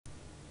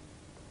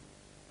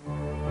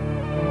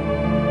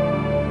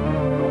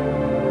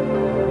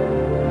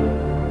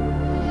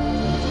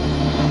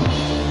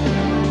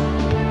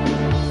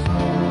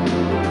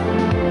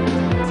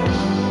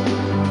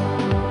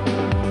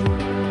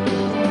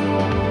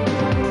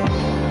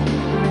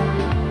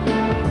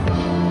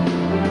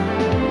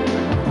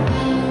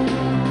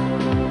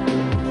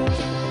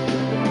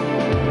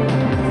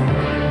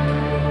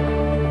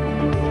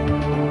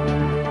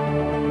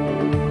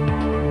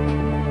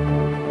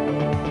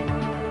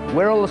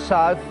Wirral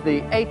South,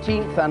 the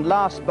 18th and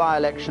last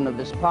by-election of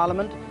this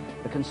Parliament.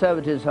 The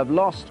Conservatives have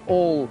lost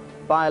all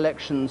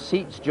by-election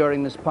seats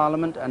during this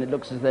Parliament, and it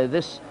looks as though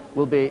this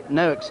will be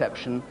no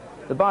exception.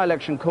 The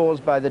by-election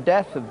caused by the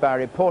death of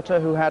Barry Porter,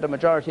 who had a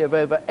majority of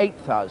over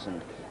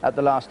 8,000 at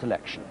the last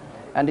election.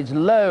 And it's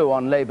low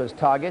on Labour's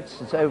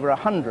targets. It's over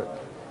 100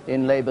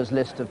 in Labour's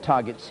list of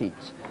target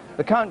seats.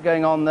 The count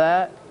going on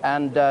there,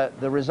 and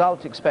the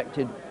result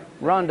expected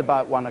round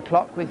about 1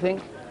 o'clock, we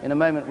think. In a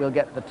moment we'll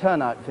get the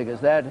turnout figures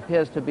there. It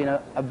appears to have been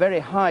a very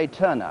high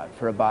turnout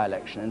for a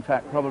by-election. In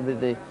fact, probably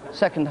the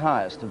second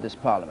highest of this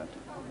Parliament.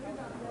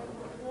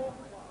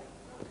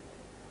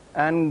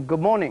 And good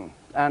morning,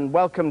 and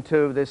welcome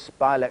to this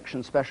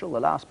by-election special, the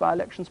last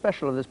by-election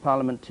special of this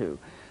Parliament too.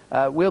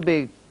 We'll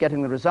be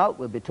getting the result.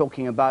 We'll be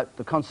talking about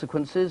the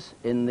consequences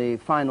in the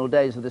final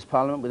days of this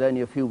Parliament, with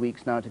only a few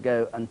weeks now to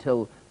go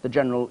until the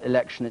general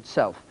election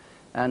itself.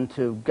 And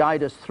to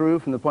guide us through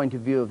from the point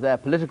of view of their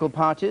political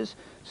parties,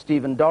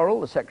 Stephen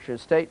Dorrell, the Secretary of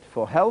State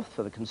for Health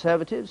for the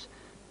Conservatives,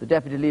 the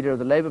Deputy Leader of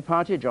the Labour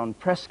Party, John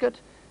Prescott,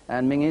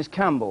 and Menzies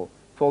Campbell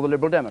for the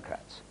Liberal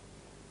Democrats.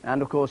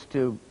 And, of course,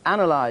 to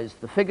analyse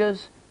the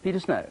figures, Peter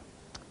Snow.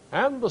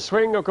 And the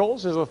swing, of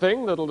course, is the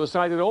thing that will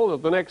decide it all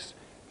at the next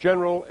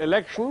general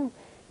election.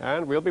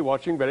 And we'll be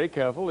watching very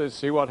carefully to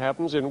see what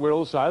happens in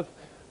Wirral South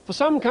for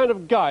some kind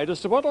of guide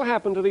as to what will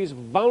happen to these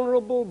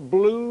vulnerable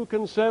blue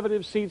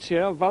Conservative seats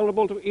here,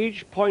 vulnerable to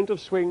each point of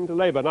swing to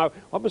Labour. Now,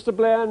 what Mr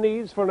Blair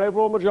needs for an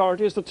overall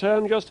majority is to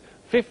turn just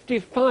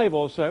 55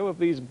 or so of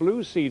these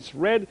blue seats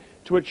red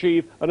to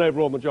achieve an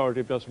overall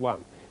majority of just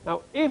 1.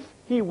 Now, if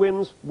he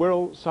wins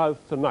Wirral South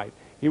tonight,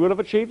 he will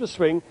have achieved a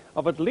swing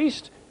of at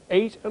least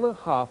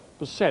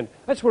 8.5%.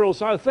 That's Wirral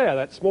South there,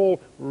 that small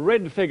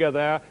red figure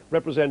there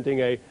representing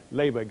a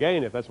Labour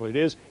gain, if that's what it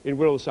is, in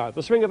Wirral South,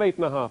 a swing of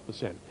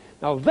 8.5%.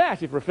 Now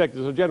that, if reflected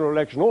as a general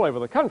election all over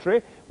the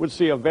country, would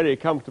see a very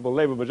comfortable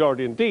Labour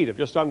majority indeed of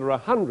just under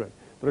 100.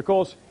 But of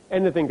course,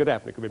 anything could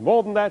happen. It could be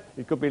more than that,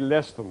 it could be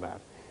less than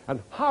that.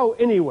 And how,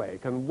 anyway,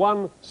 can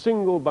one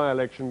single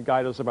by-election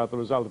guide us about the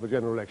result of a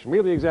general election?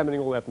 We'll be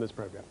examining all that in this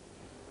programme.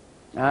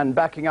 And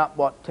backing up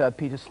what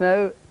Peter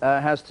Snow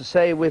has to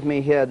say, with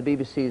me here, the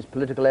BBC's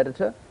political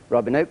editor,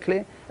 Robin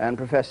Oakley, and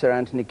Professor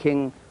Anthony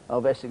King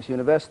of Essex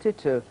University,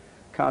 to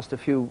cast a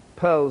few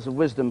pearls of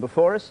wisdom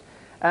before us.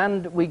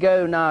 And we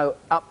go now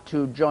up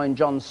to join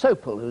John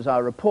Sopel, who's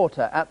our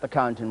reporter at the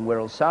count in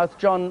Wirral South.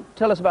 John,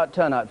 tell us about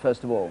turnout,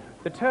 first of all.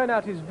 The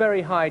turnout is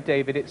very high,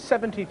 David. It's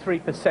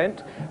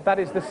 73%. That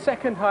is the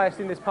second highest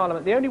in this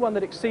Parliament. The only one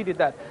that exceeded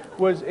that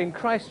was in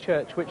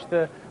Christchurch, which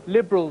the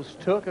Liberals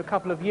took a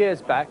couple of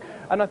years back.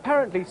 And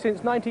apparently,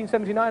 since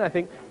 1979, I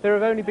think, there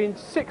have only been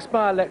 6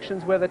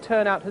 by-elections where the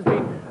turnout has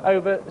been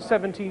over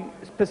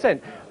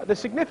 70%. The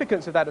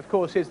significance of that, of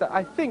course, is that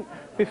I think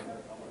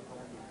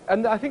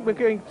and I think we're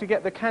going to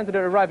get the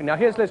candidate arriving now.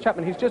 Here's Les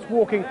Chapman. He's just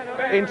walking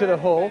into the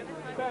hall,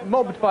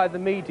 mobbed by the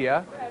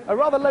media. A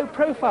rather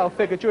low-profile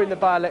figure during the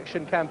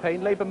by-election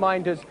campaign. Labour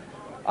minders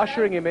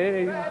ushering him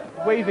in.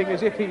 He's waving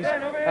as if he's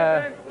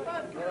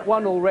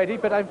won already.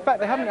 But in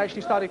fact, they haven't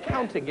actually started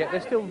counting yet.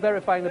 They're still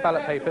verifying the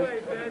ballot papers.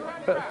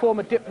 But a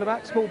former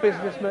diplomat, small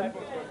businessman,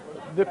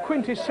 the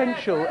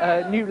quintessential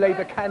new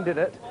Labour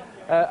candidate,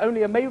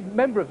 only a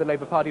member of the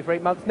Labour Party for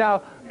 8 months,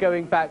 now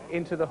going back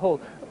into the hall.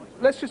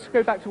 Let's just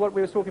go back to what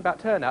we were talking about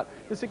turnout.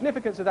 The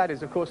significance of that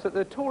is, of course, that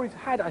the Tories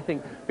had, I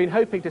think, been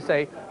hoping to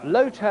say,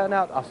 low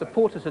turnout, our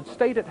supporters had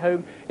stayed at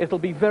home, it'll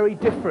be very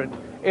different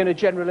in a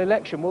general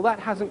election. Well, that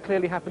hasn't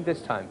clearly happened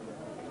this time.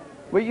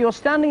 Well, you're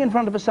standing in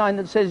front of a sign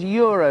that says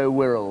Euro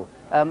Wirral.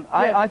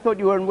 I thought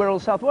you were in Wirral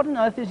South. What on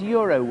earth is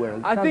Euro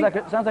Wirral?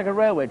 Sounds like a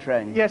railway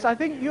train. Yes, I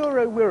think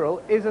Euro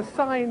Wirral is a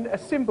sign, a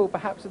symbol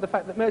perhaps of the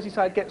fact that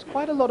Merseyside gets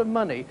quite a lot of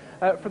money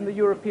from the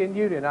European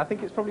Union. I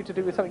think it's probably to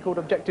do with something called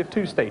Objective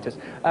 2 status.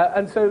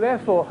 And so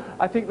therefore,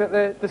 I think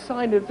that the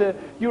sign of the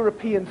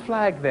European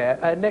flag there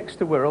next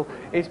to Wirral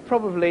is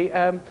probably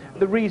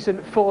the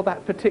reason for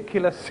that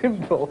particular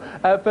symbol.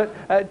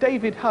 But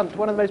David Hunt,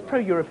 one of the most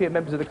pro-European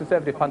members of the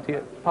Conservative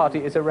Party,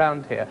 is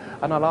around here.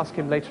 And I'll ask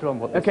him later on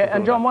what this is all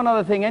and John, about. one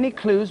other thing, any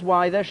clues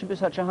why there should be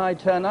such a high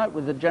turnout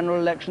with the general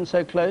election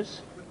so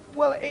close?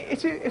 Well,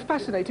 it's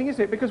fascinating,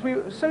 isn't it? Because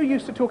we're so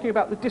used to talking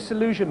about the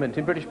disillusionment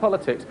in British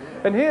politics,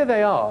 and here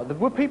they are,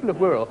 the people of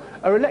Wirral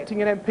are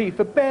electing an MP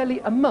for barely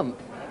a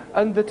month,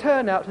 and the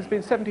turnout has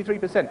been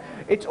 73%.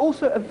 It's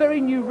also a very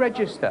new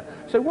register.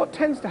 So what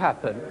tends to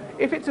happen,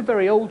 if it's a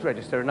very old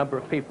register, a number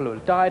of people will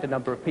have died, a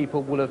number of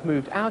people will have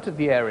moved out of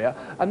the area,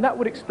 and that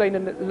would explain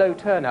a low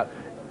turnout.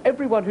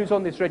 Everyone who's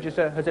on this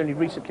register has only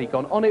recently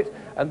gone on it,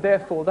 and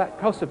therefore that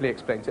possibly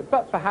explains it.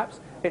 But perhaps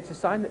it's a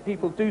sign that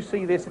people do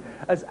see this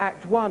as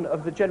Act 1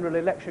 of the general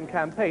election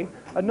campaign,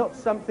 and not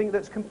something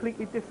that's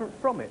completely different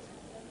from it.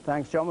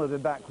 Thanks, John. We'll be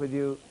back with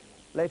you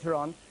later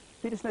on.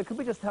 Peter Snow, could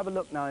we just have a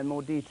look now in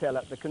more detail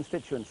at the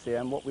constituency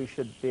and what we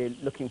should be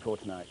looking for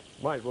tonight?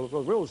 Right, well,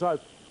 Wirral South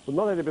will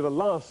not only be the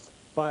last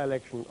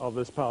by-election of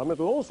this Parliament,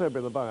 it will also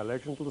be the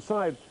by-election to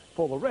decide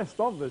for the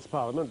rest of this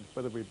Parliament,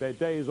 whether it be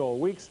days or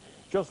weeks,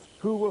 just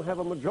who will have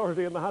a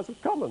majority in the House of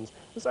Commons.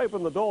 Let's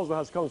open the doors of the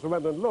House of Commons for a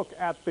moment and look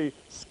at the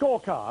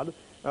scorecard.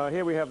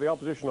 Here we have the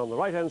opposition on the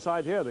right-hand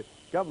side here, the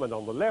government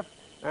on the left,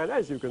 and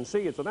as you can see,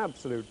 it's an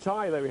absolute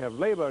tie. There we have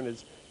Labour and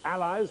its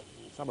allies,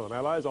 some of them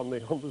allies, on the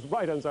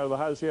right-hand side of the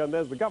House here, and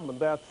there's the government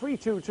there,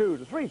 322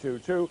 to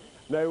 322,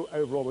 no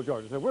overall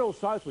majority. So Wirral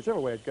South, whichever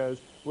way it goes,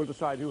 will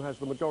decide who has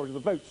the majority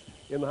of the votes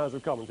in the House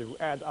of Commons if you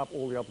add up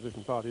all the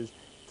opposition parties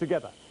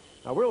together.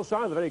 Now, Wirral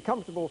South, a very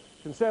comfortable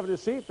Conservative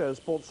seat. There's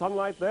Port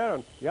Sunlight there,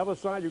 and the other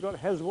side you've got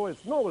Heswell.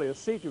 It's normally a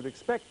seat you'd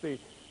expect the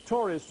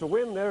Tories to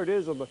win. There it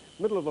is in the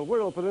middle of the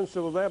Wirral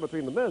Peninsula there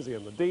between the Mersey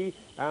and the Dee,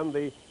 and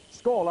the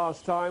score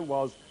last time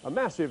was a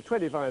massive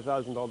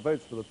 25,000 odd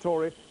votes for the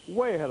Tory,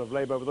 way ahead of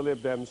Labour with the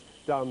Lib Dems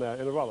down there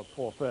in a rather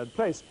poor third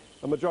place.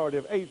 A majority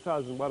of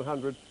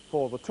 8,100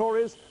 for the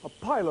Tories, a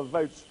pile of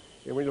votes.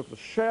 And when you look at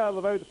the share of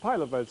the vote, a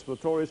pile of votes for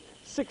the Tories,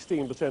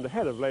 16%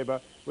 ahead of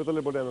Labour, with the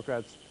Liberal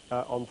Democrats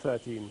on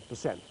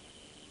 13%.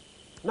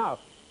 Now,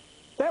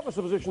 that was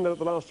the position then at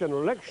the last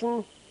general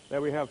election. There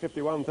we have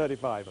 51,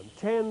 35 and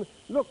 10.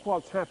 Look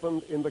what's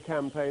happened in the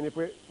campaign. If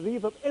we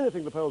believe of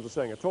anything the polls are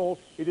saying at all,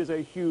 it is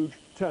a huge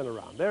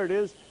turnaround. There it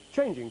is,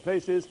 changing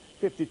places,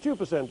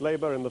 52%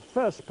 Labour in the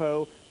first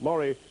poll,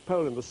 Morrie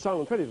poll in the Sun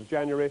on 20th of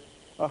January,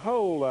 a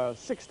whole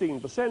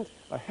 16%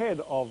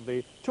 ahead of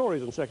the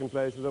Tories in second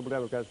place, with the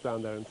Liberal Democrats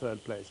down there in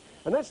third place.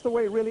 And that's the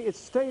way, really, it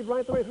stayed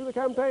right the way through the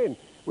campaign,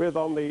 with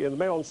in the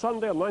Mail on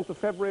Sunday, on 9th of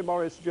February,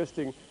 Morrie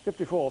suggesting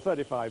 54,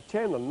 35,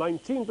 10, a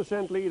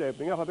 19% lead,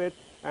 opening up a bit,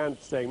 and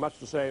staying much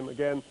the same,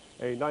 again,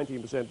 a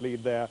 19%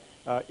 lead there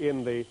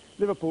in the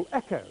Liverpool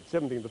Echo,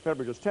 17th of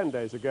February, just 10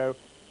 days ago,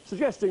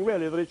 suggesting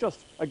really that it's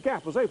just a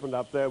gap was opened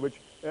up there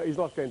which is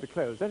not going to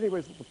close.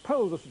 Anyways, the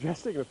polls are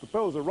suggesting, and if the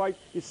polls are right,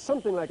 it's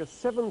something like a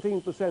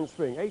 17%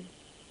 swing, a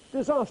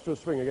disastrous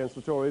swing against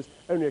the Tories,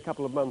 only a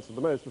couple of months at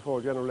the most before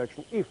a general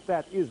election, if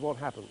that is what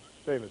happens.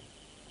 David.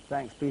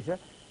 Thanks, Peter.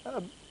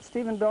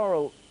 Stephen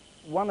Dorrell,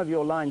 one of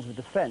your lines of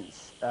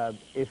defence,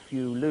 if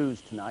you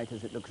lose tonight,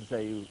 as it looks as though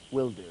you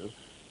will do,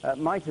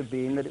 might have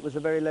been that it was a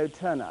very low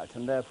turnout,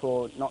 and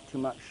therefore not too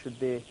much should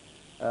be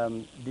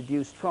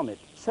deduced from it.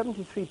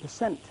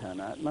 73%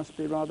 turnout must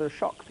be rather a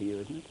shock for you,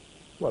 isn't it?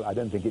 Well, I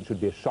don't think it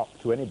should be a shock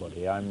to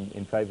anybody. I'm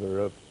in favour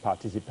of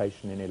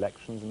participation in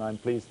elections, and I'm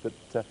pleased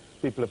that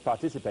people have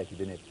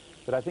participated in it.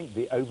 But I think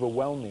the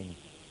overwhelming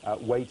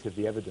weight of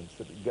the evidence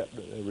that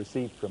we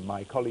received from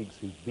my colleagues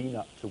who've been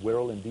up to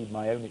Wirral, indeed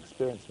my own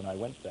experience when I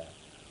went there,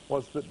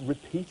 was that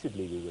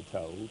repeatedly we were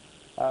told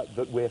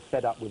that we're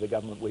fed up with the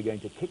government, we're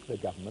going to kick the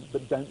government,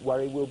 but don't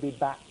worry, we'll be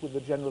back when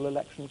the general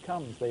election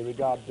comes. They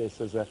regard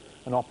this as an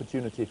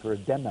opportunity for a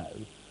demo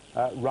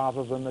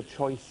rather than a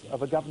choice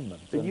of a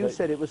government. But you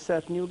said it was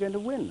certain you were going to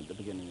win at the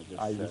beginning of this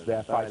I was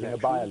there fighting a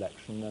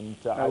by-election, and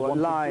I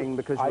wanted lying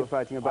because you were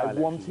fighting a by-election.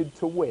 I wanted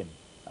to win.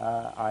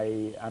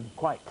 I am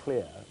quite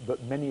clear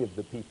that many of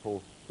the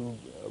people who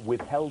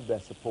withheld their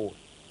support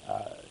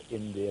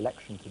in the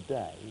election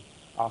today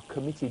are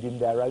committed in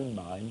their own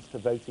minds to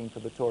voting for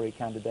the Tory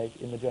candidate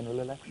in the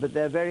general election. But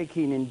they're very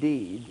keen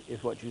indeed,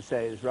 if what you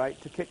say is right,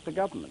 to kick the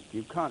government.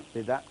 You can't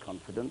be that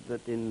confident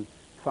that in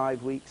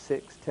 5 weeks,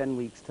 6, 10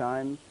 weeks'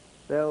 time,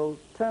 they'll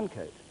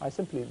turncoat. I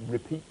simply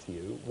repeat to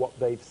you what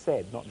they've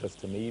said, not just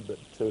to me, but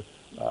to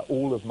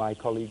all of my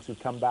colleagues who've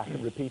come back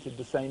and repeated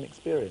the same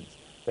experience.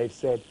 They've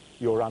said,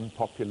 you're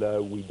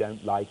unpopular, we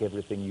don't like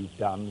everything you've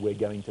done, we're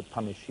going to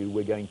punish you,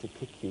 we're going to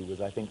kick you, was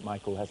I think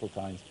Michael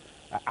Heseltine's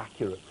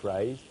accurate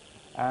phrase.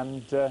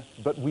 And,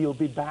 but we'll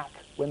be back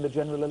when the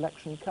general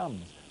election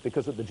comes,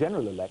 because at the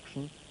general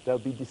election they'll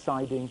be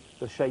deciding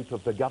the shape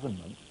of the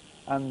government,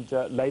 and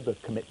Labour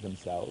commit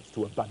themselves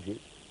to a budget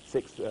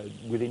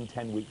within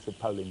 10 weeks of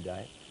polling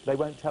day. They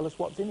won't tell us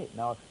what's in it.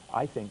 Now,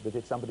 I think that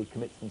if somebody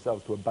commits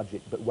themselves to a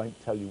budget but won't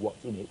tell you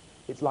what's in it,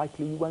 it's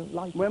likely you won't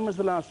like it. When was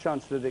the last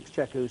Chancellor of the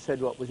Exchequer who said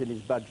what was in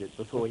his budget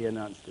before he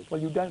announced it? Well,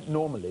 you don't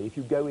normally, if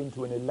you go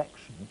into an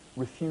election,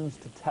 refuse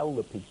to tell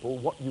the people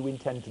what you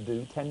intend to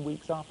do 10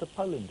 weeks after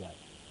polling day.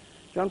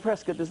 John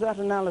Prescott, does that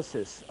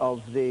analysis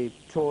of the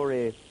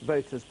Tory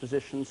voters'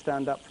 position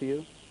stand up for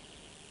you?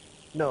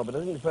 No, but I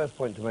think the first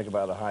point to make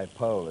about the high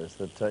poll is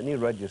that new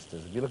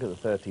registers, if you look at the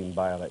 13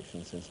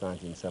 by-elections since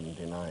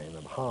 1979,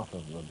 half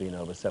of them have been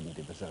over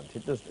 70%.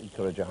 It does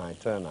encourage a high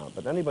turnout,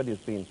 but anybody who's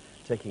been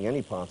taking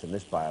any part in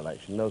this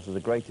by-election knows there's a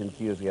great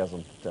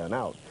enthusiasm to turn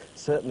out,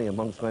 certainly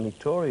amongst many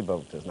Tory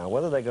voters. Now,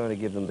 whether they're going to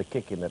give them the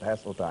kick-in that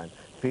Heseltine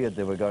feared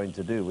they were going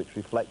to do, which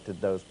reflected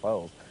those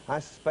polls, I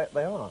suspect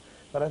they are.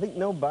 But I think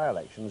no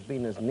by-election has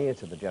been as near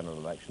to the general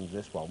election as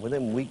this one,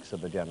 within weeks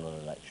of the general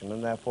election,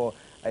 and therefore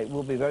it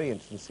will be very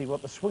interesting to see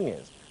what the swing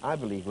is. I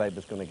believe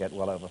Labour's going to get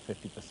well over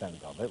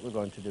 50% of it. We're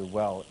going to do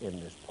well in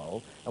this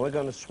poll, and we're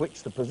going to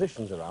switch the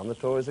positions around. The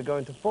Tories are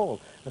going to fall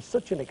to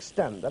such an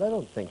extent that I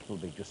don't think it will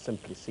be just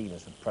simply seen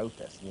as a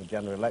protest in the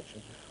general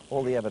election.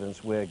 All the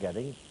evidence we're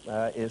getting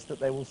is that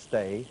they will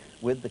stay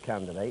with the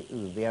candidate,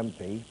 who's the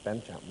MP,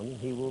 Ben Chapman.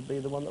 He will be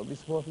the one that will be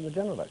supporting the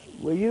general election.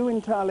 Were you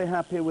entirely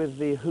happy with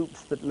the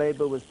hoops that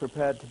Labour was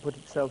prepared to put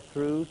itself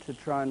through to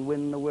try and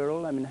win the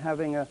Wirral? I mean,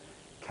 having a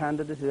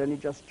candidate who only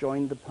just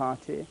joined the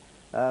party,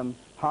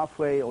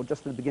 halfway or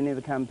just at the beginning of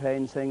the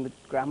campaign saying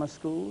that grammar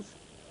schools,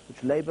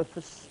 which Labour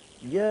for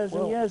years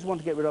and years want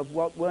to get rid of,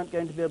 weren't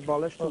going to be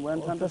abolished and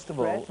weren't under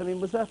threat. I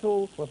mean, was that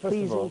all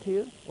pleasing to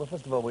you? Well,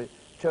 first of all, we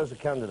chose a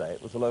candidate.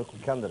 It was a local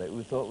candidate.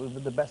 We thought would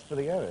be the best for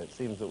the area. It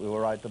seems that we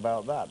were right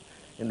about that.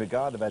 In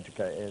regard to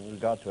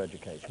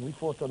education, we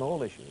fought on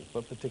all issues,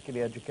 but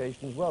particularly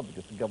education as well,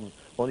 because the government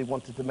only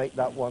wanted to make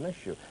that one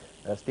issue.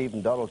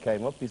 Stephen Dorrell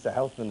came up, he's the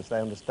health minister,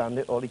 I understand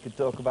it, all he could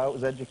talk about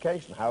was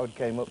education. Howard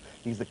came up,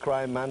 he's the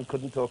crime man,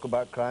 couldn't talk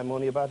about crime,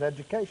 only about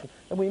education.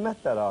 And we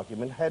met that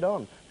argument head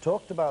on,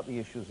 talked about the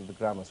issues of the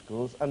grammar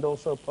schools and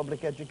also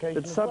public education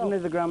But suddenly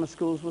the grammar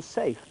schools were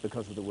safe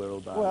because of the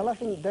Wirral by-election. Well, I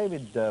think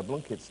David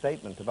Blunkett's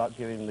statement about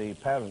giving the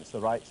parents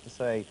the rights to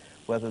say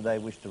whether they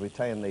wish to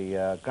retain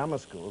the grammar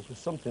schools was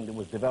something that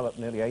was developed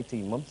nearly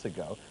 18 months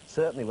ago,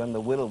 certainly when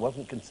the Wirral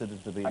wasn't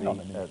considered to be Hang the... on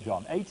a minute,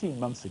 John. 18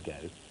 months ago,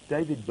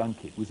 David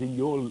Blunkett was in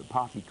your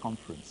party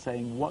conference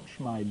saying, watch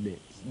my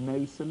lips,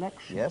 no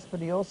selection. Yes,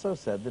 but he also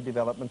said the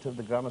development of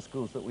the grammar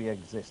schools that we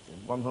existed,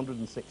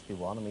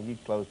 161, I mean, he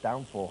closed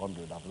down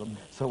 400 of them,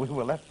 so we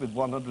were left with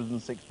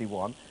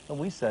 161, and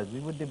we said we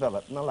would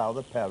develop and allow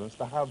the parents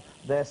to have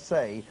their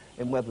say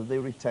in whether they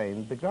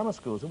retained the grammar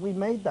schools. And we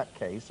made that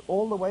case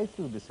all the way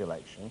through this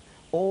election,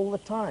 all the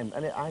time,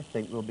 and I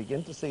think we'll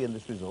begin to see in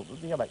this result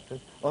that the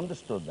electorate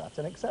understood that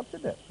and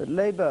accepted it. But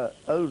Labour,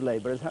 old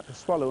Labour, has had to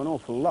swallow an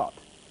awful lot.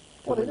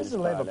 Well, it is the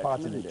Labour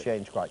Party that's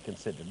changed quite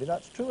considerably,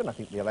 that's true, and I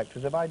think the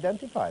electorate have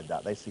identified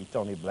that. They see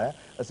Tony Blair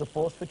as a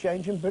force for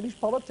change in British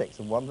politics,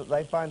 and one that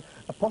they find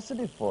a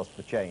positive force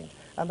for change.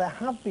 And there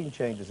have been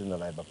changes in the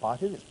Labour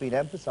Party. It's been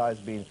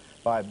emphasised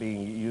by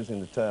using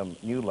the term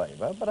New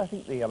Labour, but I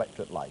think the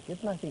electorate like it,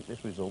 and I think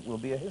this result will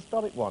be a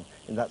historic one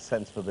in that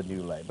sense for the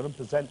New Labour, and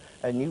present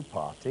a new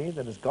party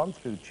that has gone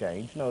through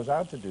change, knows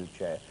how to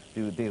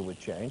deal with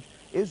change,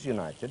 is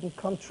united, and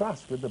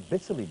contrasts with the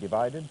bitterly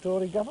divided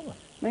Tory government.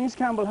 Menzies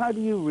Campbell, how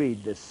do you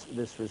read this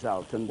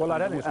result and, well, I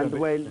don't think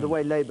it's the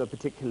way Labour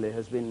particularly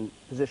has been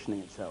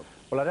positioning itself?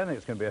 Well, I don't think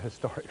it's going to be a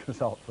historic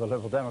result for the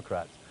Liberal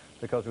Democrats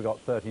because we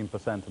got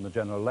 13% in the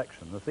general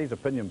election. If these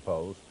opinion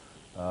polls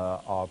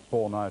are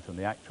borne out in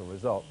the actual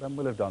result, then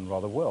we'll have done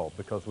rather well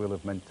because we'll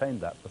have maintained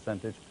that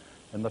percentage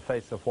in the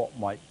face of what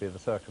might be the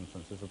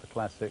circumstances of the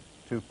classic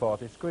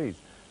two-party squeeze.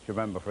 If you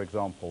remember, for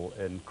example,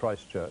 in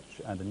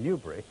Christchurch and in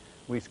Newbury,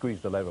 we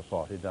squeezed the Labour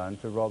Party down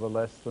to rather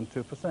less than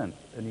 2%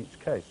 in each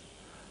case.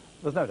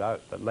 There's no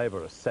doubt that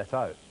Labour has set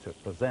out to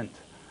present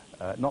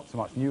not so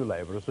much New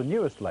Labour as the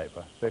newest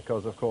Labour,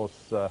 because, of course,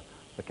 the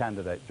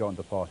candidate joined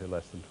the party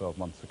less than 12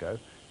 months ago.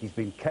 He's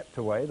been kept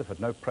away. They've had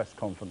no press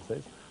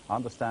conferences. I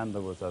understand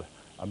there was a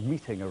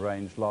meeting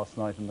arranged last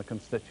night in the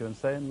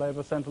constituency, and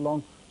Labour sent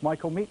along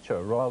Michael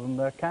Meacher rather than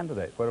their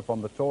candidate,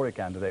 whereupon the Tory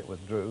candidate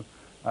withdrew,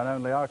 and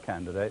only our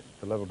candidate,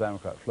 the Liberal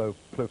Democrat Flo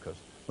Plukas,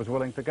 was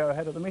willing to go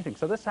ahead at the meeting.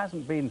 So this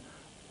hasn't been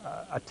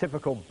a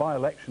typical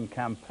by-election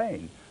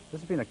campaign. This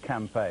has been a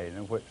campaign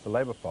in which the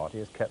Labour Party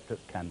has kept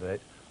its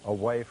candidate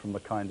away from the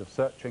kind of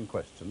searching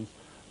questions,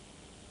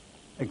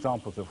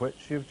 examples of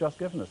which you've just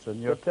given us in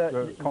your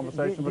conversation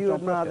with John Do you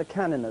admire the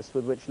canniness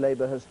with which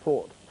Labour has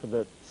fought for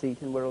the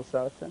seat in Wirral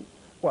South, then?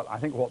 Well, I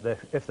think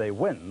if they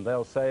win,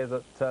 they'll say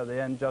that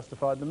the end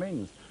justified the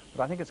means.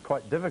 But I think it's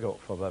quite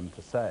difficult for them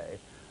to say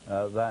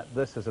that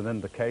this is an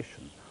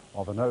indication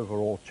of an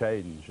overall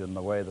change in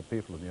the way the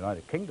people in the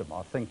United Kingdom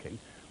are thinking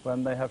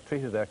when they have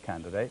treated their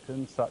candidate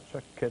in such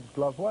a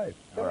kid-glove way.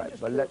 All right,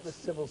 but let the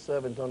civil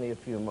servant only a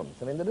few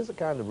months. I mean, there is a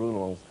kind of rule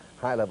among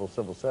high-level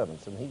civil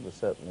servants, and he was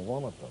certainly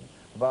one of them,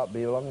 about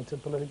belonging to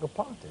political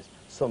parties.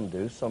 Some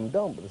do, some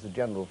don't, but there's a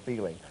general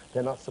feeling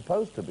they're not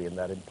supposed to be in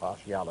that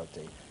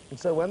impartiality. And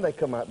so when they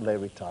come out and they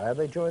retire,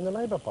 they join the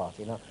Labour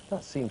Party. Now,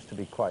 that seems to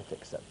be quite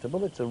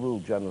acceptable. It's a rule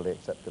generally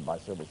accepted by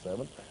civil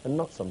servants and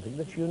not something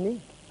that's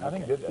unique. I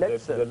think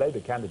the Labour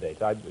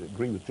candidate, I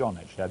agree with John,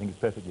 actually. I think it's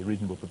perfectly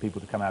reasonable for people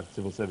to come out of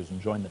civil service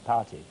and join the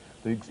party.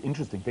 The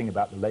interesting thing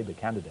about the Labour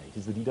candidate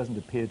is that he doesn't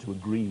appear to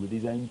agree with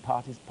his own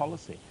party's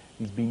policy.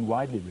 He's been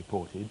widely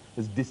reported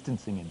as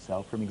distancing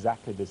himself from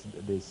exactly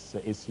this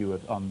issue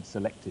on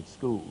selective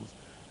schools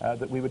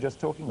that we were just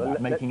talking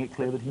about, making it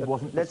clear that he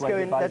wasn't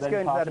persuaded by his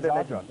own party's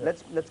argument.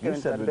 Let's go you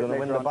into said that we're a bit going to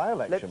win later the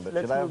by-election, but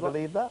should I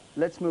believe that?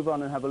 Let's move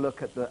on and have a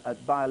look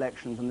at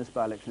by-elections and this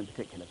by-election in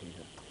particular,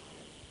 Peter.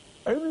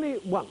 Only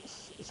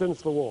once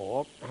since the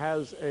war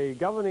has a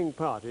governing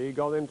party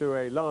gone into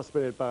a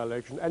last-minute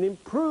by-election and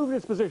improved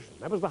its position.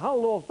 That was the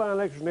Hull North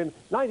by-election in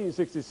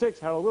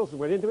 1966. Harold Wilson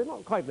went into it,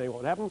 not quite knowing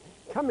what happened,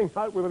 coming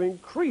out with an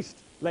increased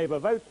Labour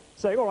vote,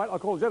 saying, all right, I'll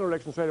call the general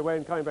election straight away,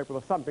 and coming back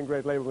with a thumping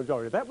great Labour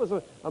majority. That was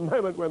a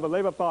moment when the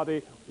Labour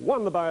Party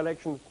won the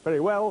by-election very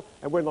well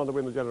and went on to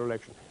win the general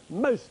election.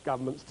 Most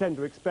governments tend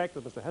to expect,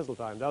 as Mr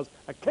Heseltine does,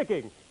 a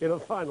kicking in a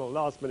final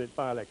last-minute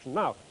by-election.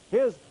 Now,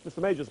 here's Mr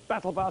Major's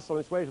battle bus on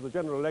its way to the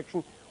general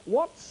election.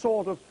 What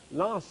sort of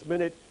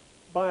last-minute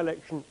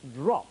by-election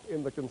drop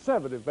in the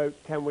Conservative vote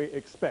can we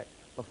expect?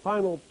 The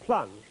final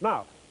plunge.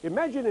 Now,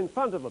 imagine in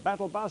front of the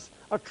battle bus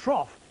a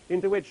trough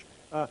into which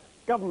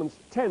governments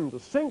tend to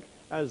sink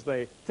as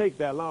they take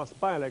their last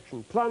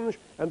by-election plunge,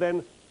 and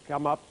then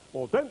come up,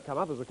 or don't come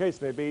up, as the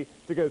case may be,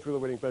 to go through the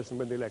winning post and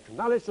win the election.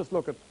 Now let's just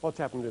look at what's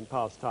happened in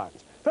past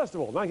times. First of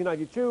all,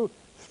 1992,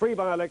 3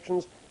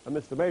 by-elections, and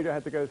Mr. Major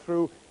had to go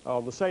through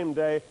on the same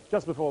day,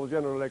 just before the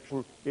general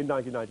election in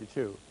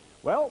 1992.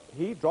 Well,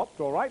 he dropped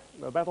all right.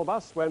 The battle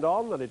bus went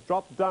on, and it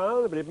dropped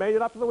down, but it made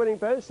it up to the winning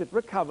post. It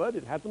recovered.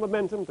 It had the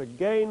momentum to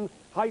gain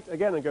height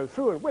again and go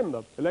through and win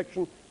the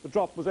election. The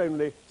drop was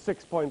only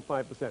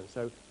 6.5%.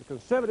 So the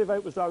Conservative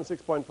vote was down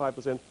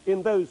 6.5%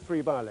 in those 3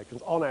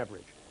 by-elections, on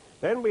average.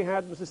 Then we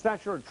had Mrs.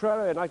 Thatcher at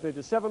Truro in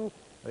 1987.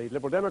 The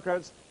Liberal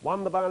Democrats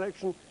won the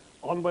by-election.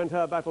 On went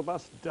her battle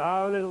bus,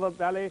 down into the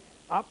valley,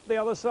 up the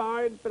other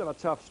side. Bit of a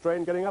tough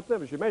strain getting up there,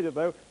 but she made it,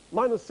 though.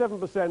 Minus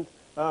 7%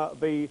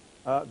 the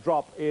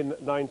drop in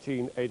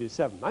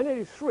 1987.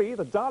 1983,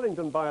 the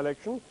Darlington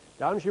by-election.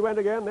 Down she went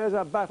again. There's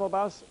her battle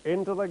bus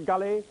into the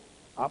gully,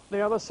 up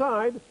the other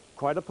side.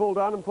 Quite a pull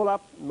down and pull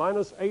up,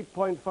 minus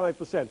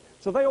 8.5%.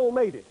 So they all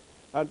made it.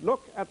 And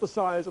look at the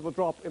size of the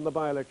drop in the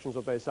by-elections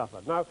that they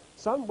suffered. Now,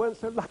 some weren't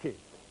so lucky.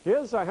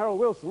 Here's Harold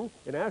Wilson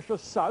in Wirral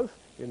South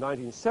in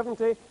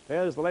 1970.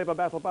 There's the Labour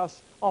battle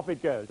bus. Off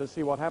it goes. Let's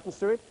see what happens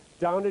to it.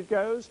 Down it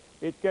goes.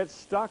 It gets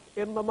stuck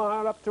in the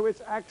mire up to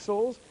its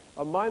axles.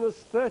 A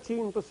minus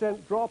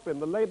 13% drop in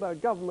the Labour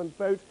government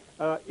vote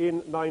in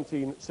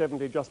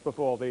 1970, just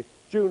before the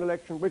June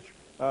election, which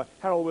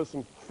Harold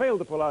Wilson failed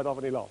to pull out of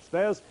and he lost.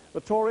 There's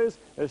the Tories.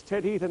 There's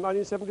Ted Heath in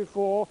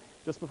 1974,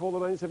 just before the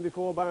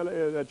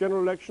 1974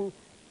 general election.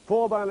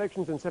 4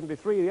 by-elections in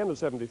 73, the end of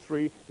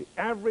 73. The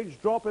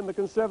average drop in the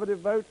Conservative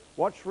vote,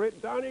 watch for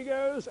it, down he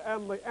goes,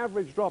 and the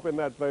average drop in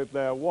that vote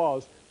there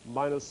was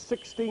minus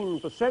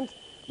 16%.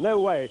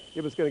 No way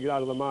it was going to get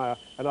out of the mire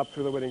and up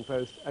through the winning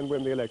post and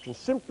win the election.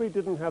 Simply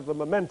didn't have the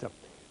momentum.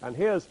 And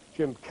here's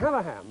Jim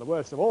Callaghan, the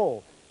worst of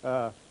all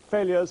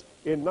failures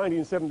in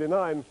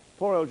 1979.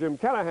 Poor old Jim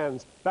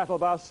Callaghan's battle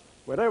bus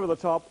went over the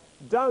top,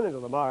 down into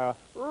the mire,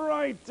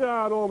 right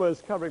down,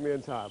 almost covering the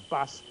entire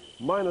bus,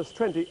 minus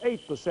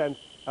 28%,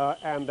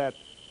 and that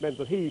meant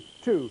that he,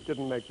 too,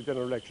 didn't make the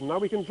general election. Now,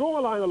 we can draw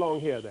a line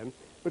along here, then,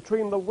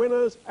 between the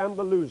winners and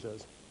the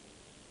losers.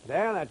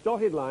 There, that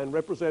dotted line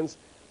represents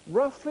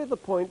roughly the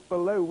point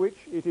below which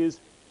it is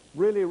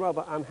really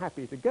rather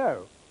unhappy to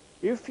go.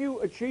 If you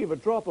achieve a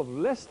drop of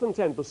less than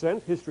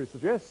 10%, history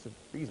suggests,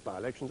 these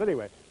by-elections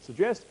anyway,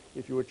 suggest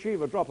if you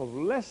achieve a drop of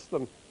less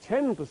than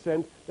 10%,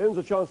 then there's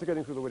a chance of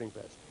getting through the winning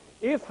post.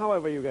 If,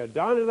 however, you go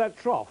down into that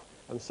trough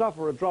and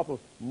suffer a drop of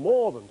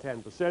more than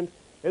 10%,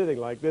 anything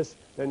like this,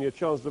 then your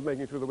chances of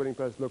making it through the winning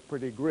post look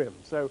pretty grim.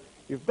 So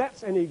if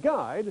that's any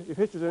guide, if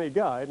history's any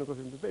guide, and of course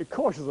I'm very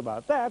cautious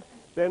about that,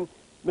 then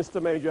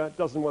Mr. Major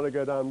doesn't want to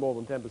go down more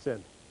than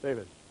 10%.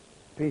 David.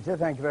 Peter,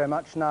 thank you very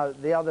much. Now,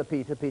 the other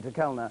Peter, Peter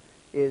Kellner,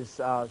 is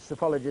a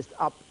psephologist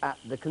up at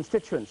the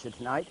constituency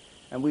tonight,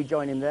 and we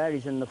join him there.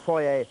 He's in the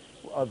foyer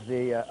of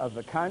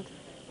the count.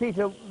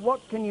 Peter,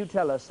 what can you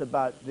tell us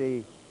about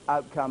the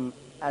outcome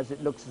as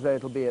it looks as though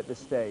it'll be at this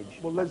stage?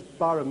 Well, Les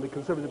Byron, the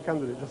Conservative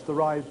candidate, just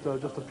arrived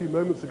just a few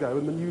moments ago,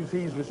 and the news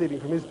he's receiving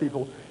from his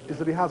people is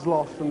that he has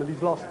lost, and that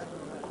he's lost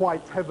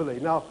quite heavily.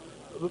 Now,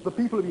 the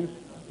people have been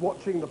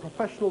watching, the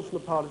professionals from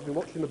the party have been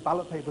watching the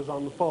ballot papers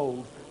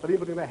unfold. They've been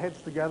putting their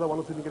heads together, one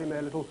or two of them getting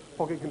their little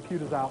pocket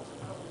computers out.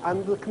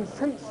 And the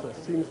consensus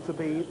seems to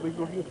be we're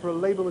looking for a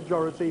Labour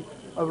majority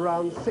of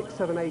around 6,000,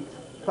 7,000,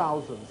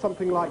 8,000,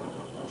 something like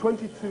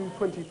 22,000,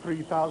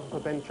 23,000 for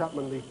Ben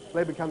Chapman, the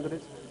Labour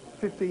candidate,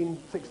 15,000,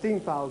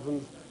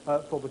 16,000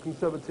 for the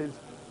Conservatives,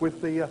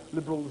 with the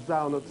Liberals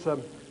down at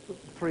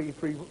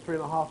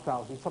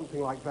 3,500,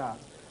 something like that.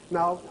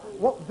 Now,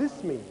 what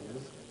this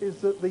means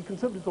is that the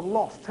Conservatives have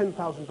lost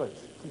 10,000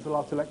 votes since the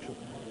last election.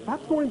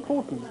 Perhaps more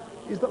important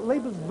is that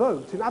Labour's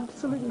vote in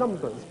absolute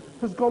numbers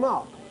has gone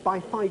up by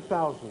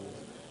 5,000.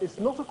 It's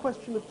not a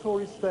question of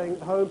Tories staying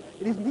at home.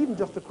 It isn't even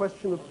just a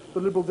question of the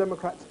Liberal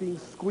Democrats being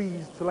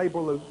squeezed to Labour,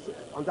 although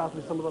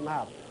undoubtedly some of them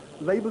have.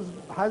 Labour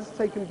has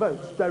taken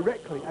votes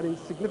directly and in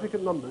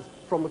significant numbers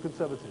from the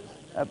Conservatives.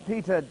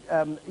 Peter,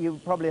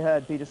 you've probably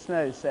heard Peter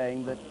Snow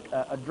saying that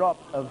a drop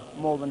of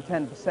more than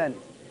 10%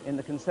 in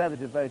the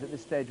Conservative vote at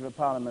this stage of a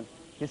parliament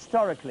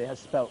historically has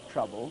spelt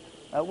trouble.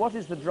 What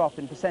is the drop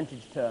in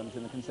percentage terms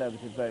in the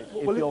Conservative vote,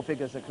 if your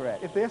figures are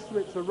correct? If the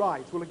estimates are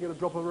right, we're looking at a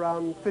drop of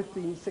around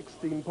 15,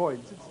 16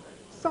 points. It's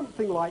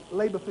something like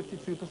Labour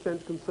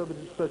 52%,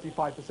 Conservatives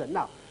 35%.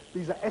 Now,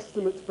 these are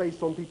estimates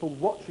based on people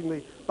watching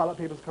the ballot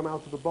papers come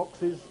out of the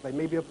boxes. They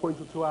may be a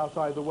point or two out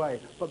either way,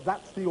 but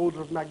that's the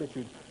order of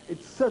magnitude.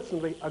 It's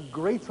certainly a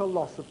greater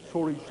loss of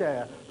Tory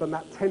share than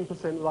that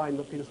 10% line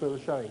that Peter Snow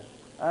was showing.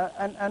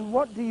 And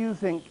what do you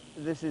think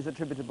this is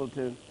attributable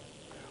to?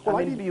 Well,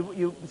 I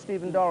mean,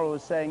 Stephen Dorrell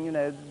was saying, you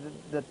know,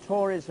 the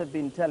Tories have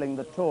been telling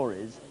the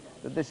Tories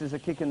that this is a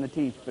kick in the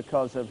teeth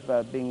because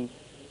of being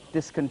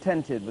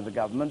discontented with the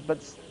government, but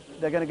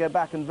they're going to go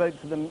back and vote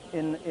for them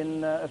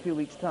in a few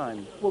weeks'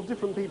 time. Well,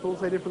 different people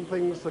say different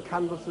things, the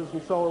canvassers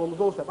and so on the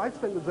doorstep. I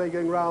spent the day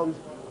going round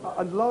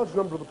a large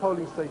number of the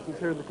polling stations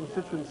here in the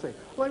constituency.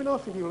 And I've been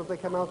asking people as they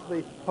come out of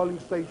the polling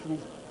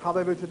stations how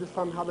they voted this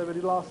time, how they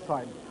voted last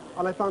time.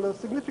 And I found a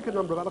significant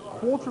number, about a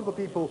quarter of the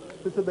people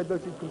who said they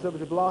voted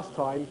Conservative last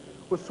time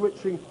were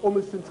switching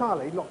almost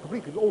entirely, not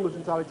completely, but almost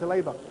entirely to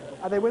Labour.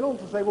 And they went on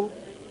to say, well,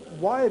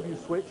 why have you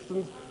switched,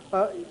 and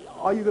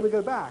are you going to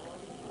go back?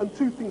 And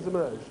two things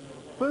emerged.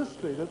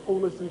 Firstly, that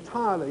almost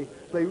entirely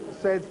they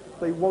said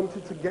they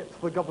wanted to get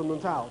the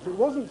government out. It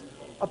wasn't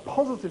a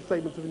positive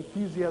statement of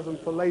enthusiasm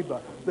for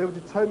Labour. They were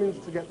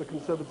determined to get the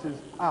Conservatives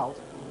out.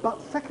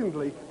 But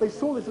secondly, they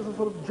saw this as a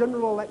sort of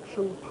general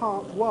election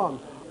part one.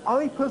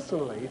 I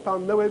personally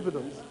found no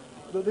evidence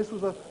that this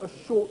was a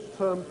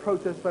short-term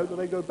protest vote, that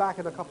they go back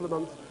in a couple of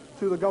months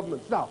to the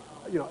government. Now,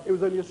 you know, it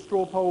was only a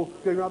straw poll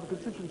going around the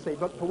constituency,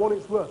 but for what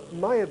it's worth,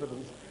 my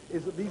evidence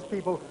is that these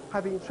people,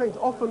 having changed,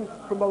 often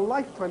from a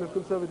lifetime of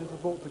Conservative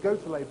support to go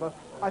to Labour,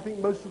 I think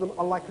most of them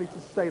are likely to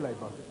stay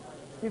Labour.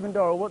 Stephen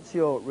Dorrell, what's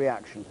your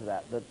reaction to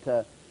that,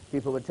 that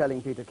people were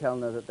telling Peter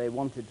Kellner that they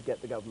wanted to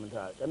get the government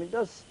out? I mean, it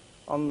does,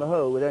 on the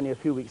whole, with only a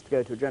few weeks to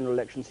go to a general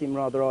election, seem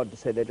rather odd to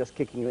say they're just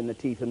kicking you in the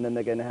teeth and then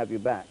they're going to have you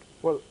back.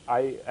 Well,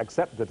 I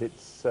accept that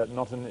it's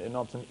not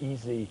an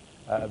easy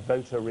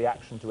voter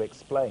reaction to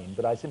explain,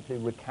 but I simply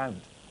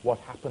recount what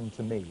happened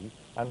to me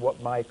and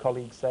what my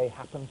colleagues say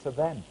happened to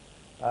them.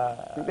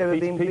 They were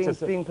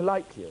being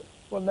polite to you?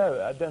 Well,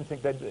 no, I don't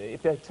think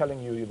if they're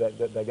telling you that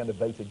they're going to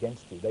vote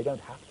against you, they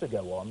don't have to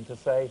go on to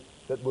say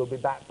that we'll be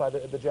back by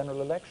the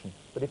general election.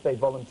 But if they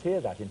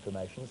volunteer that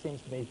information, it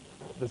seems to me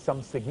there's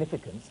some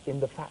significance in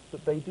the fact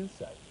that they do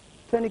so.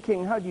 Tony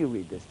King, how do you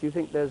read this? Do you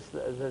think there's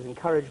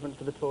encouragement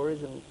for the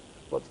Tories in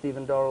what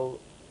Stephen Dorrell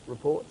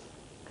reports?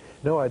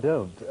 No, I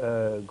don't.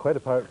 Quite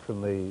apart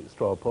from the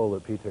straw poll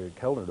that Peter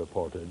Kellner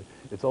reported,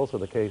 it's also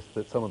the case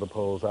that some of the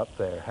polls up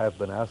there have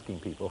been asking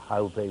people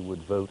how they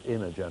would vote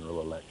in a general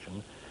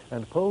election.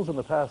 And polls in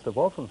the past have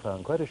often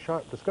found quite a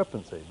sharp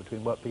discrepancy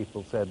between what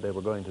people said they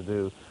were going to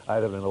do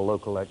either in a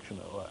local election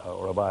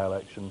or a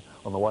by-election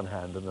on the one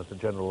hand and at the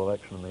general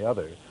election on the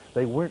other.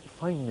 They weren't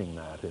finding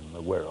that in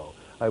the Wirral.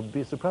 I would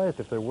be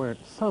surprised if there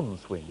weren't some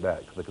swing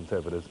back to the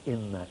Conservatives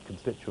in that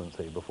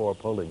constituency before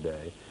polling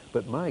day.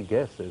 But my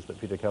guess is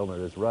that Peter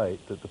Kellner is right,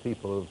 that the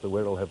people of the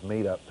Wirral have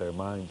made up their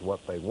minds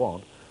what they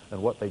want,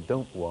 and what they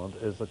don't want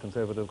is a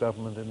Conservative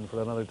government in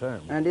for another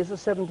term. And is a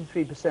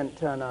 73%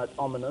 turnout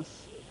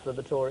ominous for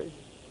the Tories?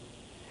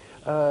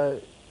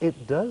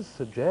 It does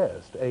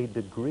suggest a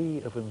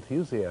degree of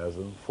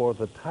enthusiasm for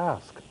the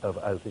task of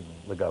outing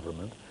the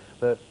government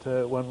that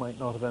one might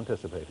not have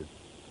anticipated.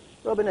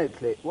 Robin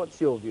Oakley, what's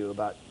your view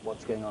about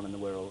what's going on in the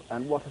Wirral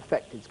and what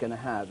effect it's going to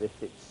have if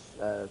it's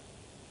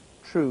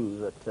true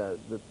that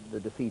the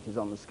defeat is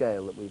on the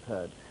scale that we've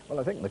heard? Well,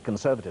 I think the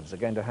Conservatives are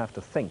going to have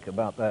to think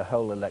about their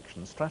whole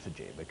election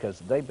strategy, because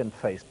they've been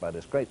faced by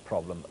this great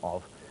problem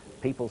of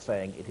people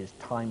saying it is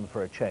time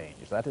for a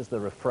change. That is the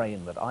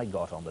refrain that I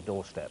got on the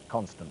doorstep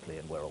constantly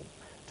in Wirral.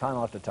 Time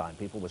after time,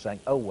 people were saying,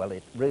 oh, well,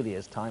 it really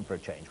is time for a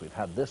change. We've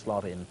had this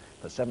lot in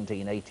for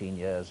 17, 18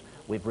 years.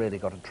 We've really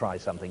got to try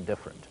something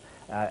different.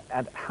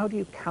 And how do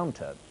you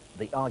counter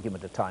the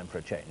argument of time for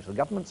a change? The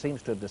government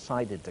seems to have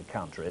decided to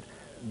counter it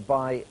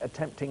by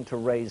attempting to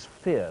raise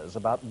fears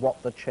about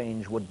what the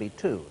change would be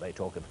too. They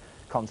talk of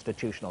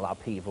constitutional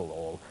upheaval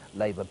or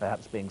Labour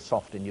perhaps being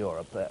soft in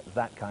Europe,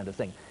 that kind of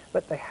thing.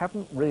 But they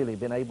haven't really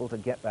been able to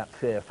get that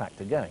fear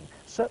factor going.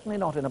 Certainly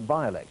not in a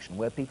by-election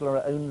where people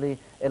are only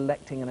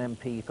electing an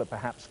MP for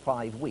perhaps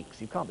 5 weeks.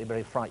 You can't be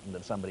very frightened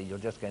of somebody you're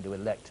just going to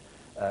elect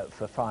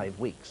for 5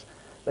 weeks.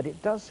 But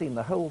it does seem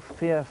the whole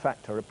fear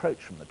factor approach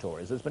from the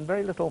Tories, there's been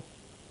very little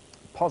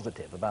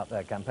positive about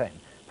their campaign.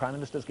 Prime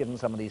Minister's given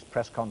some of these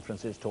press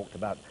conferences, talked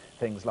about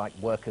things like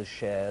workers'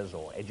 shares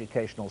or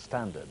educational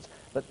standards,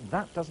 but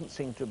that doesn't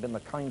seem to have been the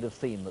kind of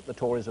theme that the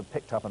Tories have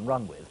picked up and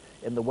run with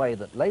in the way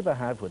that Labour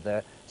have with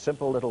their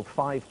simple little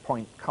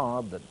 5-point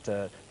card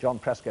that John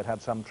Prescott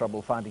had some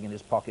trouble finding in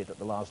his pocket at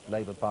the last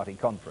Labour Party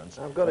conference.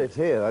 I've got it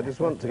here. I just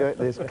want to get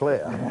this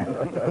clear.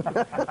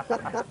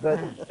 But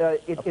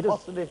it is a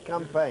positive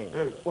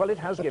campaign. Well, it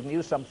has given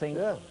you something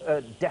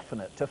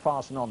definite to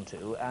fasten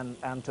onto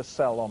and to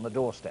sell on the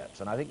doorsteps.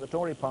 And I think the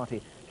Tory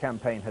party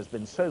campaign has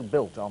been so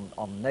built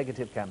on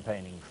negative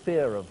campaigning,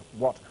 fear of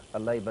what a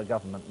Labour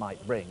government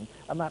might bring,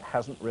 and that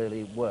hasn't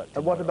really worked.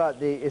 And what about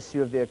the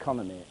issue of the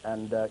economy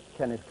and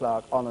Kenneth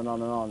Clarke on and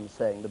on and on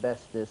saying the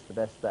best this, the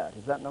best that?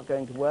 Is that not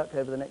going to work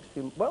over the next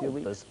few weeks?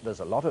 Well, there's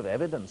a lot of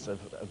evidence of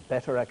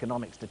better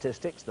economic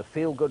statistics. The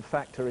feel-good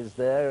factor is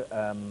there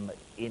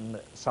in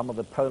some of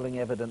the polling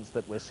evidence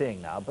that we're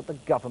seeing now, but the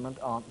government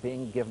aren't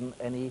being given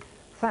any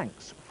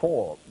thanks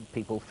for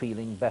people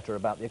feeling better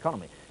about the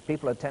economy.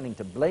 People are tending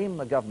to blame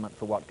the government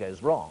for what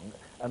goes wrong,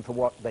 and for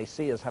what they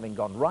see as having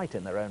gone right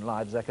in their own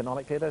lives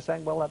economically, they're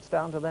saying, well, that's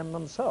down to them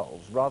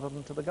themselves, rather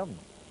than to the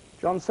government.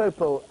 John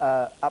Sopel,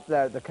 up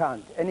there at the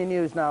count. Any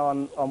news now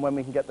on when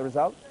we can get the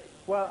result?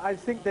 Well, I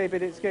think,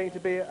 David, it's going to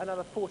be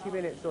another 40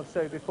 minutes or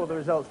so before the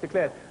results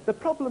declared. The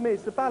problem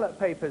is the ballot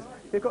papers,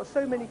 they've got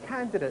so many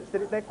candidates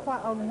that they're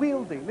quite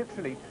unwieldy,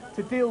 literally,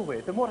 to deal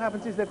with. And what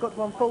happens is they've got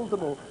to unfold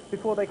them all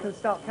before they can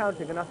start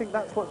counting. And I think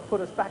that's what's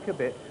put us back a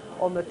bit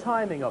on the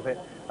timing of it.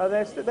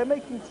 They're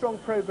making strong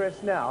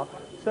progress now,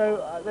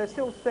 so they're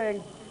still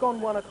saying gone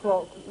 1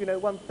 o'clock, you know,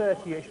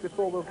 1:30ish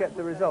before we'll get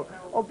the result.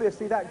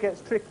 Obviously that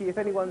gets tricky if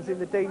anyone's in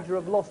the danger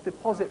of lost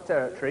deposit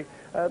territory.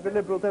 The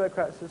Liberal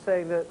Democrats are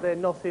saying that they're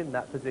not in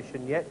that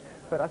position yet,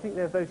 but I think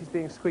their vote is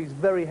being squeezed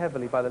very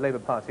heavily by the Labour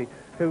Party,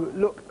 who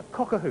look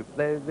cock-a-hoop.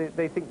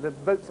 They think the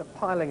votes are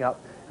piling up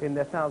in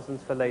their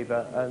thousands for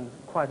Labour, and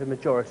quite a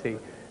majority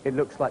it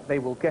looks like they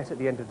will get at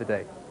the end of the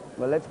day.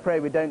 Well, let's pray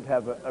we don't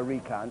have a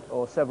recount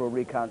or several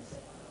recounts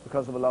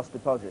because of a lost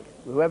deposit,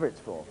 whoever it's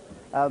for,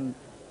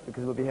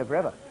 because we'll be here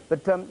forever.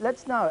 But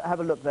let's now have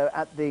a look, though,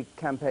 at the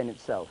campaign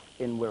itself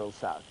in Wirral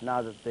South.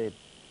 Now that the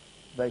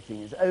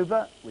voting is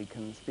over, we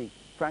can speak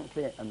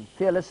frankly and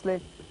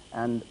fearlessly,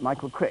 and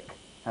Michael Crick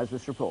has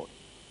this report.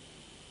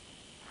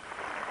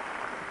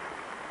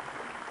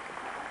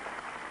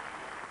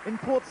 In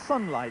Port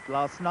Sunlight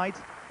last night,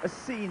 a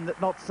scene that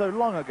not so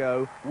long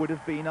ago would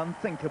have been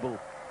unthinkable.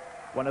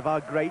 One of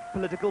our great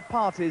political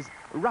parties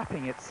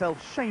wrapping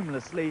itself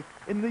shamelessly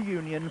in the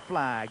Union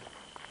flag.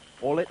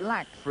 All it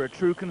lacked for a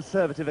true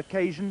Conservative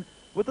occasion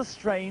were the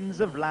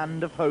strains of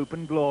Land of Hope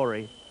and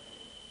Glory.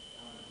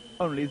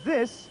 Only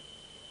this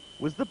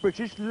was the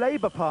British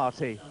Labour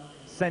Party,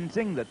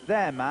 scenting that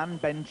their man,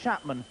 Ben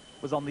Chapman,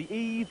 was on the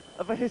eve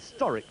of a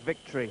historic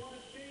victory.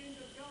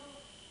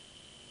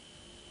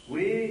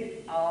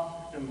 We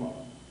ask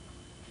tomorrow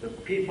the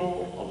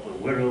people of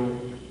the Wirral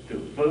to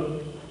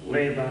vote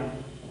Labour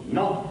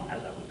not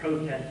as a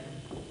protest,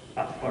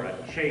 but for a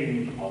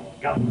change of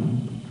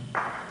government.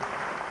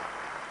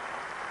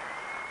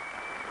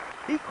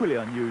 Equally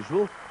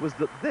unusual was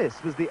that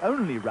this was the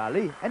only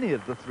rally any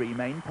of the three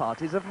main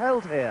parties have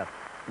held here,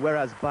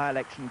 whereas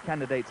by-election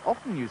candidates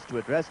often used to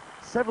address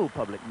several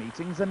public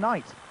meetings a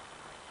night.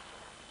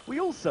 We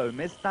also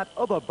missed that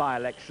other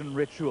by-election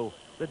ritual,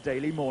 the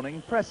daily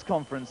morning press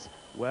conference,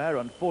 where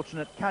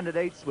unfortunate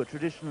candidates were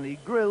traditionally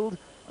grilled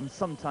and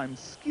sometimes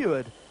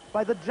skewered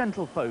by the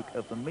gentlefolk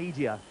of the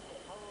media.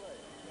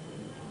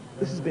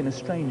 This has been a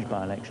strange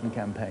by-election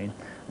campaign,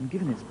 and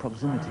given its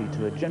proximity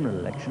to a general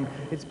election,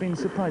 it's been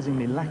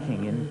surprisingly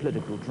lacking in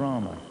political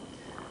drama.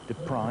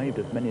 Deprived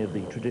of many of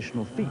the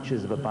traditional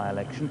features of a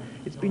by-election,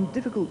 it's been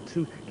difficult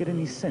to get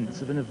any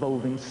sense of an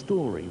evolving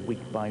story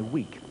week by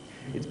week.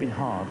 It's been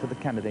hard for the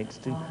candidates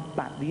to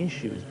bat the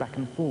issues back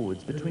and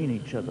forwards between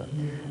each other,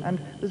 and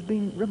there's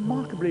been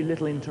remarkably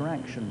little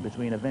interaction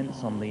between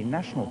events on the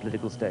national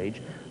political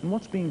stage and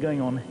what's been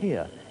going on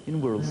here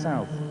in Wirral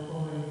South.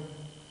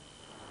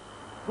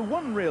 The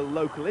one real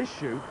local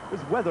issue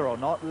was whether or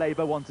not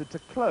Labour wanted to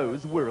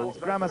close Wirral's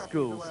grammar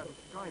schools.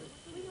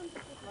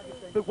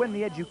 But when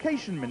the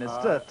Education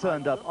Minister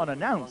turned up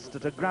unannounced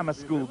at a grammar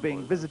school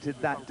being visited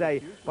that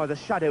day by the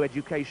Shadow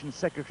Education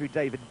Secretary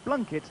David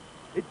Blunkett,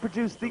 it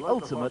produced the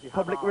ultimate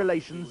public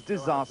relations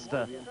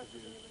disaster.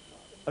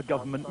 A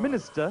government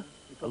minister,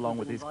 along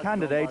with his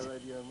candidate,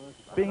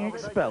 being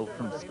expelled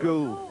from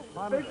school.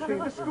 I'm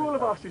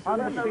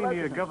the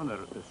senior governor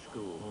at this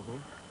school,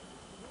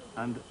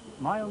 and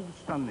my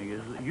understanding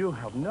is that you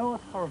have no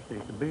authority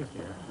to be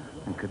here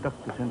and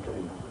conduct this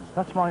interview.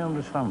 That's my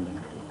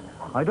understanding.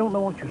 I don't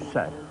know what you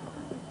said,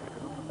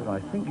 but I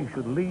think you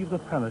should leave the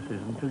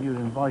premises until you're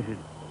invited.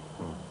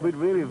 We'd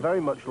really very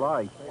much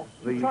like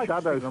the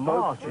shadow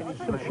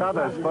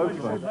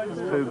spokesman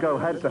to go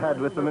head-to-head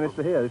with the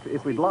minister here,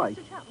 if we'd like.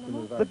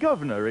 The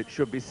governor, it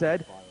should be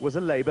said, was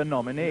a Labour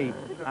nominee,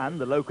 and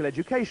the local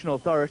education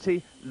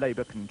authority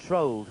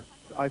Labour-controlled.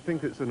 I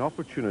think it's an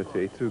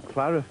opportunity to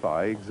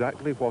clarify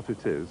exactly what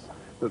it is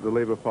that the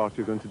Labour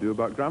Party are going to do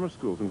about grammar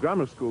schools. And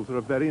grammar schools are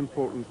a very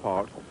important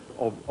part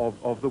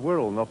of the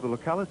Wirral and of the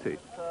locality.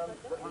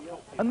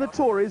 And the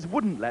Tories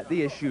wouldn't let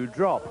the issue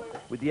drop,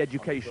 with the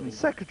Education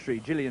Secretary,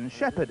 Gillian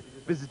Shepherd,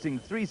 visiting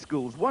 3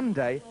 schools one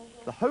day,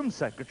 the Home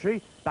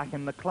Secretary back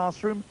in the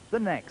classroom the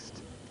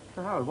next.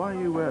 So Howard, why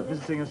are you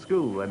visiting a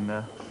school when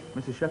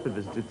Mrs. Shepherd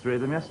visited 3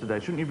 of them yesterday?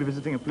 Shouldn't you be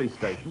visiting a police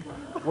station?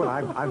 Well,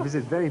 I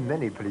visit very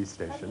many police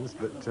stations,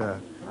 but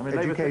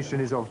education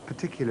is of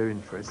particular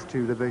interest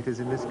to the voters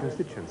in this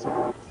constituency.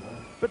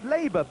 But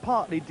Labour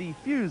partly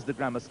defused the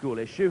grammar school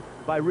issue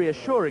by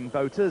reassuring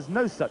voters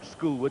no such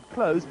school would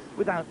close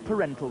without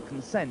parental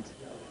consent.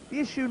 The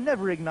issue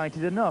never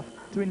ignited enough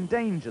to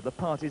endanger the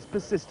party's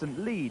persistent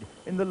lead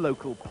in the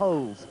local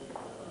polls.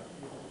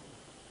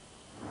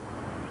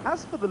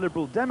 As for the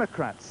Liberal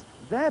Democrats,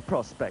 their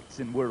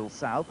prospects in Wirral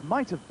South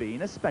might have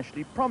been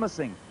especially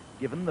promising,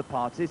 given the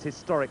party's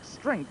historic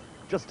strength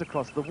just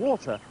across the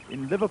water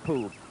in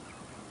Liverpool.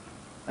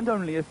 And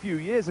only a few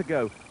years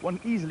ago, one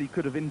easily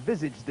could have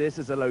envisaged this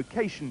as a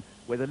location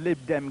where the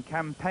Lib Dem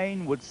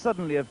campaign would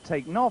suddenly have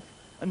taken off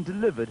and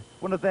delivered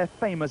one of their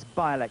famous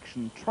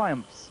by-election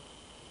triumphs.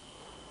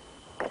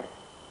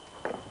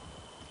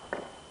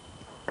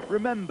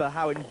 Remember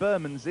how in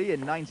Bermondsey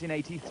in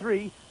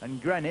 1983 and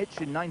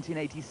Greenwich in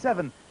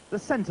 1987, the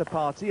Centre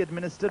Party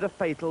administered a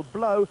fatal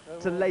blow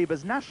to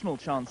Labour's national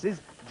chances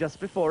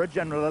just before a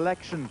general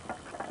election.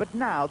 But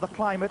now the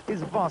climate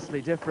is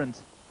vastly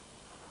different.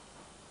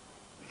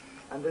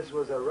 And this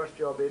was a rush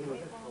job in, was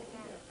it?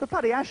 For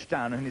Paddy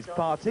Ashdown and his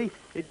party,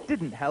 it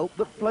didn't help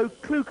that Flo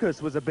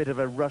Klukas was a bit of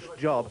a rush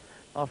job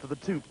after the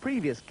two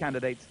previous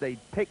candidates they'd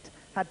picked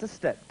had to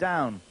step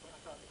down.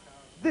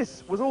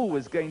 This was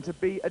always going to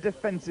be a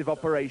defensive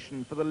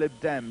operation for the Lib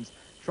Dems,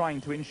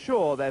 trying to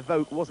ensure their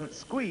vote wasn't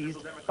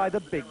squeezed by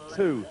the big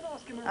two.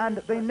 And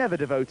they never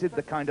devoted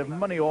the kind of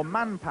money or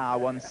manpower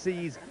one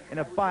sees in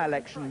a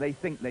by-election they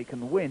think they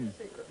can win.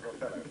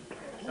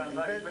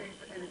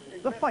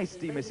 The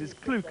feisty Mrs.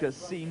 Klukas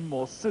seemed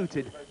more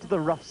suited to the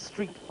rough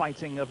street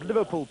fighting of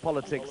Liverpool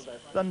politics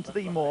than to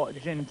the more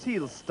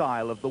genteel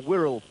style of the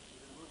Wirral.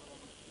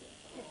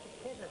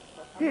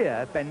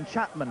 Here, Ben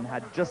Chapman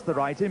had just the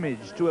right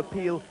image to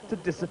appeal to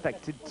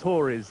disaffected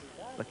Tories,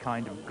 the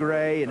kind of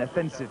grey and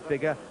offensive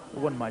figure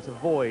one might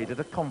avoid at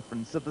a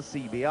conference of the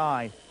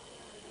CBI.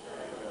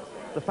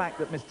 The fact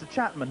that Mr.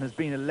 Chapman has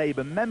been a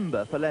Labour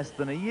member for less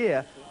than a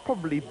year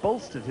probably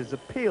bolstered his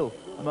appeal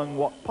among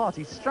what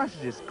party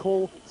strategists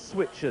call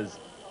switchers,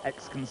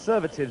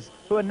 ex-Conservatives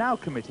who are now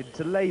committed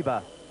to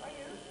Labour.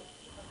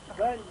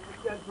 He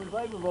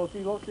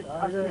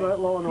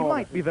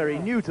might be very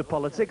new to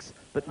politics,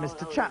 but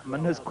Mr.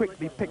 Chapman has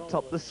quickly picked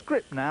up the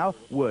script now,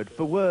 word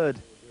for word.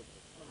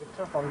 We're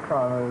tough on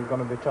crime and we're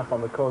going to be tough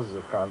on the causes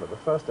of crime, but the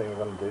first thing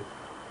we're going to do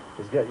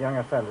is get young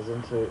offenders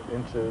into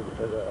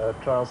a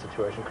trial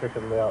situation quicker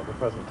than they are at the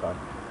present time.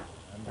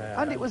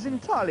 And it was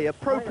entirely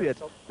appropriate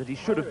that he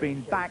should have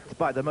been backed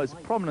by the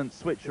most prominent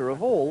switcher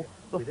of all,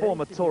 the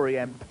former Tory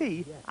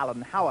MP,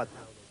 Alan Howarth.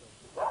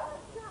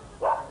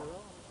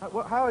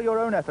 How are your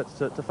own efforts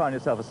to find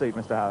yourself a seat,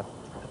 Mr. Howarth?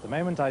 At the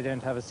moment, I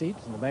don't have a seat.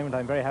 At the moment,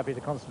 I'm very happy to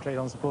concentrate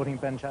on supporting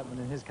Ben Chapman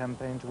in his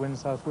campaign to win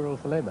South Wirral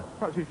for Labour.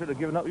 Perhaps you should have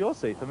given up your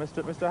seat for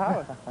Mr.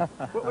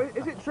 Howarth. Well,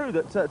 is it true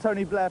that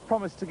Tony Blair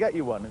promised to get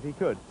you one if he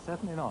could?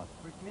 Certainly not.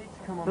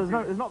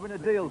 There's not been a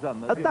deal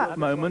done. At that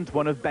moment,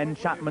 one of Ben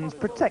Chapman's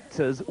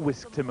protectors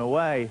whisked him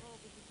away.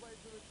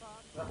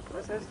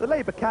 The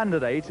Labour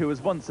candidate, who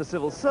was once a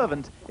civil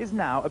servant, is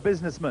now a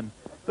businessman.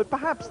 But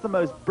perhaps the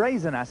most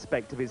brazen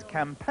aspect of his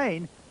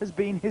campaign has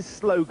been his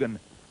slogan,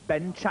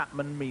 Ben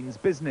Chapman means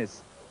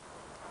business.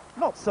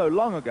 Not so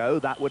long ago,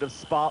 that would have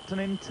sparked an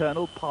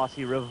internal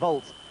party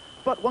revolt.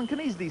 But one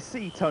can easily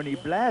see Tony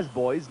Blair's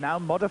boys now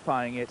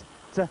modifying it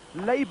to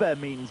Labour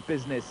means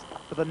business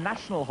for the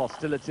national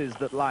hostilities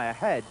that lie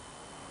ahead.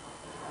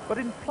 But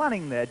in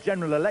planning their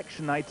general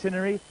election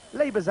itinerary,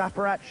 Labour's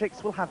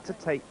apparatchiks will have to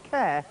take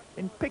care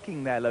in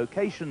picking their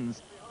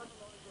locations.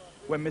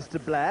 When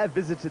Mr. Blair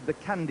visited the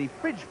Candy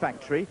Fridge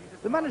factory,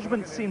 the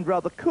management seemed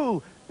rather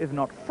cool, if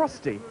not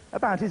frosty,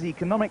 about his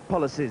economic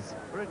policies.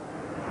 Are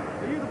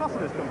you the boss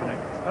of this company?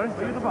 Sorry?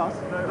 Are you the boss?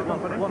 No, the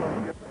company. One of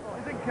them. Do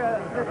you think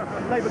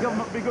the Labour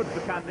government would be good for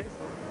candies?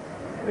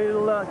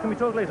 Can we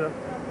talk later?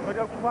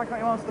 Why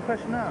can't you answer the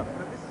question now?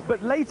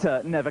 But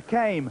later never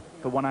came,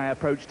 for when I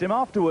approached him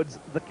afterwards,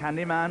 the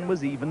candy man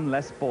was even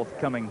less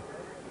forthcoming.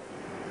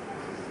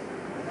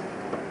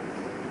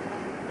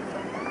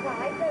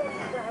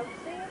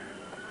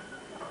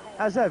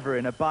 As ever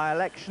in a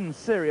by-election,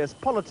 serious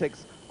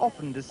politics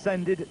often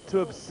descended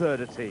to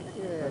absurdity.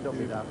 Yeah, don't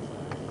be daft.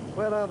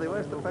 Where are they?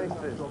 Where's the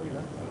pastries?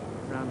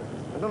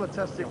 I'm going to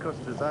test your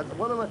custards.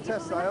 One of my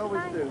tests I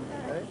always do.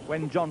 Eh?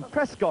 When John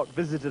Prescott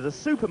visited a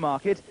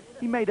supermarket,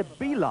 he made a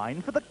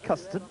beeline for the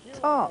custard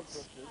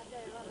tarts.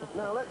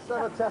 Now, let's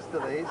have a test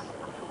of these.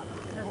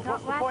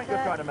 What's the point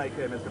you're trying to make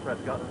here, Mr.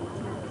 Prescott?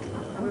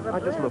 I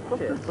just love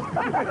custards.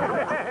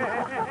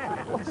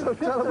 What's so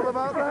terrible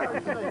about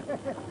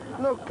that?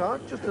 No,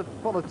 can't. Just a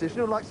politician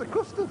who likes a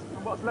custard.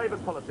 And what's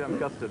Labour's policy on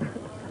custard?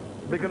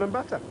 Bigger and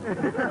better.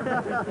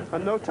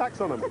 And no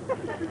tax on them.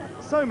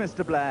 So,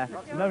 Mr. Blair,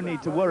 no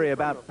need to worry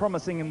about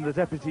promising him the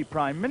Deputy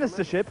Prime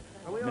Ministership.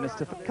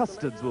 Minister for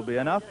Custards will be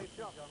enough.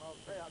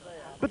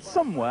 But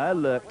somewhere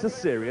lurked a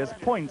serious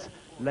point.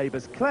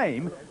 Labour's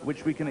claim,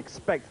 which we can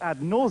expect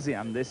ad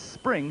nauseam this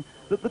spring,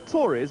 that the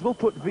Tories will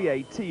put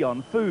VAT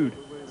on food,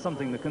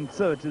 something the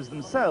Conservatives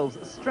themselves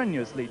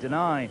strenuously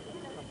deny.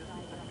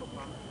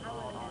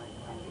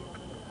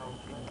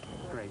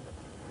 Great.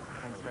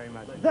 Thanks very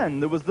much. Then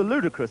there was the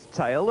ludicrous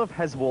tale of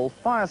Heswall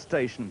Fire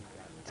Station.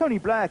 Tony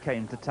Blair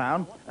came to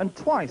town and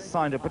twice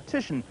signed a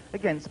petition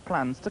against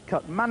plans to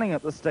cut manning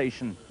at the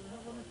station.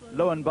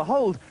 Lo and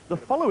behold, the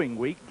following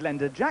week,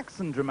 Glenda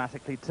Jackson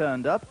dramatically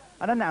turned up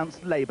and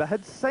announced Labour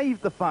had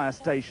saved the fire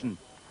station.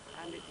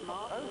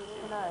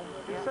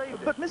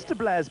 But Mr.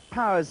 Blair's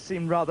powers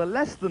seemed rather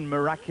less than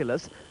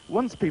miraculous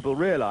once people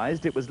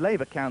realised it was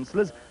Labour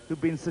councillors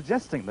who'd been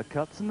suggesting the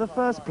cuts in the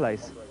first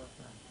place.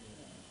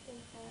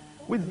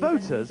 With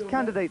voters,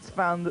 candidates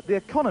found that the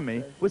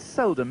economy was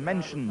seldom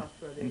mentioned,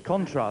 in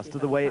contrast to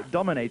the way it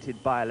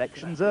dominated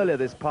by-elections earlier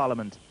this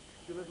Parliament.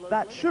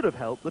 That should have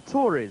helped the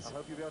Tories.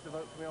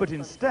 But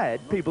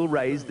instead, people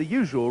raised the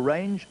usual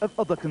range of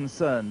other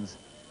concerns: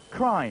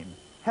 crime,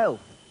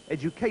 health,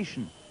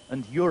 education,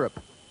 and Europe.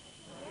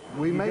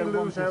 We may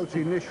lose out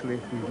initially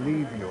if we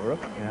leave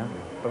Europe,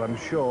 but I'm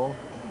sure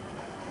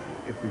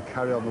if we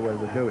carry on the way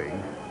we're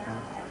doing,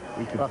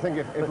 I think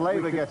if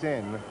Labour get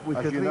in, we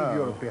as could you leave know,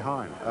 Europe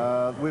behind.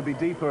 We'll be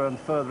deeper and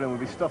further in. We'll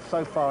be stuffed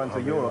so far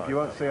into Europe, you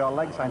won't see our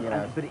legs hanging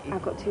out.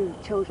 I've got 2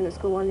 children at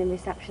school, one in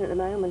reception at the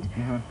moment,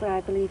 but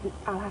I believe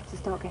I'll have to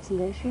start getting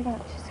nursery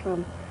vouchers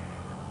from.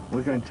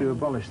 We're going to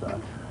abolish that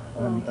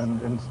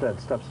and instead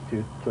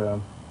substitute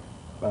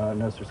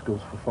nursery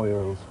schools for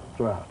 4-year-olds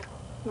throughout.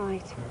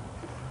 Right.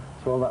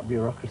 So all that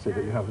bureaucracy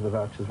that you have with the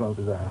vouchers won't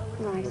be there.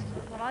 Right.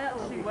 Well, I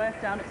actually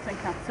work down at St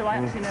Cath, so I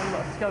actually know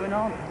what's going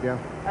on. Yeah.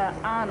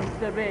 And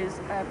there is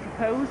a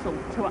proposal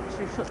to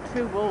actually shut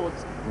 2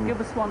 wards, give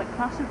us one at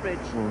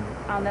Clatterbridge,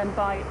 and then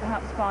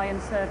perhaps buy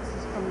in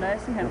services from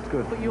nursing homes. That's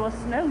good. But you are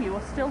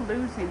still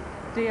losing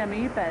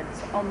DME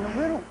beds on the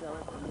Wirral.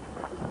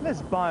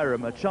 Les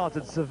Byram, a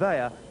chartered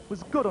surveyor,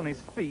 was good on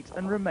his feet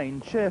and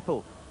remained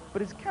cheerful.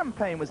 But his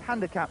campaign was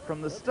handicapped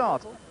from the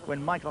start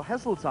when Michael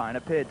Heseltine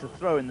appeared to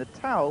throw in the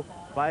towel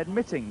by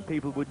admitting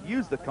people would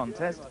use the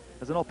contest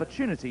as an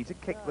opportunity to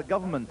kick the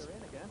government.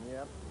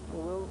 Yeah.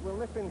 Well, we'll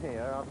nip in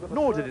here.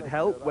 Nor did it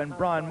help when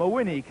Brian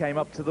Mawhinney came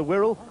up to the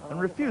Wirral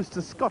and refused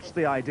to scotch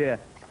the idea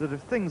that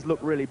if things look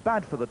really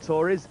bad for the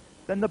Tories,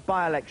 then the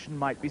by-election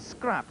might be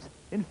scrapped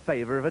in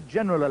favour of a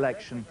general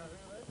election.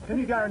 Can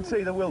you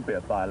guarantee there will be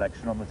a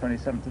by-election on the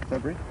 27th of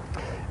February?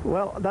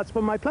 Well, that's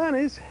what my plan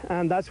is,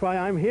 and that's why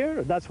I'm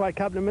here, that's why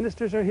Cabinet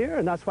Ministers are here,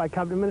 and that's why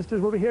Cabinet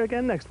Ministers will be here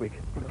again next week.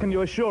 Can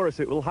you assure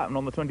us it will happen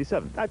on the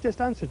 27th? I've just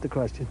answered the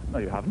question. No,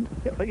 you haven't.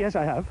 Yeah, but yes,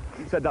 I have.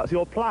 You said that's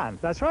your plan.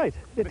 That's right.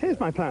 It is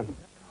my plan.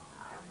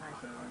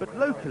 But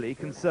locally,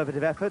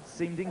 Conservative efforts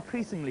seemed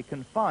increasingly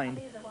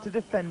confined to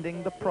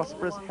defending the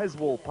prosperous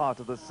Heswall part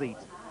of the seat,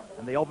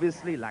 and they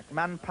obviously lacked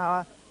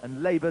manpower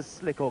and Labour's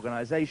slick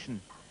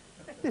organisation.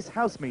 This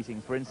House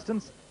meeting, for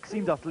instance,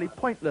 seemed utterly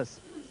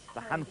pointless. The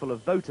handful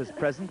of voters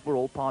present were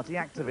all party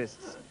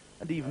activists,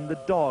 and even the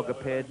dog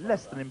appeared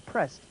less than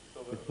impressed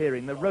with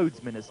hearing the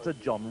Roads Minister,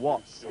 John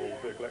Watts.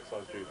 Vehicle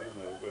excise duty,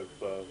 isn't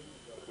it,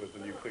 with the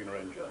new cleaner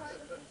engines.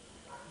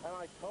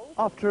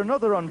 After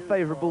another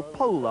unfavourable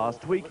poll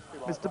last week,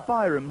 Mr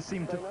Byram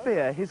seemed to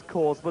fear his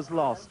cause was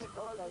lost.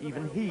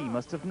 Even he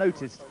must have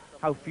noticed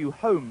how few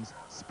homes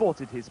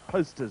sported his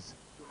posters.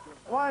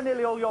 Why are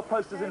nearly all your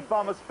posters in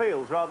farmers'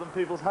 fields rather than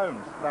people's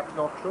homes? That's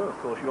not true, of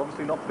course. You've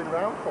obviously not been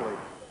round fully.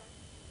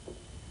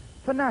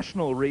 For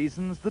national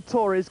reasons, the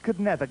Tories could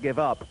never give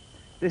up.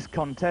 This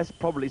contest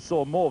probably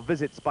saw more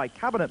visits by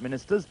cabinet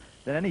ministers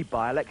than any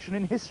by-election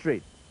in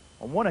history.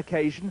 On one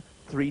occasion,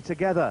 3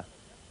 together.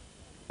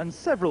 And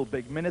several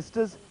big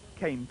ministers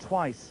came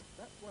twice.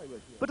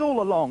 But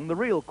all along, the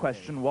real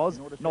question was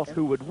not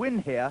who would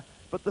win here,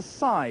 but the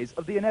size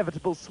of the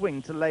inevitable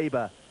swing to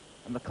Labour,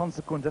 and the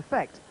consequent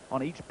effect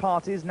on each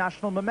party's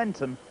national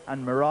momentum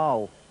and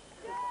morale.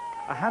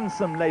 A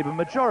handsome Labour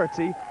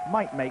majority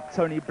might make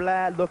Tony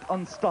Blair look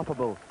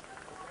unstoppable.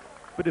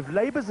 But if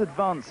Labour's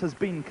advance has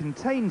been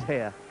contained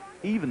here,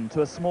 even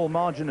to a small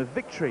margin of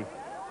victory,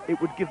 it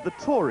would give the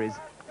Tories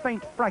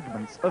faint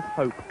fragments of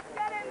hope.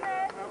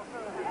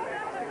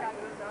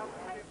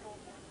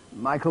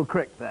 Michael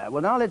Crick there.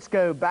 Well, now let's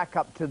go back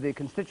up to the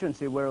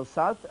constituency of Wirral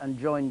South and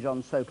join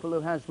John Sopel,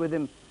 who has with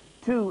him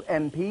 2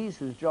 MPs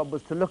whose job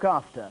was to look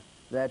after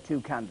their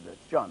 2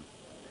 candidates. John.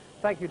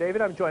 Thank you,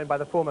 David. I'm joined by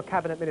the former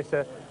Cabinet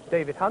Minister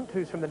David Hunt,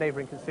 who's from the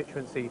neighbouring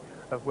constituency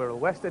of Wirral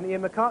West, and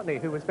Ian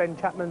McCartney, who was Ben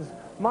Chapman's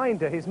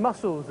minder, his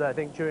muscles, I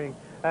think, during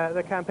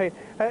the campaign.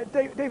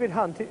 David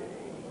Hunt,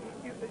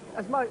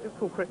 as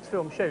Michael Crick's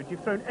film showed,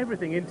 you've thrown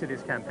everything into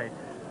this campaign.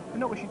 I'm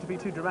not wishing to be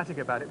too dramatic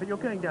about it, but you're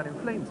going down in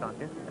flames, aren't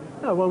you?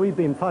 No, well, we've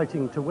been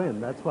fighting to win.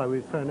 That's why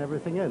we've thrown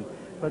everything in.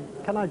 But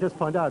can I just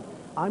point out,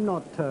 I'm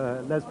not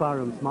Les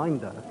Byram's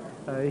minder.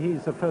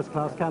 He's a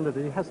first-class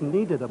candidate. He hasn't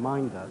needed a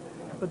minder.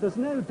 But there's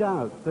no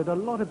doubt that a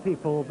lot of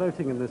people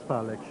voting in this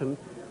by-election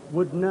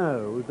would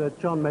know that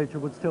John Major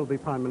would still be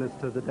Prime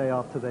Minister the day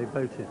after they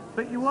voted.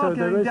 But you are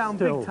going down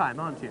big time,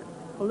 aren't you?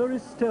 Well, there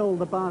is still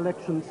the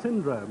by-election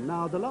syndrome.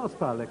 Now, the last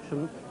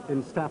by-election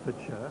in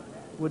Staffordshire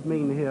would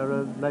mean here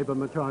a Labour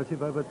majority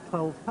of over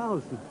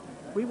 12,000.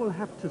 We will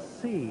have to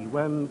see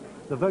when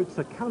the votes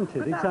are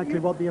counted exactly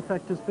what the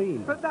effect has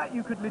been. But that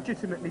you could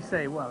legitimately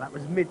say, well, that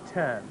was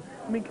mid-term.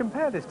 I mean,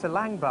 compare this to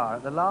Langbar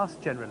at the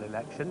last general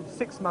election,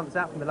 6 months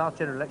out from the last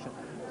general election,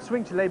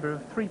 swing to Labour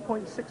of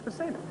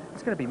 3.6%.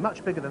 It's going to be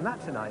much bigger than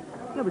that tonight.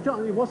 No, but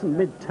John, it wasn't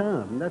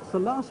mid-term. That's the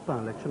last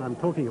by-election I'm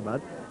talking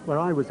about, where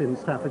I was in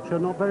Staffordshire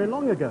not very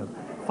long ago,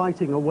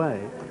 fighting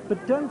away.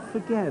 But don't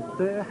forget,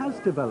 there has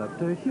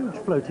developed a huge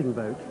floating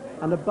vote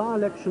and a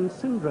by-election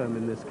syndrome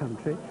in this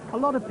country. A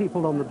lot of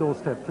people on the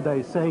doorstep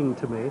today saying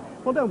to me,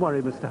 well, don't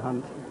worry, Mr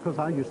Hunt, because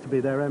I used to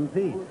be their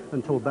MP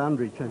until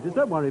boundary changes.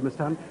 Don't worry, Mr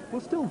Hunt,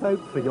 we'll still vote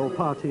for your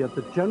party at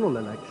the general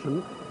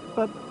election.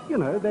 But, you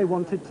know, they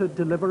wanted to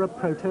deliver a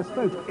protest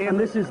vote, and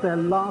this is their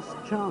last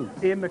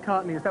chance. Ian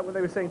McCartney, is that what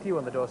they were saying to you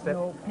on the doorstep?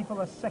 No,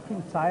 people are sick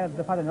and tired.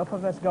 They've had enough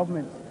of this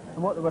government.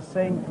 And what they were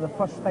saying for the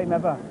first time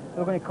ever, they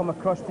were going to come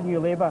across to New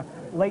Labour,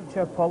 liked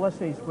our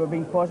policies, were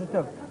being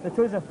positive. The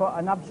Tories have fought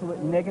an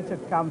absolute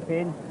negative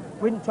campaign,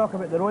 wouldn't talk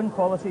about their own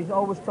policies,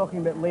 always talking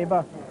about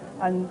Labour.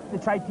 and they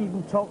tried to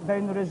even talk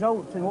down the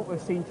results, and what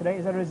we've seen tonight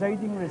is a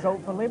resounding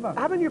result for Labour.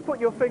 Haven't you put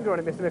your finger on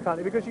it, Mr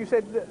McCartney, because you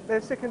said that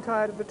they're sick and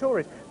tired of the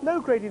Tories? No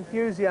great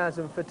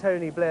enthusiasm for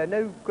Tony Blair,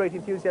 no great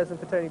enthusiasm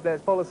for Tony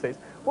Blair's policies.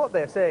 What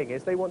they're saying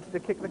is they wanted to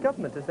kick the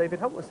government, as David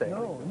Hunt was saying.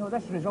 No,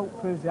 this result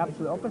proves the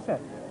absolute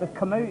opposite. They've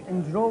come out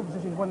in droves.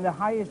 This is one of the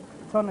highest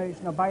turnouts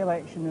in a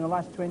by-election in the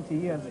last 20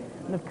 years,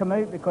 and they've come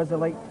out because they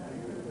like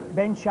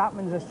Ben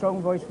Chapman's a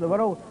strong voice for the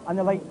Wirral, and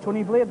they like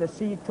Tony Blair. They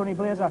see Tony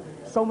Blair as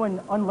someone,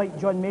 unlike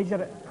John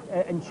Major,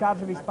 in charge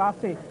of his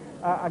party,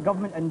 a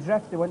government in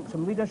drift. They want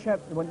some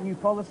leadership, they want new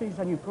policies,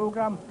 a new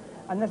programme,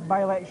 and this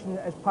by-election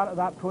is part of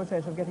that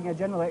process of getting a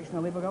general election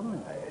of Labour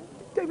government.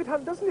 David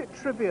Hunt, doesn't it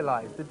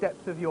trivialise the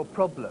depth of your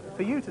problem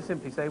for you to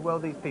simply say, well,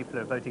 these people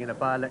are voting in a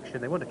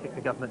by-election, they want to kick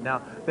the government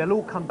now, they'll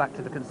all come back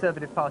to the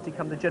Conservative Party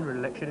come the general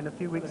election in a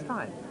few weeks'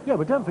 time? Yeah,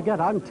 but don't forget,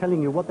 I'm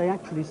telling you what they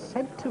actually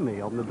said to me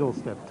on the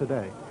doorstep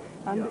today.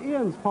 And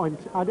Ian's point,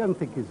 I don't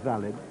think is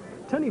valid.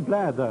 Tony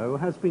Blair, though,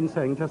 has been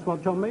saying just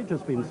what John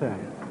Major's been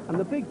saying. And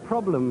the big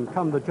problem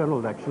come the general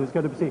election is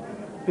going to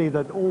be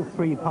that all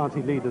three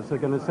party leaders are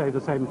going to say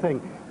the same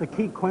thing. The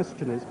key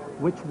question is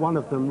which one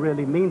of them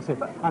really means it.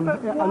 And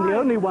the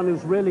only one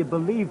who's really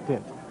believed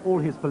it all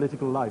his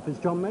political life is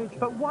John Major.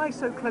 But why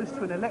so close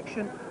to an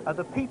election are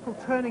the people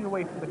turning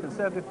away from the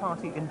Conservative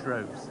Party in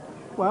droves?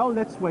 Well,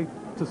 let's wait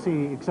to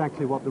see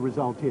exactly what the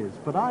result is.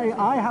 But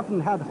I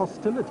haven't had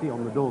hostility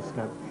on the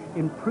doorstep.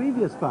 In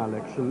previous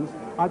by-elections,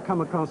 I've come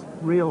across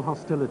real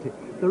hostility.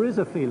 There is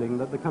a feeling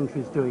that the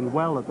country's doing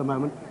well at the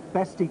moment,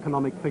 best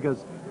economic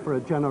figures for a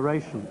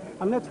generation.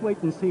 And let's wait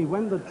and see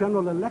when the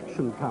general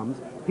election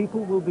comes,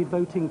 people will be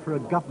voting for a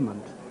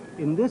government.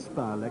 In this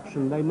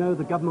by-election, they know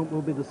the government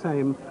will be the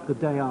same the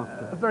day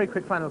after. A very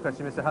quick final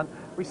question, Mr Hunt.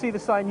 We see the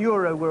sign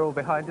Euro Wirral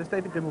behind us.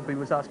 David Dimbleby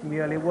was asking me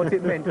earlier what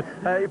it meant.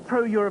 A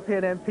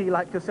pro-European MP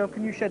like yourself,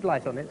 can you shed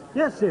light on it?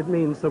 Yes, it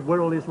means that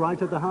Wirral is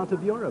right at the heart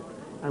of Europe.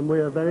 And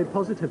we are very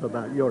positive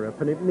about Europe.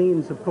 And it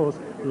means, of course,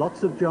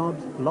 lots of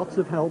jobs, lots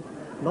of help,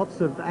 lots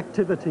of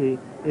activity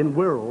in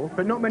Wirral.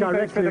 But not many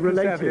votes for the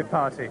Conservative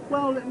Party.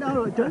 Well,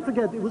 no, don't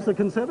forget, it was the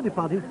Conservative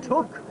Party who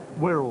took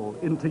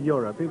Wirral into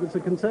Europe. It was the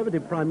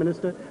Conservative Prime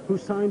Minister who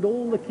signed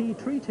all the key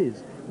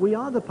treaties. We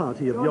are the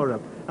party of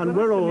Europe, and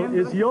Wirral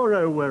is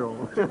Euro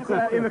Wirral. This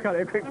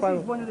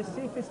is one of the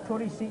safest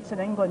Tory seats in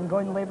England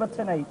going Labour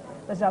tonight.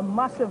 There's a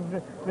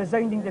massive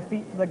resounding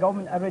defeat for the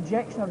government, a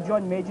rejection of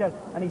John Major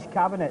and his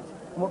cabinet.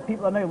 And what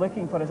people are now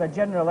looking for is a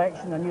general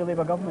election, a new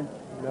Labour government.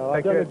 No,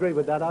 I don't agree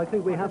with that. I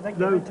think we have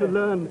to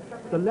learn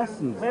the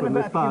lessons from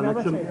this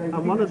by-election,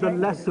 and one of the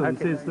lessons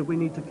is that we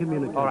need to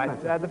communicate. All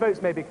right, the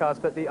votes may be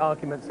cast, but the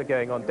arguments are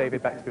going on.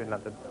 David, back to you in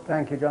London.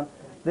 Thank you, John.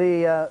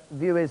 The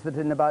view is that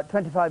in about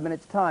 25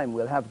 minutes' time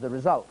we'll have the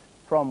result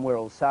from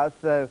Wirral South,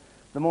 though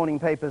the morning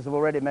papers have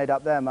already made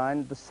up their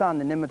mind. The Sun,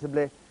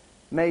 inimitably,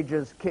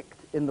 Major's kicked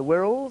in the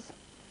Wirrals,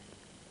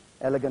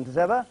 elegant as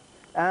ever.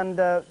 And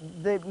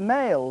the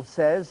Mail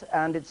says,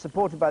 and it's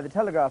supported by the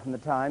Telegraph and the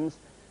Times,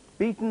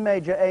 beaten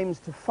Major aims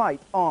to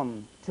fight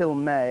on till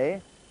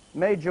May.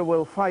 Major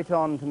will fight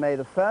on to May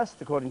the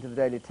 1st, according to the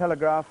Daily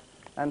Telegraph,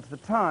 and to the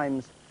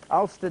Times,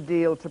 Ulster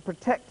deal to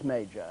protect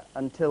Major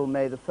until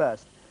May the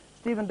 1st.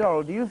 Stephen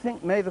Dorrell, do you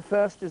think May the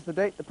 1st is the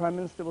date the Prime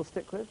Minister will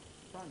stick with?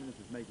 The Prime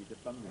Minister's made it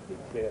abundantly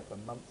clear for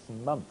months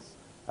and months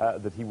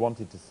that he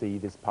wanted to see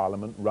this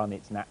Parliament run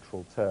its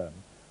natural term,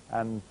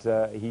 and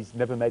he's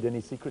never made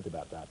any secret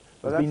about that.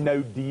 There's been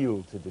no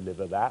deal to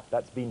deliver that.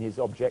 That's been his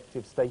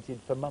objective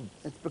stated for months.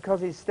 It's because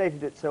he's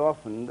stated it so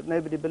often that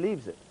nobody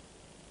believes it.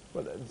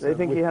 Well, they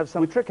think he has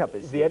some trick up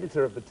his sleeve. The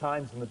editor of the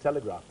Times and the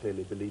Telegraph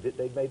clearly believe it.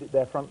 They've made it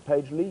their front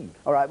page lead.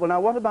 All right, well,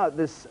 now, what about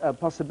this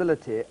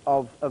possibility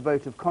of a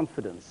vote of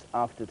confidence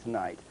after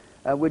tonight?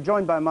 We're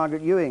joined by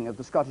Margaret Ewing of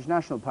the Scottish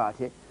National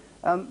Party.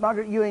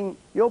 Margaret Ewing,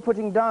 you're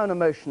putting down a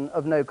motion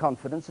of no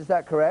confidence, is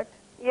that correct?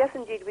 Yes,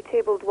 indeed. We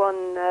tabled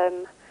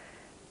one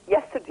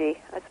yesterday,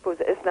 I suppose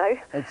it is now.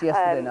 It's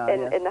yesterday now,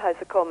 yes. In the House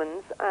of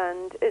Commons,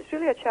 and it's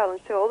really a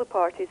challenge to all the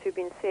parties who've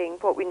been saying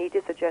what we need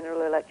is a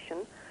general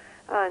election.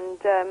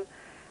 And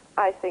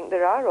I think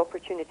there are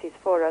opportunities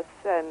for us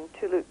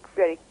to look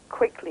very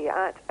quickly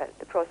at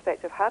the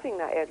prospect of having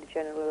that early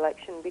general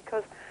election,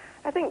 because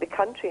I think the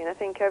country and I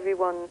think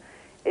everyone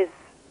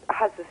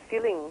has this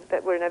feeling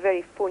that we're in a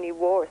very phony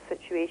war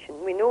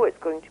situation. We know it's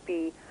going to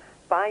be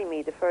by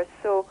May the 1st,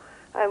 so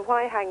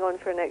why hang on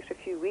for an extra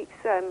few weeks?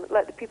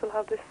 Let the people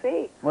have their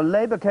say. Well,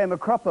 Labour came a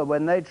cropper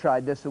when they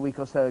tried this a week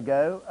or so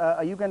ago.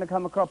 Are you going to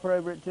come a cropper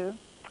over it too?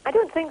 I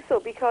don't think so,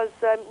 because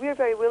we're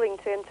very willing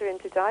to enter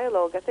into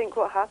dialogue. I think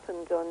what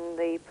happened on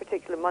the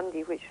particular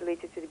Monday, which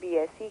related to the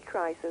BSE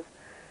crisis,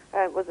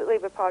 was that the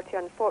Labour Party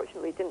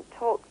unfortunately didn't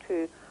talk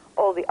to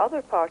all the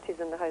other parties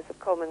in the House of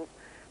Commons,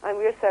 and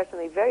we're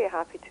certainly very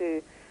happy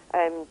to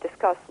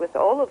discuss with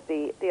all of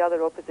the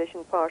other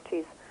opposition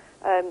parties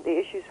the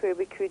issues where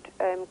we could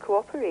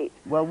cooperate.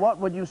 Well, what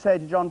would you say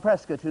to John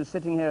Prescott, who's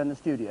sitting here in the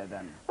studio,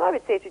 then? Well, I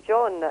would say to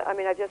John that, I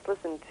mean, I just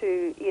listened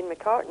to Ian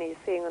McCartney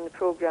saying on the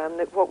programme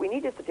that what we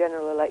need is a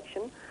general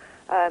election.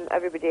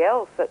 Everybody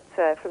else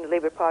from the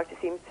Labour Party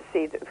seems to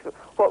say that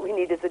what we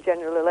need is a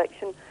general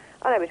election,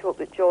 and I would hope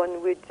that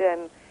John would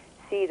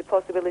see the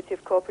possibility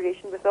of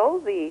cooperation with all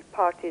the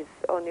parties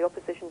on the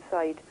opposition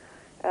side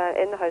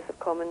in the House of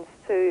Commons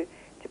to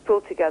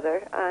pull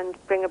together and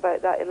bring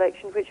about that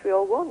election which we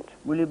all want.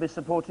 Will you be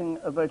supporting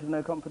a vote of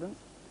no confidence?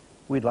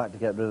 We'd like to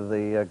get rid of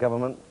the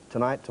government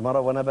tonight,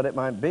 tomorrow, whenever it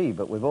might be,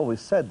 but we've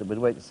always said that we'd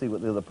wait to see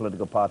what the other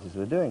political parties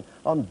were doing.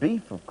 On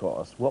beef, of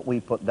course, what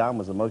we put down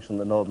was a motion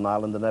that Northern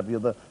Ireland and every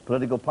other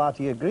political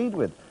party agreed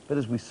with. But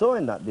as we saw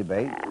in that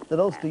debate, that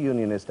Ulster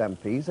Unionist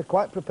MPs are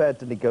quite prepared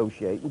to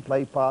negotiate and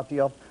play party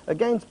off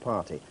against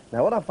party.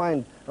 Now, what I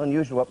find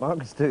unusual, what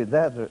Margaret's doing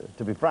there,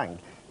 to be frank,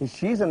 is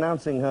she's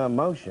announcing her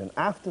motion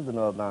after the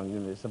Northern Ireland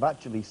Unionists have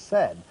actually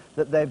said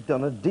that they've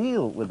done a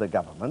deal with the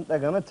government. They're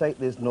going to take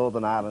this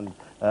Northern Ireland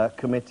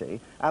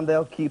committee and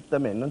they'll keep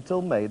them in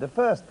until May the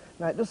 1st.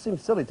 Now, it just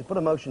seems silly to put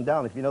a motion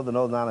down if you know the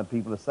Northern Ireland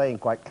people are saying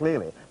quite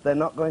clearly they're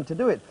not going to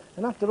do it.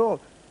 And after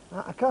all,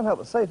 I can't help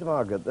but say to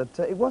Margaret that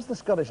it was the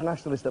Scottish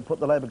nationalists that put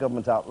the Labour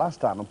government out last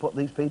time and put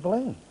these people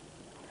in.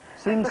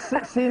 Seems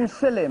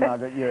silly,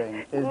 Margaret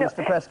Ewing, is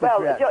Mr Prescott's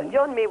reaction. Well,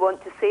 John may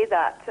want to say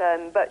that,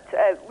 but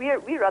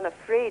we're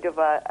unafraid of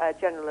a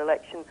general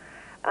election.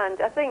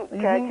 And I think,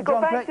 you think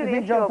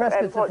John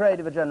Prescott's afraid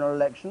of a general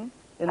election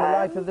in the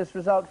light of this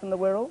result from the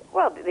Wirral?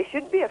 Well, they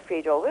shouldn't be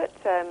afraid of it.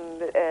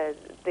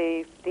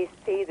 They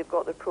say they've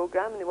got their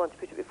programme and they want to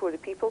put it before the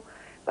people.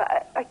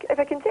 But if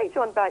I can take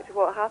John back to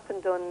what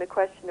happened on the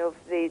question of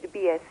the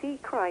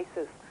BSE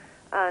crisis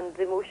and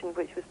the motion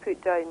which was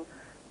put down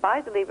by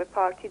the Labour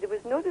Party, there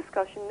was no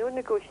discussion, no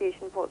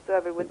negotiation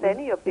whatsoever with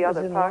any of the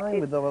other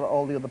parties. With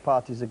all the other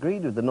parties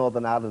agreed with. The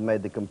Northern Ireland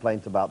made the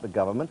complaint about the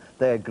government.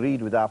 They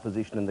agreed with our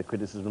position in the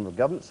criticism of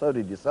government. So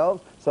did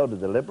yourselves. So did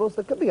the Liberals.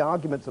 There could be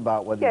arguments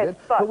about whether you did.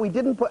 But we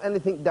didn't put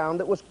anything down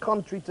that was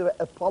contrary to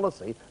a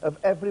policy of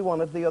every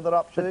one of the other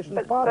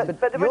opposition parties.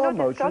 But your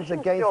motion's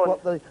against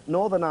what the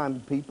Northern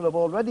Ireland people have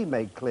already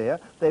made clear.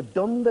 They've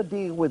done the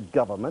deal with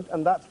government,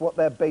 and that's what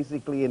they're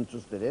basically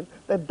interested in.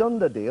 They've done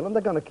the deal, and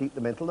they're going to keep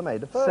them until the May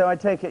the 1st. So I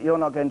take it you're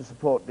not going to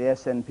support the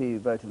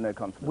SNP vote of no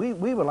confidence?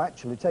 We will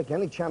actually take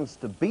any chance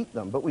to beat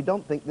them, but we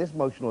don't think this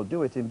motion will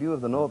do it in view of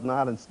the Northern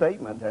Ireland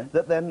statement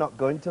that they're not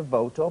going to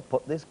vote or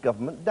put this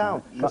government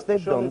down because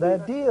they've done their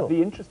deal.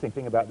 The interesting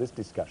thing about this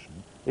discussion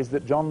is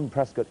that John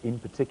Prescott in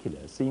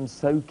particular seems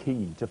so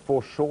keen to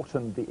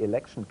foreshorten the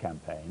election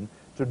campaign,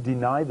 to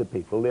deny the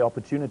people the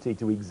opportunity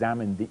to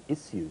examine the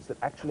issues that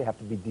actually have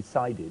to be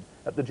decided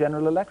at the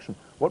general election.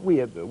 What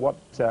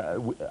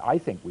I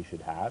think we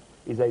should have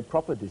is a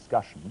proper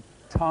discussion,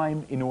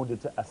 time in order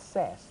to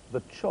assess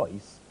the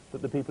choice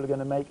that the people are going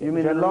to make. You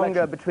mean the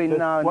longer between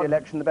now and the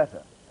election, the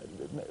better?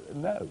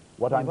 No.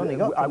 We've only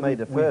got to May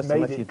the 1st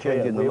unless you're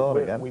changing the law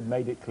again. We've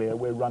made it clear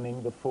we're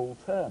running the full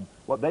term.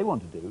 What they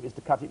want to do is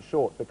to cut it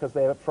short because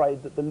they're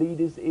afraid that the lead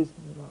is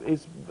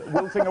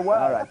wilting away.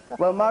 All right.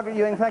 Well, Margaret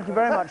Ewing, thank you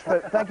very much,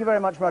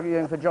 Margaret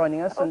Ewing, for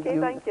joining us. Okay,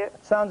 thank you.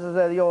 Sounds as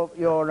though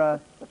your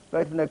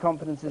vote of no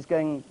confidence is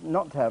going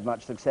not to have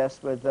much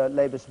success with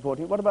Labour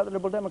supporting it. What about the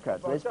Liberal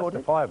Democrats? Are they supporting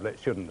it? Justifiably, it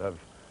shouldn't have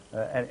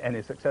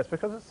any success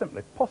because it's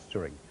simply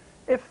posturing.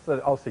 If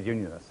the Ulster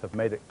Unionists have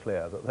made it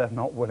clear that they're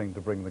not willing to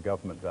bring the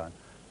government down,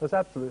 there's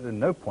absolutely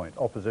no point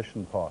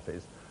opposition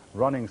parties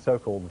running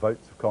so-called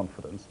votes of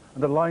confidence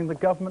and allowing the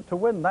government to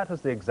win. That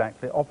has the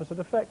exactly opposite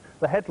effect.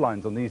 The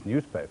headlines on these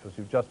newspapers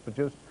you've just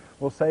produced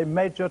will say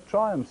major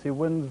triumphs, he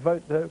wins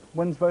vote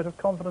of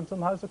confidence in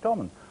the House of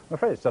Commons. I'm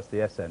afraid it's just the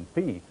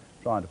SNP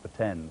trying to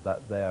pretend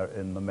that they're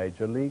in the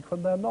major league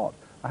when they're not.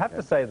 I have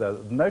to say, though,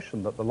 the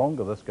notion that the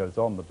longer this goes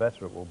on, the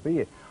better it will be,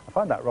 I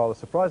find that rather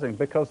surprising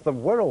because the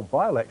Wirral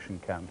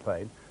by-election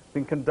campaign has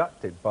been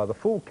conducted by the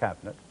full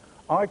cabinet,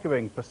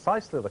 arguing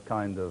precisely the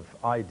kind of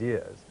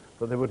ideas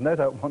that they would no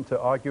doubt want to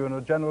argue in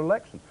a general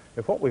election.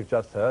 If what we've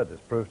just heard is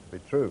proved to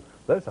be true,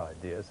 those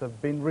ideas have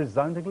been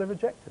resoundingly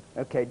rejected.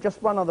 OK,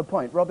 just one other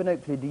point. Robin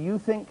Oakley, do you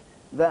think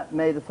that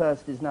May the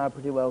 1st is now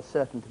pretty well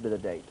certain to be the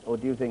date? Or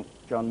do you think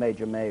John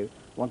Major may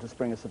want to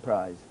spring a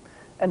surprise?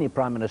 Any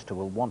Prime Minister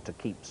will want to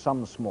keep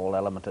some small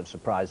element of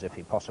surprise if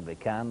he possibly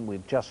can.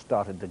 We've just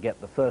started to get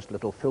the first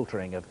little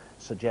filtering of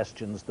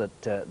suggestions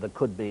that there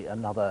could be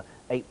another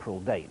April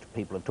date.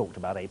 People have talked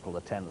about April the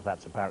 10th.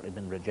 That's apparently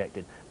been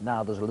rejected.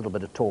 Now there's a little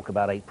bit of talk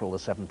about April the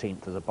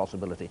 17th as a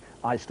possibility.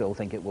 I still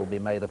think it will be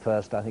May the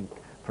 1st. I think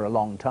for a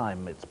long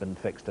time it's been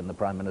fixed in the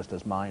Prime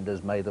Minister's mind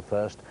as May the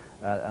 1st,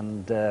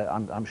 and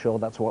I'm sure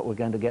that's what we're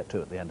going to get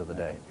to at the end of the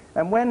day.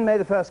 And when May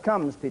the 1st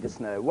comes, Peter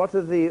Snow, what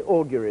are the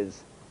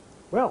auguries?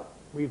 Well,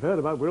 we've heard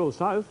about Wirral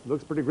South.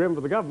 Looks pretty grim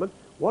for the government.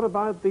 What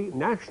about the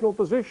national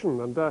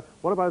position? And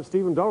what about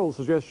Stephen Dorrell's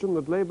suggestion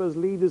that Labour's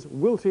lead is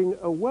wilting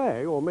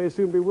away, or may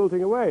soon be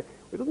wilting away?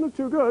 It doesn't look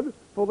too good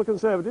for the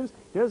Conservatives.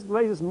 Here's the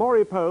latest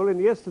Mori poll in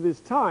yesterday's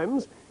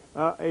Times.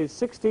 A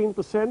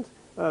 16%,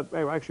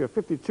 actually a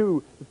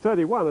 52-31,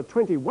 a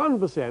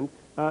 21%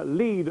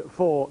 lead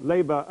for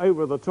Labour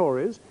over the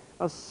Tories.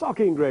 A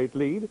shocking great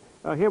lead.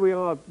 Here we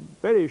are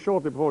very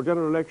shortly before a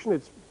general election.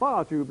 It's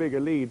far too big a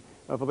lead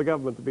for the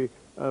government to be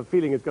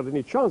feeling it's got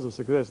any chance of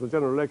success in the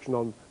general election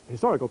on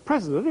historical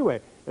precedent anyway.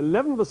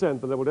 11% for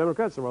the Liberal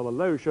Democrats, a rather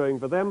low showing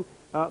for them.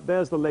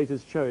 There's the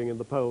latest showing in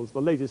the polls,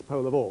 the latest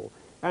poll of all.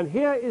 And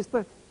here is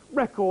the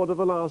record of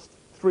the last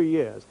 3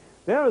 years.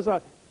 There is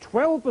a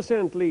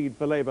 12% lead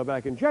for Labour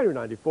back in January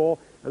 94,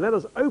 and that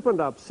has opened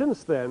up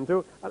since then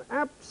to an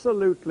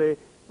absolutely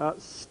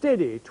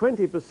steady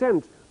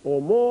 20%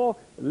 or more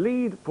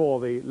lead for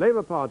the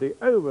Labour Party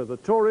over the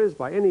Tories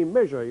by any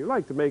measure you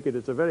like to make it.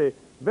 It's a very,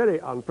 very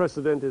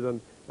unprecedented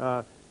and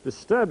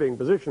disturbing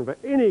position for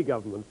any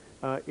government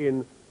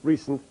in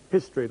recent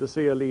history to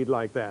see a lead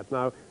like that.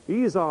 Now,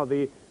 these are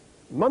the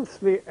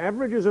monthly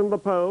averages in the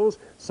polls.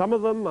 Some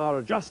of them are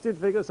adjusted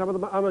figures, some of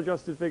them are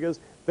unadjusted figures.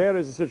 There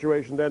is a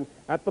situation then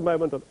at the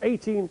moment of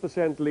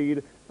 18%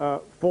 lead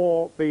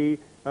for the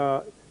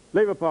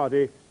Labour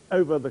Party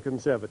over the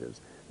Conservatives.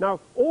 Now,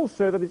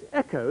 also that is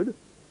echoed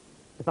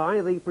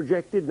by the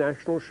projected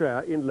national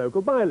share in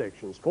local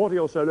by-elections. 40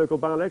 or so local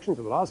by-elections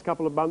in the last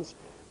couple of months,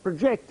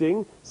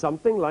 projecting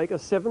something like a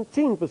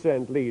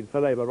 17% lead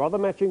for Labour, rather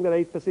matching that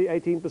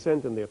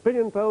 18% in the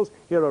opinion polls.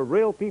 Here are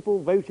real people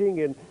voting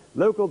in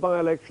local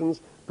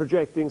by-elections,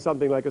 projecting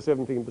something like a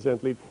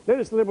 17% lead.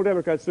 Notice the Liberal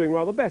Democrats doing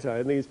rather better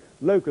in these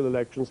local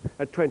elections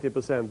at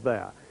 20%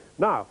 there.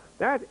 Now,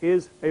 that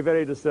is a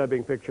very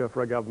disturbing picture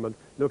for a government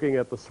looking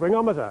at the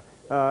swingometer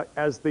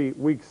as the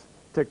weeks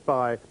tick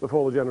by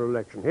before the general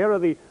election. Here are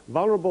the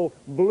vulnerable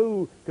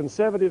blue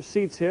Conservative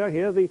seats here.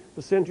 Here are the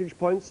percentage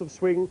points of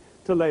swing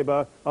to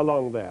Labour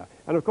along there.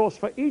 And of course,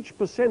 for each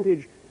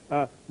percentage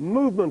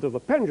movement of the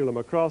pendulum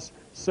across,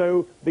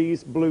 so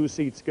these blue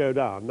seats go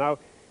down. Now,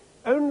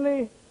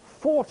 only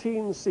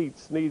 14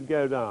 seats need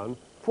go down,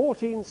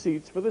 14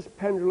 seats for this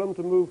pendulum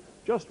to move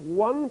just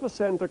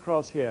 1%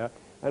 across here,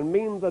 and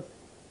mean that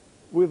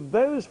with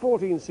those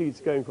 14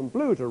 seats going from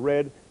blue to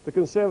red, the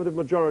Conservative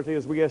majority,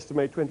 as we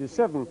estimate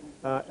 27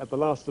 at the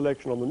last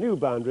election on the new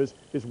boundaries,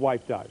 is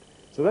wiped out.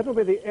 So that will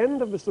be the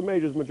end of Mr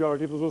Major's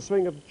majority if there's a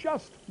swing of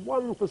just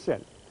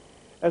 1%.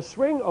 A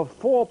swing of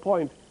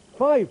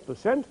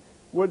 4.5%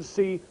 would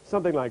see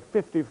something like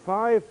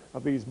 55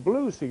 of these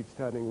blue seats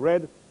turning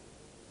red,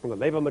 and the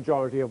Labour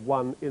majority of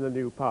 1 in the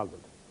new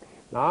Parliament.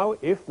 Now,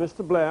 if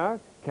Mr Blair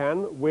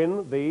can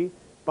win the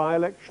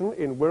by-election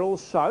in Wirral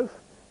South,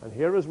 and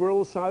here is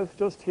Wirral South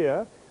just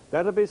here,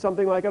 that would be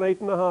something like an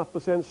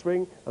 8.5%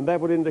 swing, and that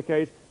would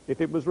indicate, if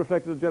it was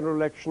reflected in the general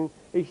election,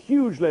 a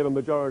huge Labour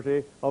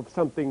majority of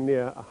something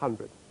near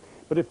 100.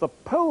 But if the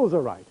polls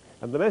are right,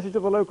 and the message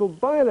of the local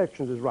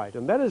by-elections is right,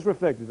 and that is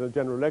reflected in the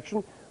general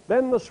election,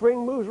 then the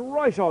swing moves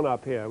right on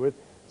up here, with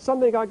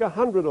something like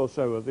 100 or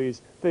so of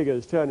these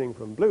figures turning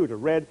from blue to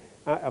red.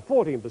 A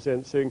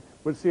 14% swing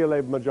would see a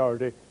Labour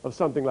majority of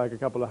something like a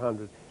couple of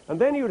hundred. And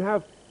then you'd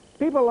have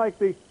people like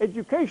the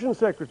Education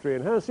Secretary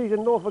in her seat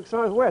in Norfolk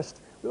South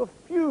West, with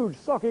a huge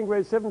stocking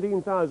grade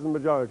 17,000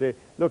 majority,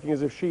 looking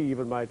as if she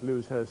even might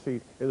lose her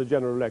seat in the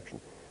general election.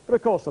 But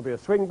of course there'll be a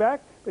swing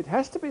back. It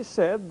has to be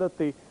said that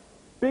the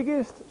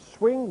biggest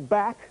swing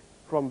back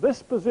from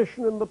this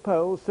position in the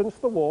polls since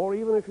the war,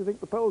 even if you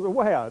think the polls are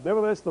way out,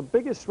 nevertheless the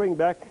biggest swing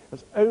back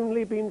has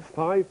only been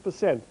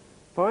 5%.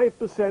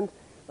 5%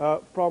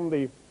 from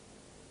the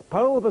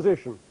poll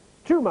position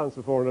 2 months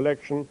before an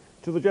election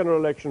to the general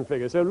election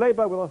figure. So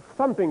Labour with a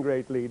thumping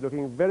great lead,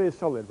 looking very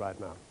solid right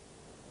now.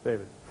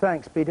 David.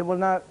 Thanks, Peter. Well,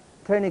 now,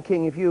 Tony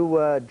King, if you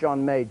were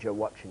John Major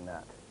watching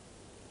that,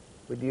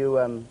 would you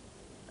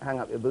hang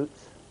up your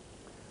boots?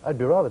 I'd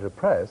be rather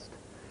depressed.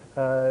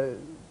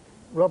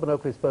 Robin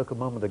Oakley spoke a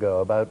moment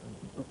ago about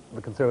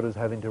the Conservatives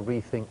having to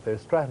rethink their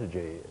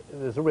strategy.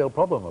 There's a real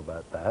problem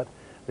about that.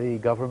 The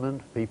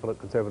government, people at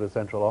Conservative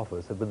Central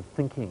Office, have been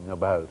thinking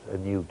about a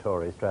new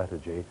Tory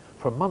strategy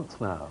for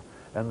months now,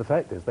 and the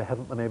fact is they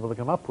haven't been able to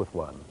come up with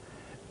one.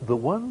 The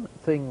one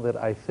thing that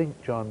I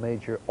think John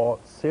Major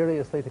ought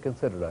seriously to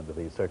consider under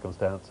these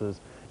circumstances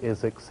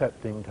is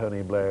accepting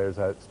Tony Blair's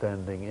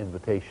outstanding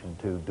invitation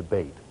to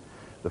debate.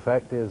 The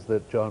fact is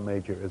that John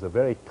Major is a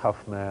very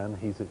tough man.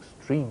 He's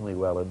extremely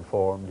well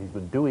informed. He's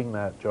been doing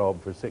that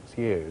job for 6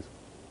 years.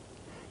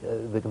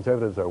 The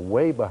Conservatives are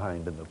way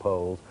behind in the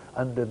polls.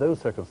 Under those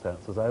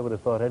circumstances, I would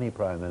have thought any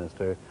Prime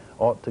Minister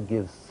ought to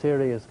give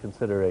serious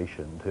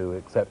consideration to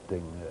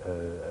accepting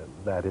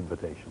that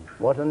invitation.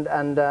 What,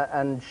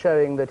 and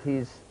showing that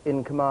he's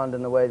in command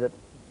in a way that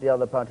the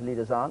other party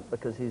leaders aren't,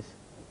 because he's...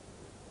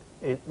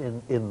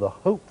 In the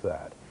hope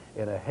that,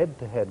 in a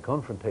head-to-head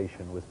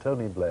confrontation with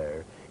Tony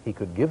Blair, he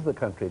could give the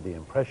country the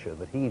impression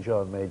that he,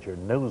 John Major,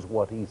 knows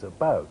what he's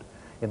about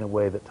in a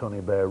way that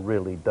Tony Blair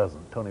really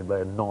doesn't, Tony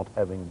Blair not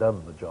having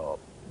done the job.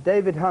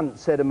 David Hunt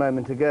said a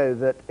moment ago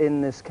that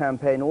in this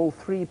campaign all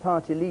three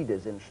party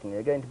leaders, interestingly,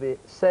 are going to be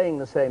saying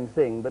the same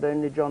thing, but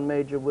only John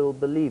Major will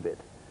believe it.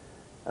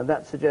 And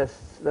that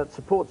suggests, that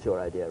supports your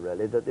idea,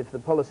 really, that if the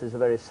policies are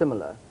very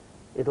similar,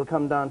 it'll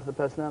come down to the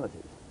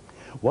personalities.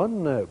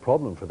 One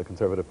problem for the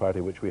Conservative Party,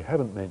 which we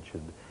haven't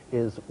mentioned,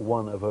 is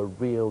one of a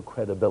real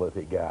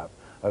credibility gap.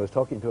 I was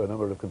talking to a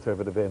number of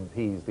Conservative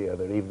MPs the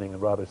other evening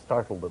and rather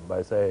startled them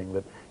by saying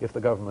that if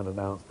the government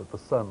announced that the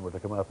sun were to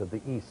come out of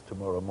the east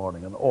tomorrow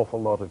morning, an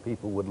awful lot of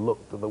people would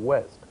look to the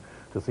west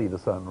to see the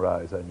sun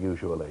rise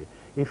unusually.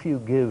 If you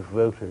give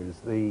voters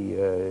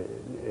the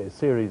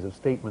series of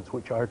statements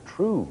which are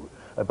true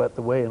about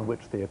the way in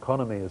which the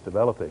economy is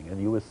developing, and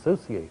you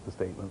associate the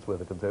statements with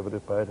the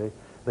Conservative Party,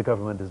 the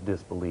government is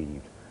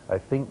disbelieved. I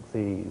think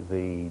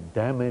the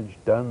damage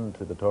done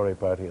to the Tory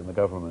Party and the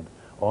government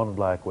on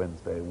Black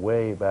Wednesday,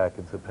 way back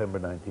in September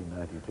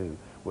 1992,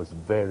 was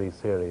very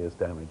serious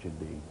damage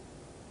indeed.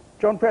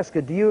 John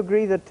Prescott, do you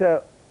agree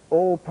that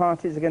all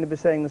parties are going to be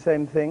saying the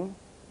same thing?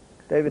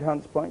 David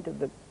Hunt's point at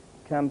the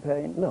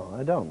campaign? No,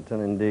 I don't.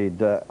 And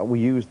indeed, we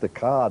used the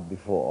card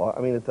before.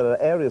 I mean, if there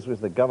are areas which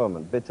the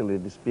government bitterly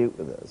dispute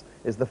with us,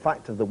 is the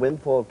fact of the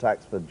windfall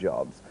tax for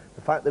jobs,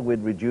 the fact that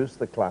we'd reduce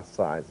the class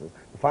sizes,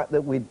 the fact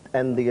that we'd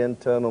end the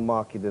internal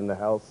market in the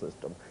health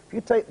system. If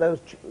you take those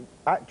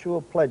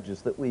actual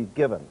pledges that we've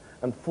given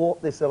and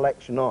fought this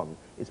election on,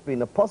 it's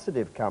been a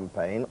positive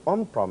campaign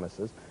on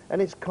promises,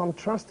 and it's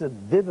contrasted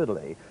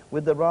vividly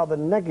with the rather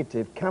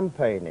negative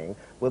campaigning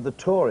with the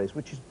Tories,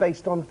 which is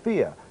based on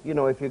fear. You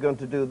know, if you're going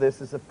to do this,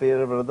 there's a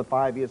fear of another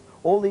 5 years.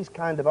 All these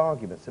kind of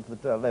arguments if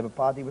the Labour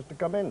Party was to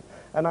come in.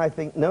 And I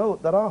think, no,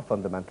 there are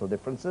fundamental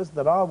differences.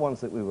 There are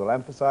ones that we will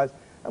emphasise.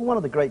 And one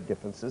of the great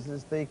differences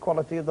is the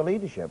quality of the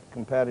leadership,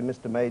 comparing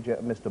Mr Major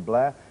and Mr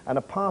Blair, and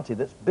a party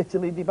that's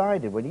bitterly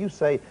divided. When you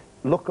say,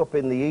 look up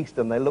in the east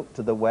and they look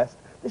to the west,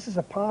 this is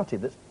a party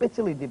that's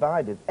bitterly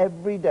divided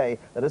every day.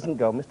 That doesn't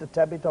go Mr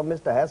Tebbit on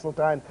Mr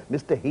Heseltine,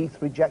 Mr Heath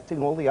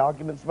rejecting all the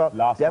arguments about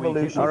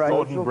devolution. Last week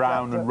Gordon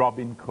Brown and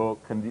Robin Cook,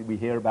 and we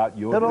hear about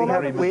your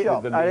agreement with the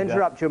leader. I'll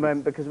interrupt you a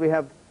moment because we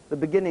have the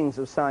beginnings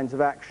of signs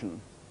of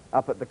action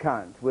up at the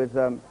Count, with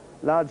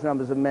large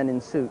numbers of men in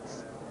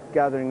suits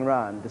gathering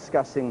round,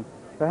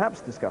 perhaps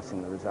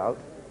discussing the result,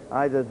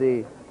 either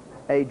the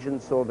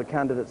agents or the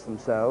candidates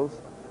themselves.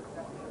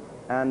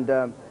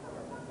 And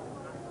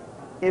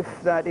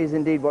if that is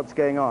indeed what's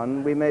going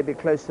on, we may be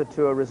closer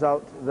to a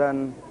result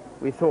than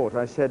we thought.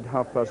 I said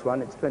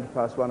 1:30, it's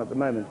 1:20 at the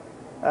moment.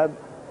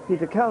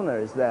 Peter Kellner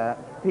is there.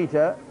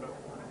 Peter?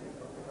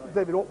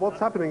 David, what's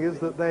happening is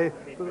that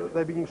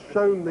they're being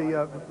shown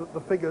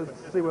the figures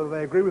to see whether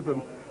they agree with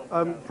them.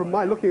 From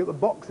my looking at the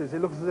boxes,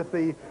 it looks as if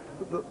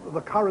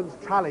the current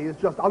tally is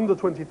just under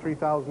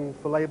 23,000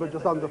 for Labour,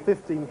 just under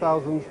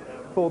 15,000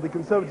 for the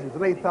Conservatives.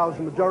 An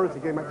 8,000 majority,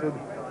 going back to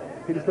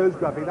Peter's nose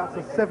grabbing. That's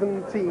a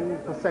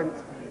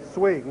 17%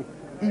 swing,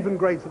 even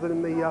greater than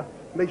in the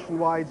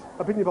nationwide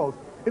opinion polls.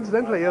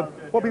 Incidentally,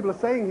 what people are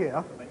saying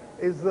here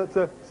is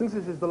that since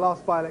this is the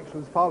last by-election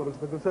of this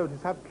Parliament, the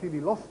Conservatives have clearly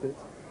lost it,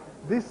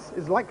 this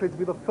is likely to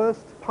be the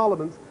first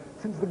Parliament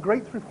since the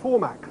Great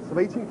Reform Act of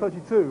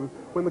 1832,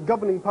 when the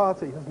governing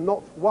party has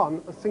not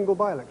won a single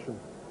by-election.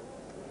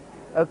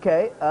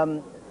 Okay,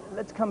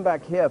 let's come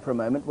back here for a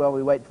moment while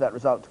we wait for that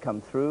result to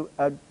come through.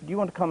 Do you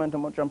want to comment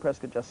on what John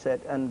Prescott just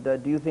said? And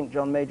do you think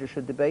John Major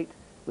should debate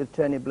with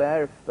Tony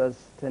Blair if, as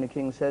Tony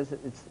King says,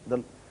 it's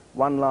the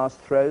one last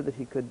throw that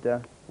he could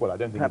Well, I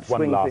don't think it's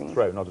one last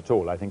throw, not at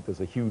all. I think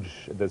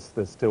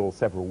there's still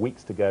several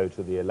weeks to go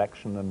to the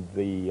election, and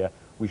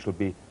we shall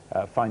be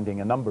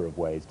finding a number of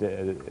ways.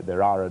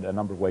 There are a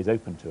number of ways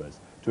open to us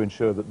to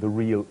ensure that the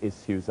real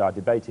issues are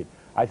debated.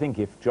 I think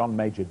if John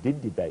Major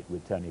did debate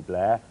with Tony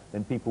Blair,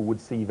 then people would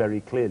see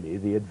very clearly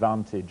the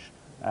advantage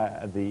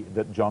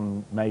that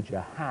John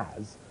Major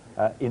has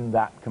in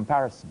that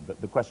comparison.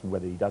 But the question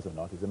whether he does or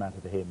not is a matter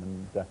for him,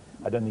 and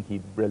I don't think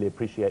he'd really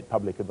appreciate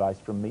public advice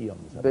from me on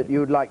this. But you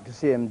would like to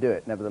see him do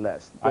it,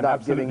 nevertheless,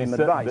 without giving him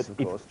advice, of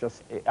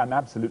course. I'm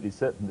absolutely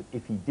certain that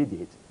if he did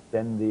it,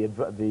 then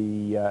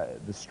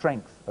the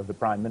strength of the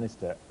Prime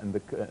Minister and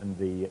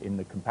in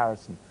the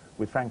comparison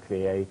with,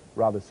 frankly, a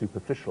rather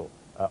superficial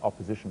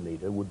opposition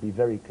leader would be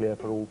very clear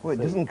for all to see. Well,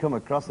 it doesn't come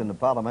across in the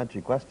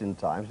parliamentary question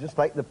times, just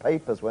like the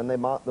papers when they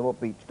mark them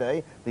up each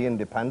day. The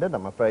Independent,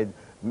 I'm afraid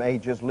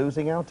Major's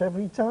losing out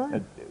every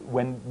time.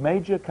 When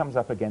Major comes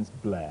up against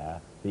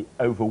Blair, the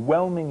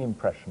overwhelming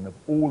impression of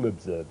all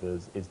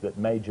observers is that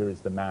Major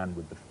is the man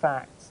with the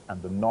facts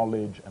and the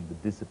knowledge and the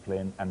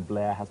discipline, and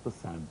Blair has the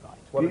soundbite.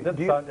 Well,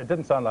 it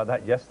didn't sound like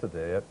that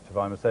yesterday, if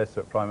I may say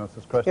so, at Prime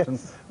Minister's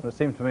questions. Yes. But it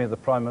seemed to me the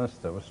Prime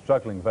Minister was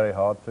struggling very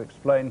hard to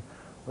explain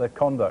the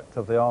conduct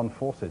of the Armed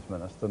Forces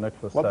Minister,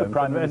 Nicholas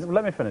Soames.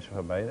 Let me finish, if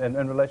I may,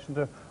 in relation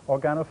to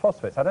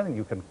organophosphates. I don't think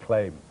you can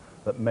claim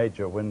that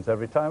Major wins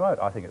every time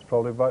out. I think it's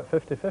probably about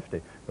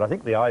 50-50. But I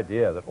think the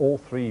idea that all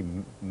three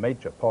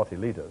major party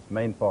leaders,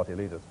 main party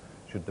leaders,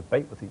 should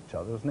debate with each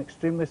other is an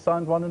extremely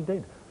sound one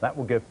indeed. That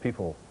will give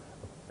people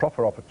a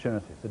proper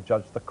opportunity to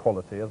judge the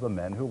quality of the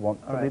men who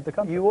want to lead the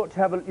country. You ought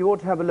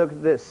to have a look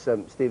at this,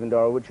 Stephen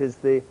Dorrell, which is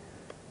the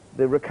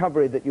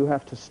recovery that you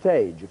have to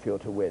stage if you're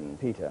to win.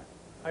 Peter?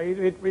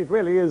 It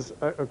really is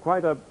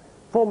quite a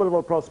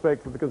formidable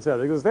prospect for the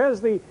Conservatives,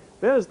 because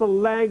there's the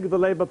lag the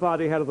Labour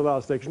Party had at the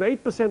last election.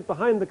 8%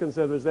 behind the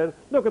Conservatives then.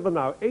 Look at them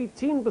now.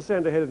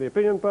 18% ahead in the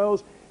opinion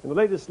polls. In the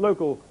latest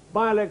local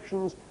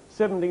by-elections,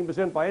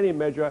 17% by any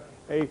measure.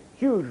 a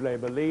huge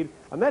Labour lead,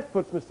 and that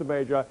puts Mr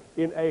Major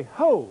in a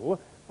hole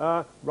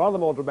rather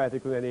more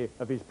dramatic than any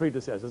of his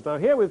predecessors. Now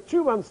here, with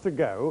 2 months to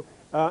go,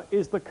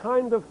 is the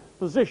kind of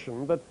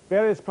position that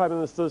various Prime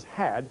Ministers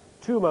had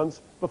 2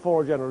 months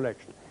before a general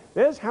election.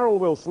 There's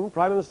Harold Wilson,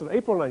 Prime Minister of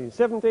April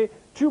 1970,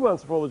 2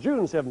 months before the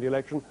June 70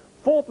 election,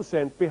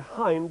 4%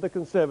 behind the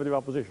Conservative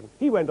opposition.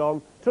 He went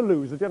on to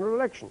lose the general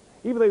election,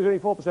 even though he was only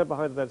 4%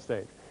 behind at that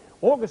stage.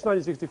 August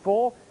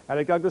 1964,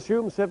 Alec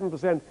Douglas-Hume,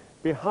 7%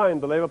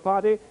 behind the Labour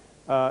Party.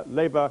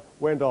 Labour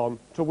went on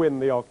to win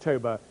the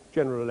October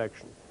general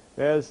election.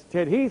 There's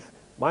Ted Heath,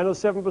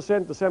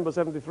 -7%, December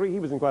 73. He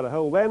was in quite a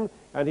hole then,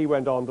 and he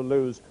went on to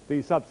lose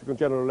the subsequent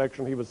general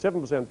election. He was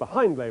 7%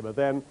 behind Labour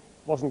then.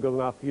 Wasn't good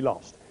enough. He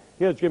lost.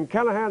 Here's Jim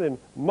Callaghan in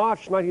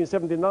March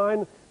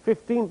 1979,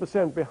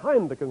 15%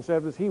 behind the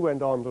Conservatives. He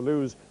went on to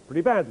lose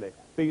pretty badly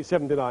the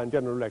 79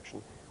 general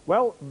election.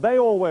 Well, they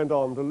all went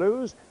on to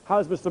lose.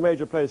 How's Mr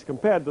Major placed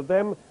compared to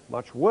them?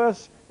 Much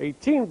worse,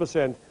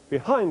 18%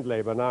 behind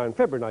Labour now in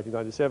February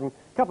 1997,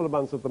 a couple of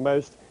months at the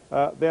most.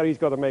 There he's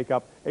got to make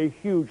up a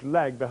huge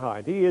lag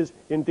behind. He is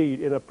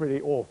indeed in a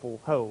pretty awful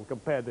hole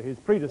compared to his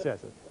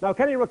predecessors. Now,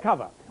 can he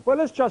recover? Well,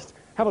 let's just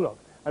have a look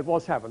at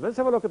what's happened. Let's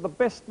have a look at the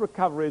best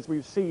recoveries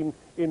we've seen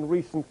in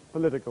recent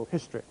political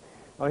history.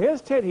 Now, here's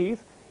Ted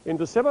Heath in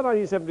December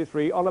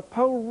 1973 on a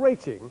poll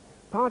rating,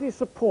 party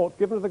support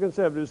given to the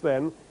Conservatives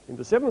then in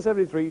December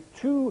 73,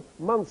 2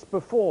 months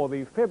before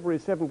the February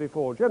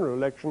 74 general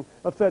election,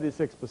 of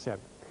 36%.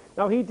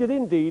 Now, he did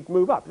indeed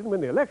move up. Didn't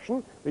win the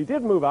election, but he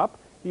did move up.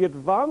 He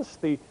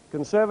advanced the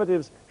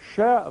Conservatives'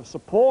 share of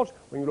support,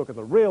 when you look at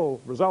the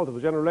real result of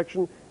the general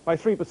election, by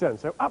 3%.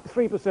 So up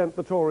 3%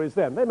 the Tories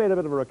then. They made a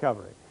bit of a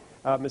recovery.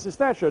 Mrs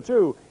Thatcher,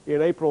 too,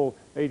 in April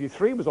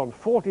 83, was on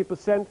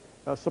 40%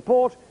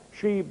 support.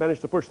 She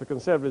managed to push the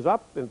Conservatives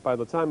up by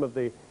the time of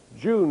the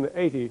June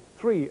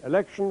 83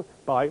 election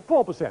by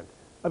 4%.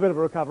 A bit of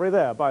a recovery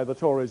there by the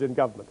Tories in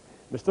government.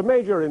 Mr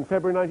Major in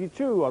February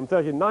 92 on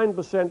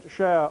 39%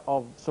 share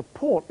of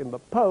support in the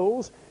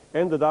polls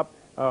ended up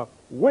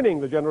winning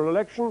the general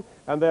election,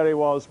 and there he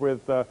was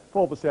with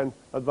 4%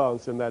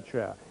 advance in that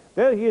share.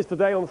 There he is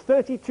today on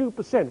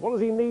 32%. What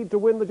does he need to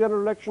win the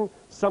general election?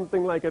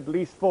 Something like at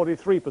least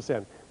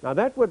 43%. Now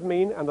that would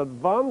mean an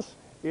advance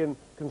in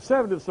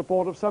Conservative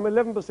support of some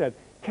 11%.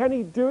 Can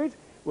he do it?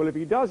 Well, if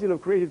he does, he'll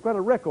have created quite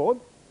a record.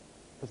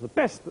 It's the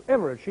best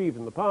ever achieved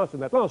in the past,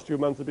 and that last 2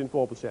 months have been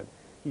 4%.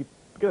 He's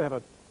going to have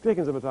a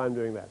dickens of a time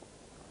doing that.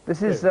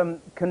 This is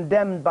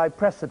condemned by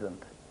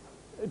precedent.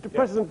 The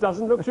precedent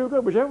doesn't look too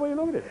good, whichever way you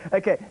look at it.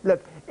 Okay,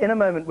 look, in a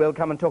moment we'll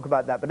come and talk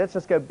about that, but let's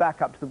just go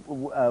back up to the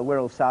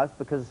Wirral South,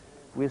 because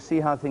we'll see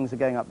how things are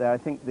going up there. I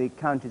think the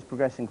count is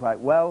progressing quite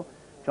well.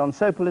 John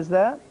Sopel is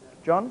there.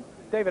 John?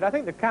 David, I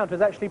think the count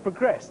has actually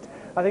progressed.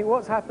 I think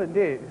what's happened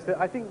is that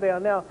I think they are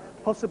now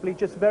possibly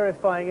just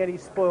verifying any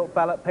spoilt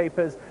ballot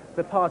papers,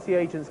 the party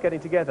agents getting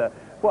together.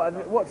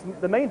 What's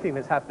the main thing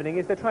that's happening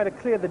is they're trying to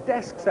clear the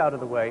desks out of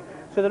the way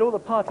so that all the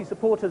party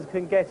supporters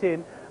can get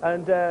in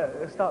and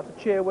start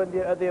to cheer when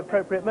at the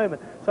appropriate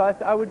moment. So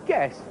I would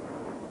guess,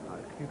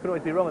 you could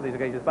always be wrong on these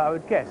occasions, but I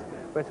would guess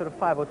we're sort of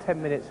 5 or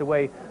 10 minutes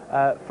away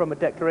from a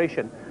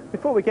declaration.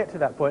 Before we get to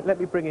that point, let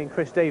me bring in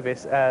Chris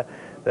Davis, the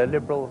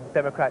Liberal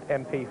Democrat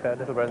MP for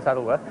Littleborough and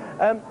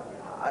Saddleworth.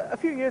 A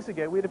few years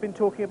ago, we'd have been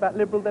talking about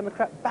Liberal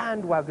Democrat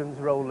bandwagons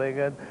rolling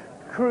and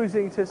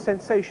cruising to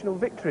sensational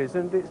victories,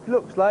 and it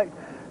looks like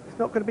it's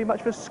not going to be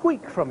much of a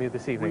squeak from you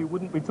this evening. We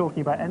wouldn't be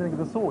talking about anything of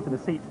the sort in a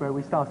seat where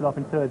we started off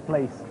in 3rd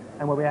place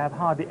and where we have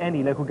hardly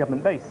any local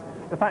government base.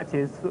 The fact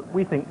is that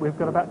we think we've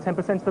got about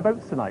 10% of the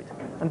votes tonight,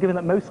 and given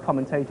that most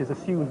commentators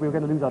assumed we were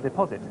going to lose our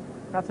deposit,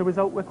 that's a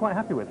result we're quite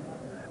happy with.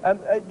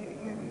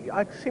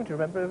 I seem to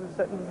remember a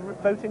certain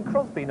vote in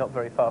Crosby not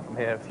very far from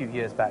here a few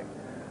years back.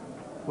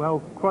 Well,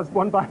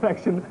 one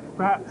by-election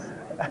perhaps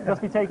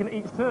must be taken at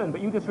each turn,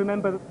 but you just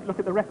remember, look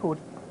at the record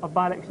of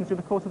by-elections through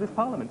the course of this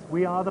Parliament.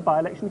 We are the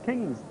by-election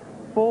kings.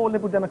 4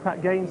 Liberal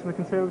Democrat gains from the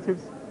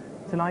Conservatives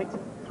tonight,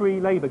 3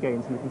 Labour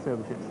gains from the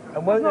Conservatives.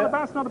 And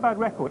that's not a bad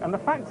record, and the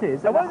fact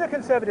is... And when the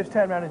Conservatives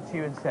turn around to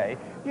you and say,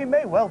 you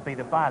may well be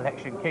the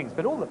by-election kings,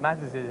 but all that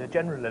matters is a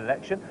general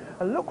election,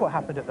 and look what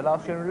happened at the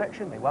last general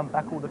election. They won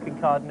back all the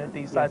Kincardine and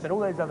Deeside and all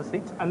those other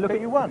seats, and look at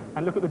you won.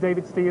 And look at the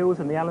David Steeles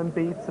and the Alan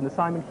Beaths and the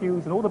Simon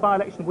Hughes and all the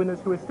by-election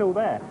winners who are still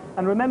there.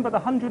 And remember the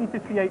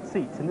 158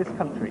 seats in this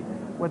country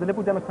where the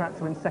Liberal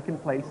Democrats are in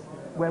 2nd place,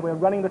 where we're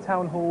running the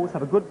town halls,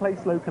 have a good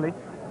place locally,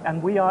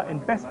 and we are in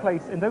best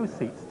place in those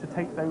seats to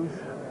take those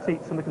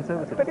seats from the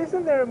Conservatives. But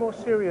isn't there a more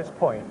serious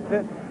point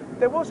that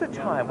there was a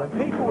time when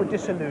people were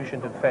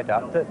disillusioned and fed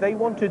up, that they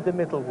wanted the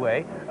middle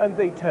way and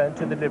they turned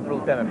to the Liberal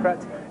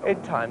Democrats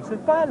in times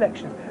of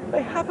by-elections?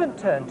 They haven't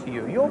turned to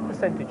you. Your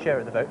percentage share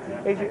of the vote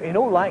is, in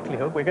all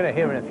likelihood, we're going to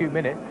hear in a few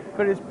minutes,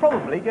 but it's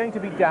probably going to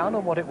be down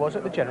on what it was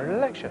at the general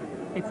election.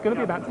 It's going to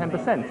be about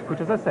 10%, which,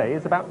 as I say,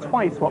 is about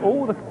twice what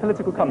all the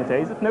political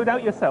commentators, no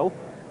doubt yourself,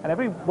 and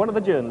every one of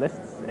the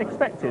journalists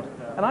expected.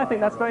 And I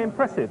think that's very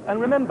impressive. And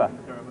remember,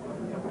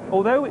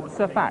 although it's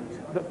a fact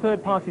that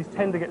third parties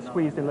tend to get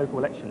squeezed in local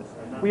elections,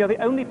 We are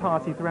the only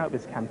party throughout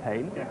this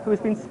campaign who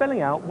has been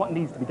spelling out what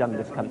needs to be done in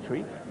this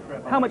country,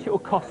 how much it will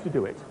cost to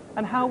do it,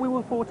 and how we will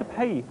afford to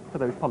pay for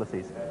those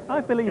policies.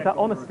 I believe that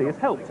honesty has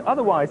helped.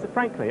 Otherwise,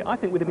 frankly, I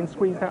think we'd have been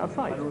squeezed out of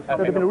sight. There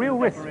would have been a real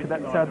risk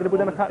that the Liberal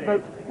Democrat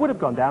vote would have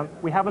gone down.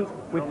 We haven't.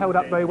 We've held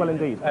up very well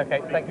indeed.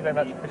 Okay, thank you very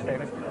much, Chris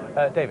Davis.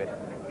 David.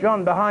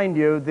 John, behind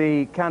you,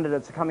 the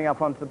candidates are coming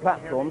up onto the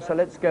platform, so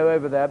let's go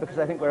over there because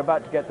I think we're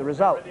about to get the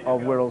result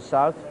of Wirral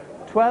South.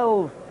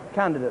 12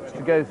 candidates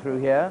to go through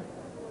here,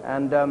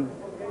 and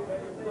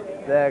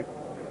they're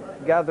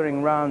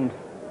gathering round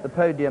the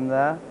podium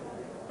there.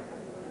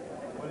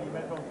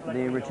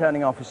 The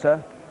returning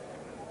officer,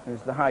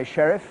 who's the High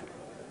Sheriff,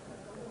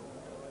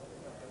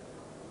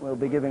 will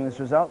be giving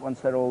this result once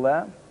they're all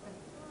there.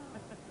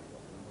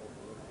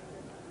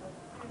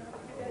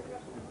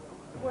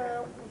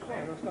 Well,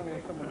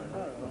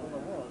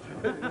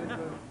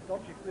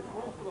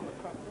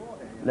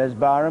 Les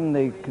Barham,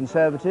 the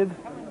Conservative,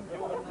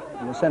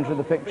 in the centre of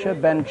the picture.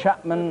 Ben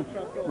Chapman,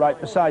 right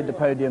beside the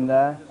podium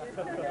there,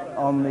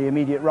 on the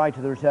immediate right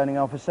of the returning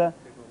officer.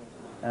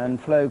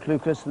 And Flo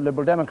Klukas, the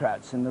Liberal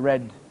Democrats, in the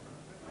red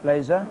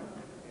blazer.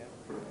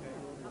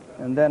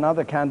 And then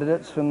other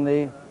candidates from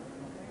the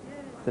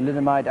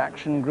Thalidomide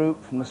Action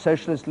Group, from the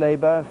Socialist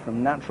Labour,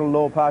 from Natural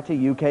Law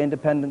Party, UK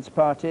Independence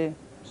Party,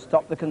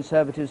 Stop the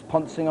Conservatives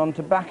Poncing on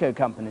Tobacco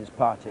Companies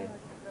Party.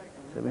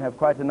 So we have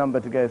quite a number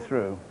to go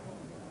through.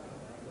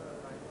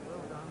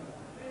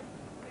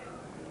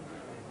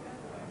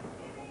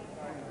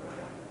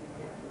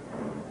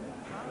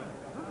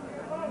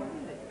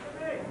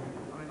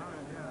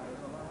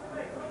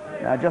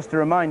 Now, just a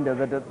reminder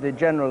that at the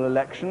general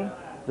election,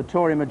 the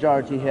Tory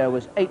majority here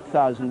was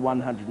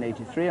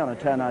 8,183 on a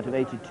turnout of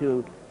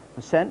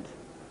 82%.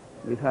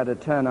 We've had a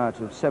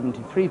turnout of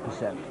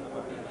 73%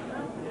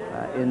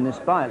 in this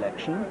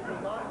by-election,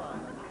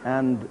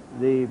 and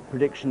the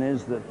prediction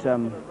is that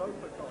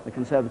the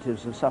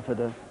Conservatives have suffered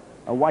a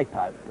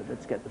wipeout, but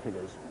let's get the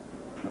figures.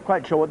 Not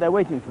quite sure what they're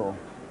waiting for.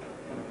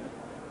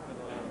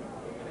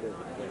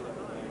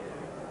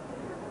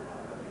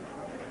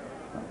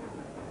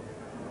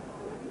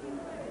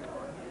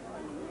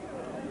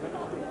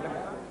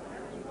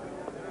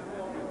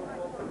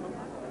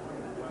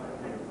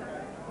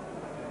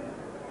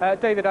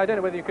 David, I don't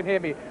know whether you can hear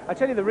me. I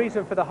tell you the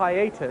reason for the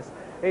hiatus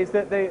is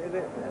that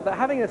that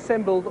having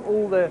assembled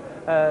all the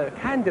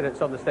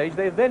candidates on the stage,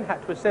 they've then had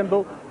to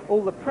assemble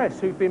all the press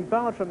who've been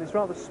barred from this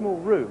rather small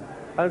room.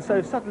 And so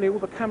suddenly all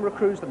the camera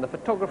crews and the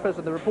photographers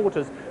and the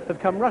reporters have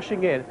come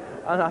rushing in.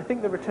 And I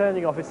think the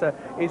returning officer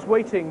is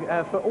waiting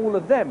for all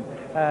of them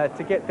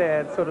to get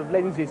their sort of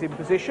lenses in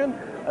position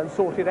and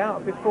sorted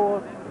out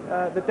before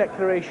the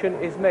declaration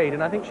is made.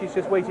 And I think she's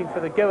just waiting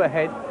for the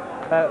go-ahead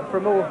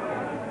from all.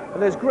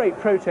 And there's great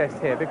protest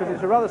here because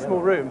it's a rather small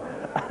room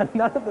and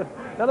none of the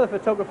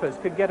photographers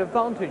can get a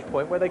vantage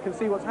point where they can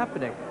see what's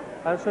happening.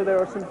 And so there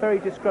are some very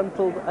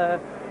disgruntled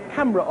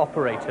camera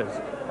operators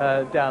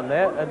down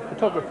there and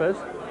photographers.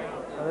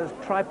 And there's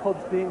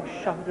tripods being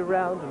shoved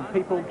around and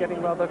people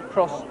getting rather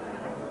cross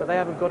that they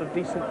haven't got a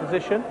decent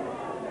position.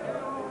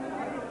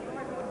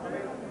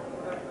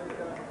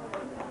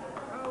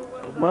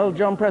 Well,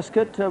 John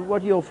Prescott,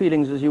 what are your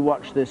feelings as you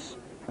watch this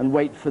and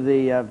wait for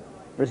the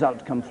result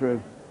to come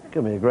through? It's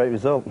going to be a great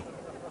result.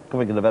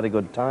 Coming at a very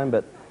good time,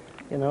 but,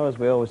 you know, as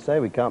we always say,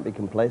 we can't be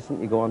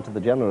complacent. You go on to the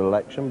general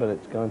election, but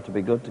it's going to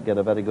be good to get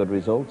a very good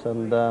result,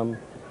 and I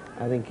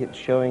think it's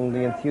showing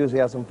the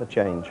enthusiasm for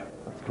change.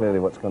 That's clearly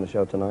what's going to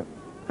show tonight.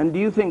 And do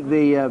you think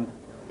the...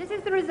 This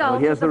is the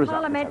result of the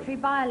parliamentary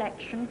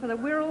by-election for the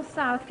Wirral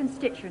South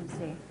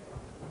constituency.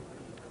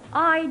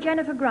 I,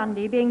 Jennifer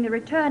Grundy, being the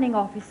returning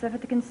officer for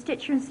the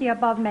constituency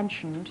above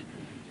mentioned,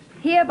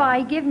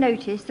 hereby give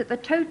notice that the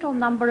total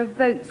number of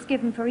votes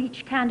given for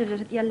each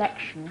candidate at the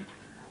election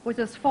was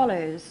as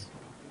follows.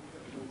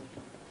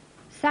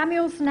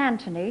 Samuelson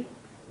Anthony,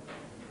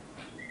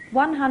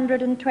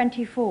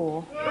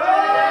 124.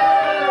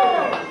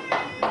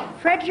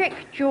 Frederick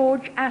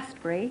George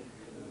Astbury,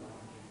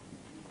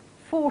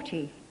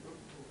 40.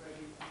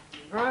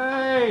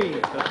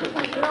 Hooray!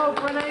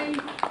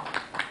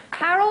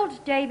 Harold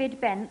David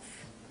Bence,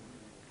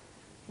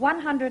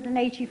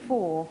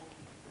 184.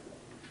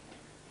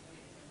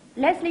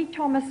 Leslie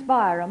Thomas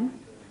Byram,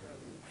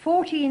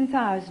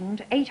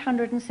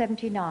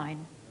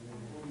 14,879.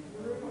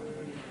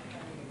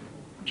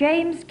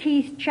 James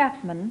Keith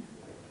Chapman,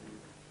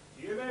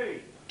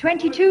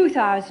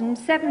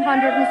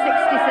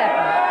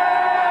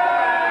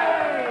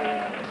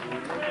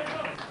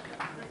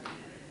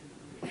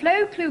 22,767.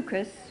 Flo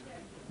Klukas,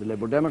 the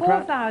Liberal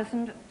Democrat,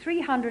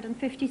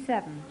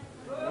 4,357.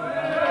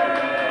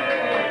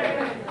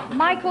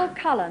 Michael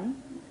Cullen,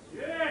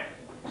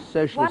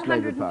 Socialist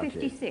Labour Party,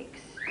 156.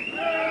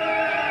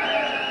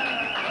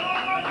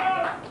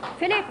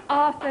 Philip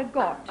Arthur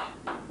Gott,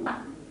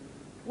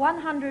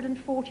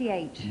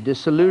 148.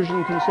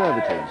 Disillusioned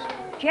Conservatives,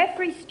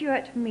 Geoffrey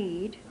Stuart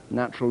Mead,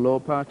 Natural Law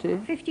Party,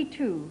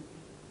 52.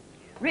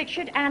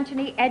 Richard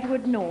Anthony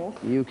Edward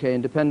North, UK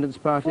Independence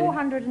Party,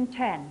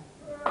 410.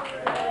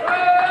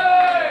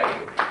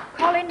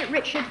 Colin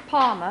Richard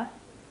Palmer,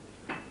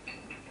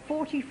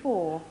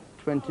 44.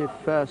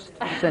 21st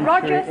century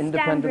Roger independent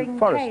Standring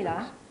foresters.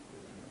 Taylor,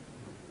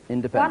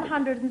 Independent.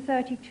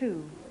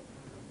 132.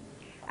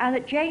 And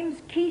that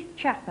James Keith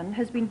Chapman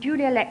has been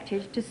duly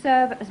elected to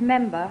serve as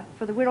member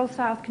for the Wirral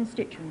South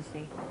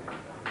constituency.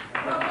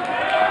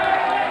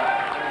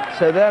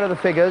 So there are the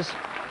figures.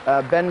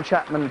 Ben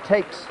Chapman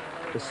takes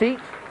the seat,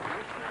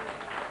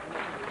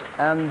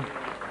 and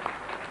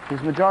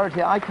his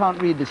majority, I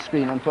can't read this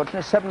screen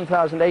unfortunately,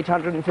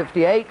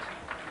 7,858.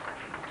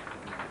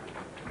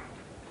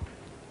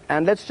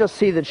 And let's just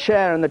see the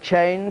share and the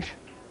change.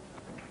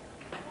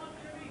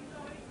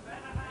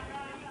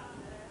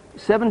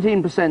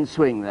 17%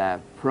 swing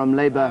there from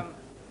Labour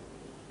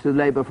to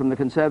Labour from the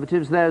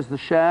Conservatives. There's the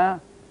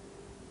share.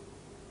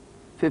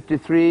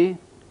 53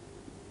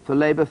 for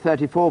Labour,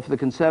 34 for the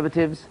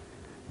Conservatives,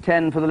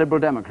 10 for the Liberal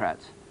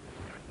Democrats.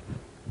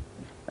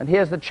 And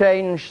here's the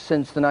change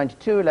since the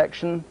 92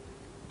 election.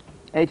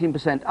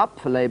 18% up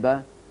for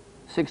Labour,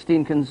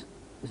 16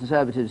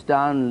 Conservatives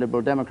down,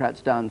 Liberal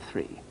Democrats down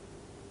 3.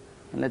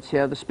 And let's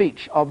hear the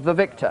speech of the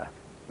victor,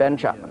 Ben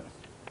Chapman.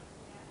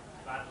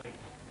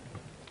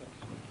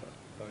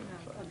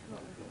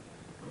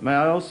 May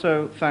I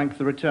also thank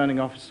the returning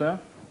officer,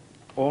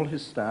 all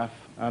his staff,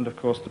 and of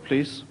course the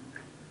police,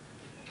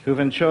 who've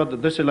ensured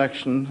that this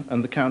election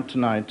and the count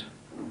tonight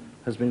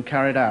has been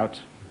carried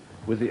out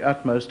with the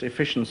utmost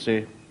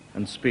efficiency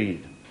and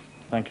speed.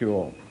 Thank you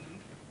all.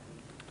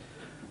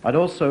 I'd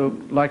also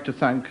like to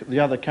thank the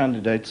other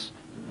candidates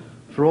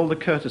for all the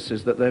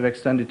courtesies that they've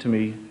extended to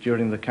me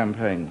during the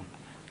campaign.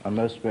 I'm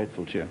most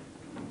grateful to you.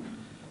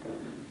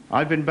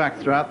 I've been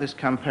backed throughout this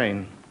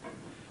campaign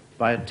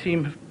by a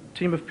team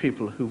of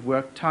people who've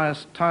worked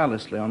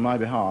tirelessly on my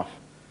behalf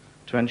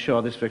to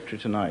ensure this victory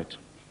tonight.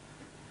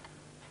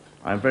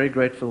 I'm very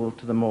grateful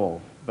to them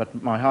all,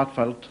 but my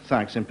heartfelt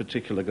thanks in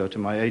particular go to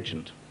my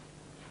agent.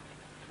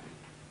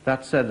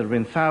 That said, there have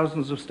been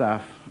thousands of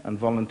staff and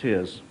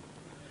volunteers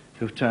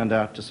who've turned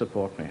out to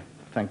support me.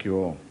 Thank you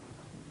all.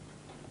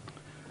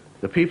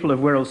 The people of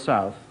Wirral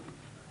South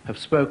have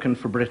spoken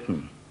for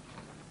Britain.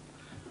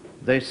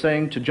 They're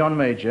saying to John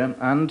Major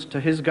and to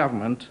his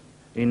government,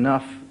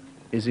 enough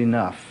is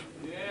enough.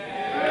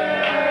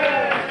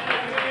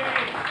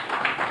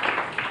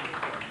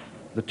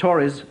 The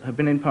Tories have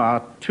been in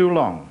power too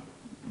long.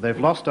 They've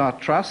lost our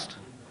trust.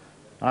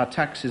 Our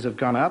taxes have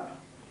gone up.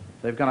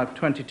 They've gone up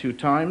 22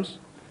 times,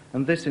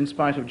 and this in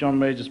spite of John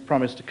Major's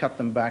promise to cut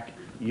them back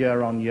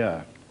year on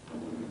year.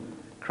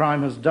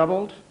 Crime has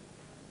doubled,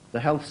 the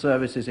health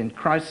service is in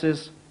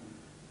crisis,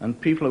 and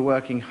people are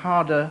working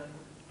harder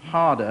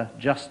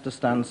just to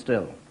stand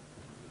still.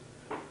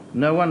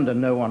 No wonder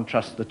no one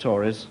trusts the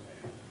Tories.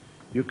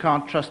 You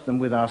can't trust them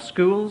with our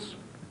schools.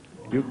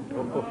 You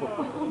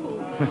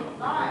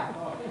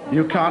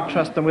can't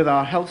trust them with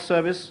our health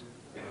service,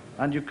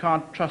 and you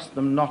can't trust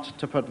them not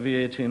to put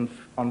VAT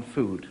on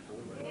food.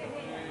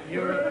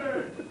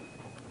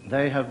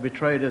 They have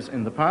betrayed us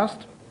in the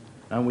past,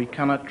 and we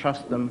cannot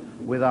trust them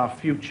with our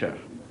future.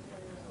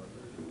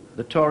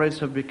 The Tories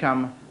have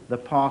become the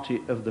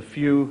party of the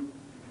few,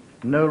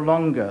 no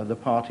longer the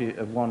party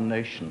of one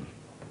nation.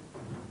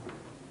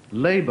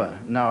 Labour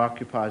now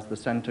occupies the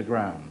centre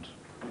ground.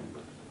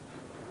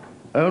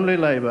 Only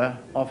Labour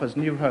offers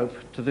new hope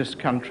to this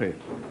country.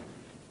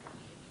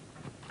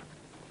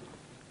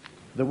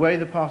 The way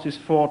the parties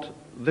fought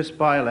this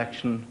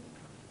by-election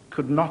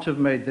could not have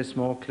made this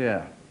more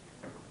clear.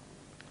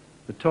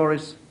 The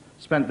Tories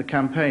spent the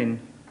campaign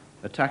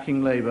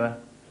attacking Labour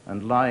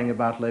and lying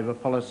about Labour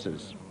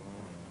policies.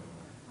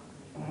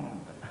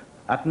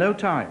 At no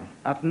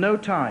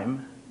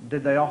time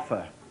did they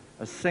offer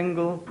a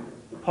single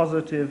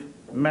positive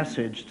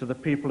message to the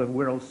people of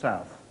Wirral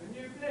South.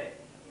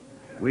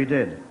 We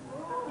did.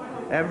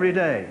 Every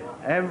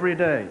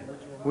day,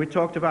 we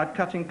talked about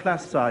cutting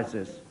class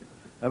sizes,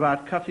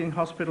 about cutting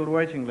hospital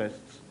waiting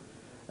lists,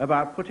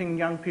 about putting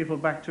young people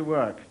back to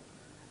work,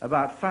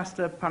 about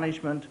faster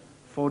punishment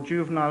for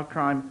juvenile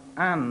crime,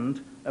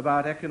 and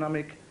about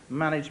economic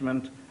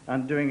management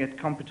and doing it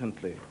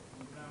competently.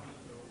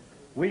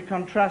 We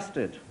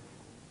contrasted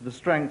the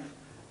strength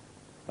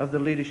of the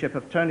leadership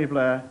of Tony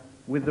Blair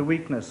with the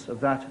weakness of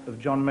that of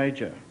John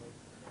Major.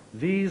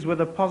 These were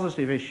the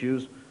positive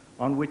issues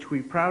on which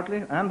we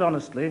proudly and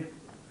honestly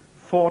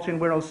fought in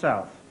Wirral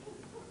South.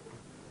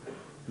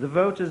 The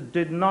voters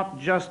did not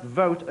just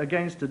vote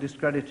against a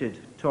discredited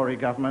Tory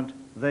government,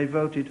 they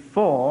voted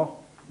for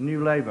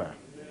New Labour.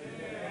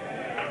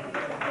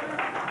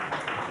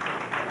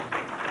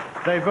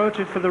 They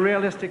voted for the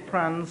realistic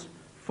plans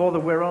for the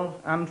Wirral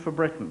and for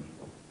Britain,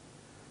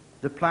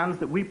 the plans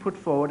that we put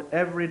forward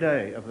every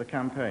day of the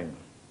campaign.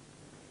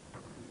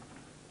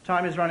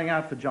 Time is running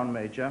out for John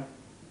Major.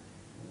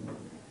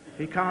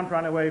 He can't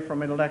run away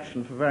from an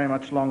election for very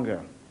much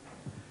longer.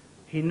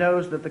 He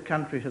knows that the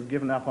country has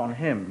given up on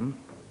him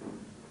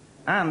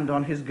and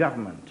on his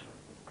government.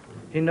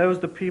 He knows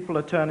the people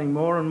are turning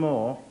more and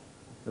more,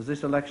 as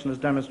this election has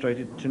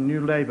demonstrated, to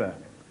New Labour.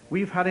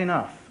 We've had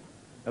enough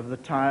of the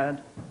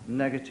tired,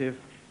 negative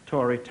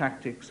Tory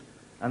tactics,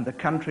 and the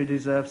country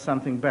deserves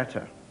something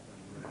better.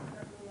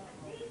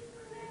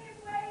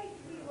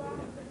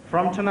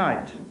 From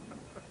tonight,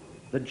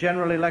 the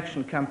general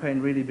election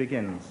campaign really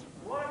begins.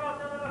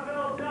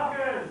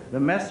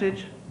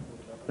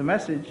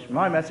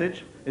 My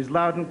message is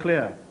loud and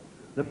clear.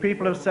 The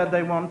people have said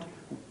they want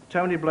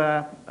Tony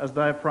Blair as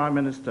their Prime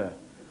Minister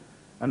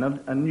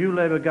and a new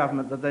Labour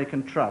government that they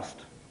can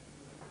trust.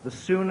 The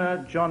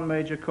sooner John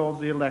Major calls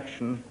the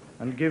election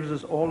and gives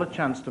us all a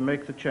chance to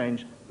make the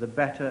change, the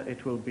better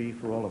it will be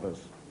for all of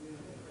us.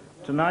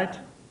 Tonight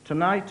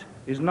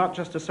is not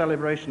just a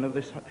celebration of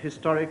this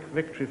historic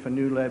victory for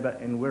New Labour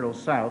in Wirral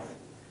South.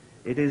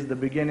 It is the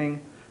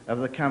beginning of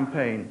the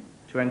campaign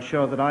to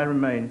ensure that I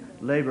remain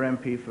Labour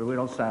MP for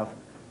Wirral South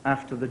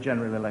after the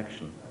general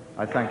election.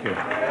 I thank you.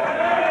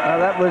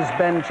 That was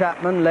Ben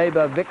Chapman,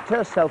 Labour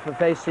victor,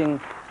 self-effacing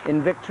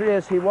in victory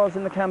as he was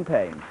in the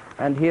campaign.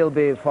 And he'll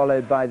be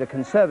followed by the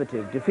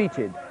Conservative,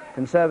 defeated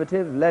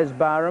Conservative, Les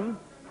Byram.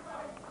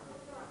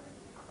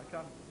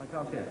 I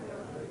can't hear.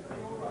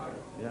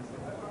 Yes?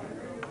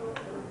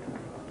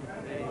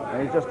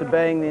 He's just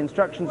obeying the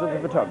instructions of the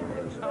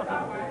photographers.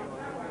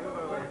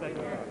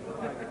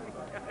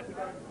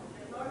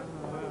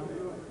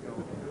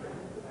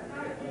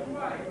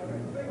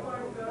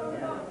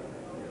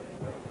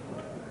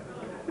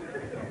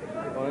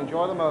 Well,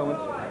 enjoy the moment.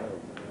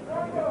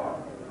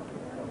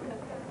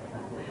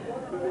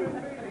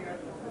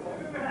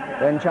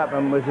 Ben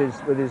Chapman with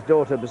his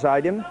daughter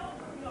beside him.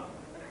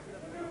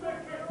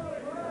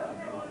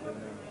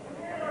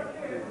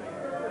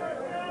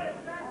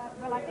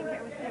 Well, I think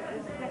it was that we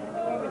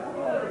would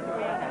call it the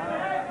beer.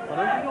 We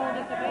called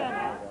it the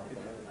beer.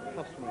 It's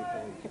customary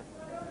things.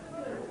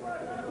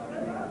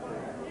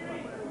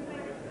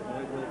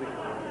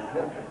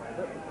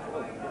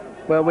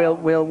 Well,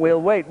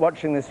 we'll wait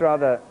watching this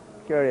rather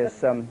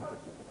curious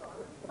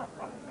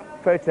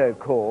photo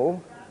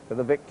call for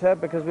the victor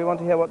because we want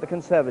to hear what the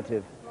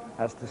Conservative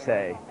has to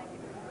say.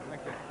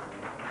 Thank you.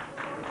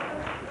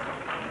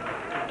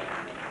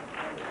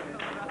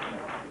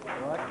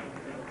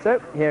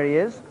 So, here he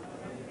is,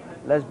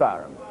 Les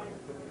Byram.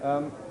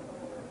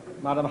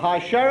 Madam High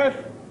Sheriff,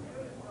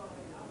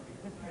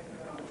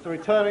 Mr.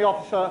 Returning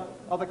Officer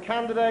of the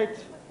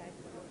candidate,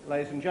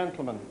 ladies and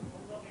gentlemen,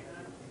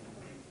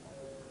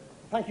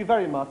 thank you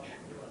very much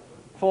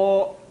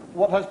for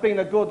what has been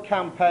a good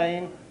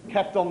campaign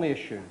kept on the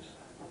issues.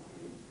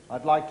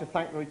 I'd like to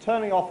thank the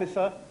Returning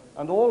Officer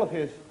and all of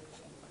his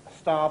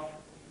staff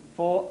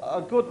for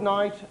a good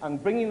night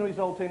and bringing the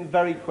result in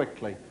very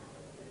quickly.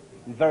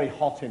 And very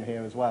hot in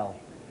here as well.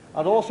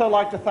 I'd also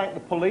like to thank the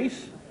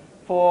police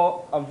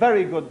for a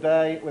very good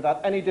day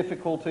without any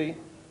difficulty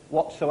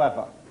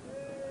whatsoever.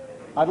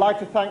 I'd like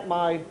to thank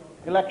my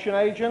election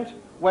agent,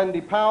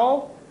 Wendy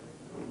Powell,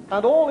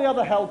 and all the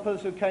other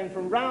helpers who came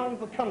from round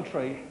the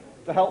country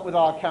to help with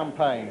our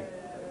campaign.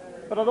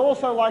 But I'd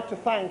also like to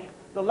thank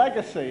the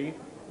legacy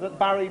that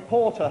Barry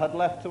Porter had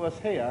left to us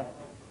here,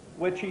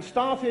 which he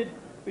started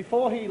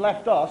before he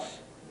left us,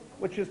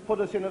 which has put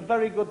us in a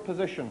very good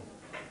position.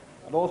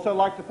 I'd also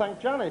like to thank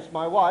Janice,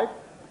 my wife,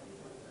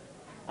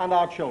 and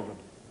our children.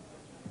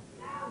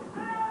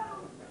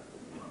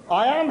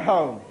 I am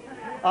home.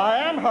 I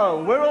am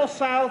home. Wirral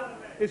South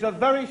is a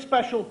very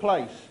special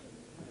place,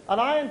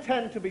 and I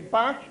intend to be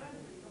back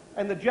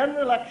in the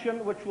general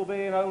election, which will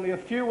be in only a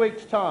few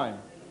weeks' time.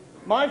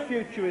 My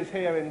future is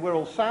here in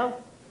Wirral South,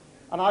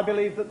 and I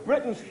believe that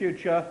Britain's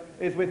future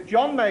is with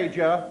John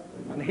Major,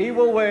 and he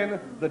will win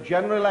the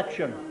general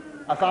election,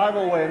 as I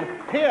will win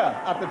here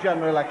at the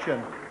general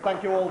election.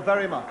 Thank you all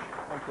very much.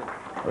 Thank you.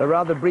 Well, a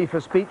rather briefer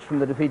speech from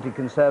the defeated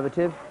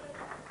Conservative.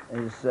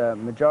 His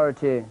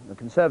majority, the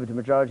Conservative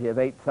majority of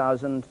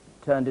 8,000,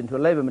 turned into a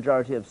Labour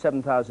majority of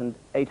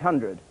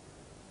 7,800.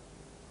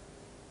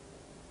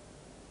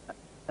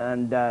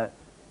 And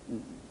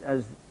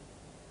as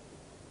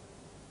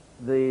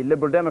the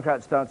Liberal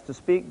Democrat starts to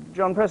speak,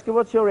 John Prescott,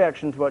 what's your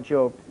reaction to what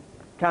your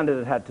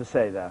candidate had to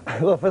say there?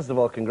 Well, first of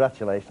all,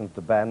 congratulations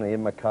to Ben,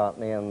 Ian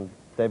McCartney and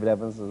David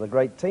Evans. Is a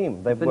great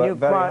team. They've worked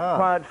very hard. The new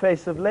quiet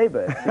face of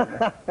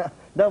Labour.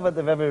 No, but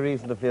they've every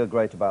reason to feel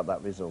great about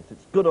that result.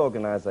 It's good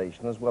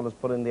organisation as well as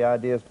putting the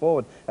ideas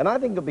forward. And I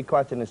think it'll be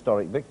quite an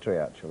historic victory,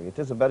 actually. It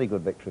is a very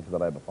good victory for the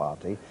Labour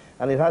Party,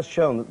 and it has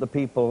shown that the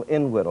people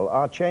in Wirral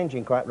are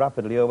changing quite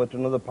rapidly over to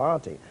another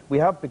party. We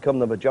have become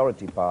the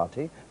majority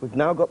party. We've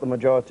now got the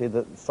majority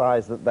the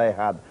size that they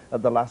had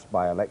at the last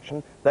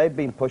by-election. They've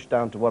been pushed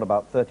down to, what,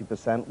 about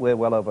 30%. We're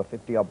well over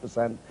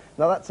 50-odd%.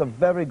 Now, that's a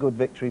very good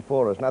victory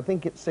for us, and I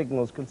think it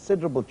signals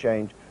considerable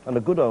change and a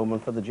good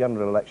omen for the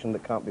general election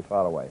that can't be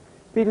far away.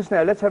 Peter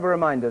Snow, let's have a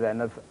reminder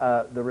then of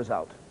the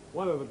result.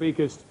 One of the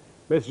biggest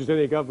messages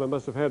any government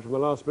must have had from the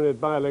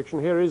last-minute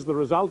by-election. Here is the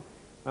result,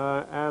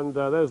 and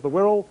there's the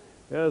Wirral.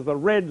 There's the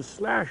red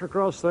slash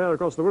across there,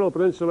 across the Wirral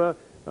Peninsula,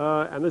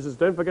 and this is,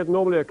 don't forget,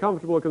 normally a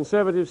comfortable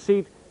Conservative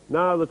seat.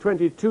 Now the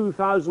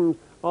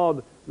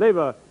 22,000-odd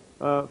Labour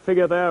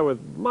figure there,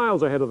 with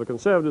miles ahead of the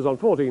Conservatives on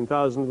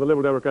 14,000, the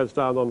Liberal Democrats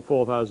down on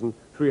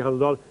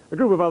 4,300 odd, a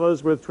group of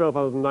others with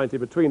 12,090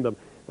 between them.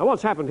 Now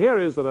what's happened here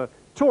is that a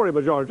Tory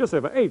majority, just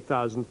over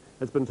 8,000,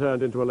 has been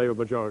turned into a Labour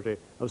majority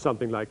of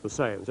something like the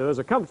same. So there's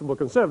a comfortable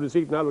Conservative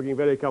seat now looking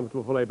very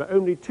comfortable for Labour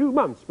only 2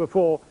 months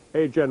before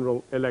a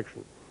general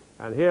election.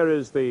 And here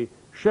is the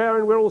share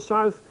in Wirral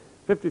South,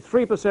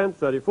 53%,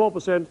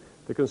 34%,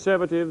 the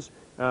Conservatives,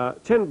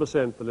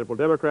 10% the Liberal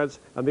Democrats,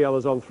 and the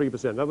others on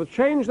 3%. Now the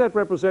change that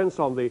represents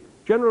on the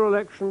general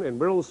election in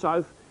Wirral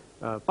South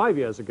 5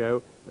 years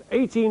ago,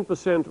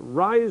 18%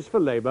 rise for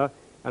Labour,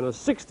 and a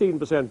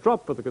 16%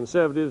 drop for the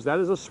Conservatives. That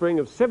is a swing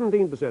of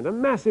 17%, a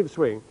massive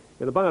swing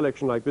in a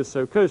by-election like this,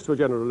 so close to a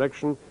general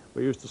election.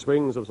 We're used to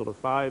swings of sort of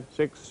 5,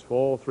 6,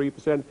 4,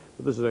 3%,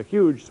 but this is a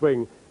huge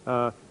swing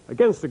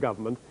against the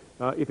government.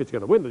 If it's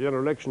going to win the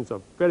general election, it's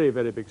a very,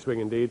 very big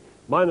swing indeed.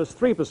 Minus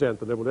 3%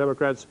 the Liberal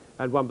Democrats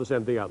and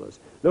 1% the others.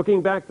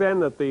 Looking back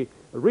then at the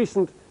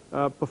recent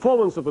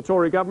performance of the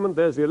Tory government,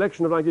 there's the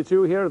election of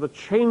 '92 here, the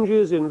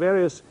changes in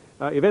various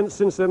events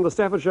since then. The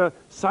Staffordshire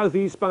South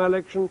East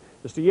by-election,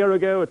 just a year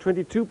ago, a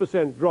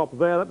 22% drop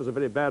there. That was a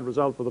very bad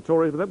result for the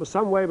Tories, but that was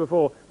some way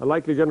before a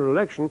likely general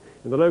election.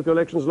 In the local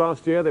elections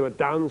last year, they were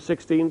down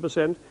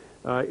 16%.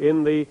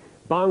 In the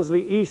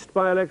Barnsley East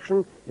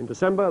by-election in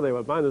December, they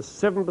were minus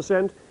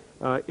 7%.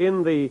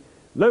 In the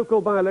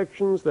local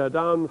by-elections, they're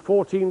down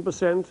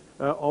 14%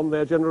 on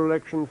their general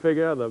election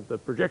figure, the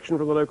projection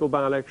from the local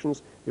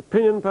by-elections. The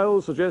opinion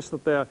polls suggest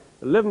that they're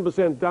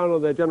 11% down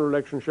on their general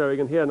election showing,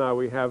 and here now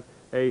we have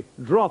a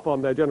drop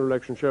on their general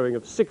election showing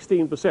of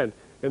 16%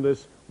 in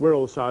this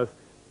Wirral South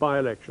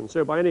by-election.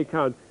 So by any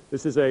count,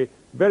 this is a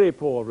very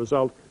poor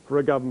result for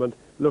a government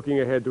looking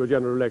ahead to a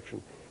general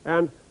election.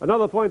 And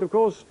another point, of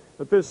course,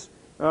 that this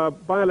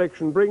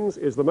by-election brings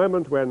is the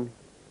moment when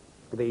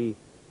the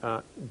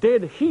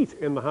dead heat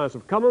in the House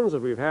of Commons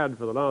that we've had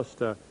for the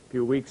last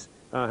few weeks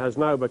has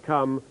now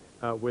become,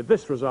 with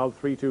this result,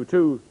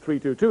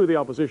 322, the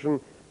opposition.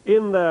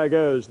 In there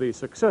goes the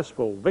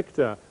successful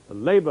victor, the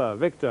Labour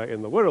victor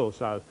in the Wirral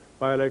South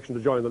by-election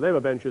to join the Labour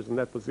benches, and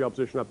that puts the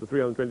opposition up to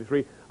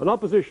 323. An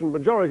opposition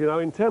majority now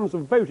in terms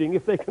of voting,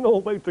 if they can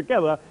all vote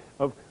together,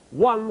 of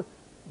 1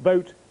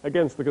 vote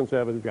against the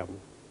Conservative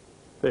government.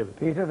 David.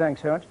 Peter,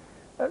 thanks very much.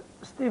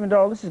 Stephen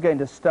Dorrell, this is going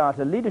to start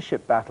a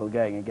leadership battle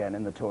going again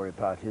in the Tory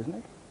party, isn't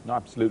it? No,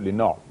 absolutely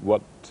not.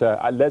 What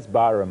Les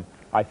Byram,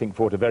 I think,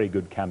 fought a very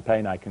good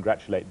campaign. I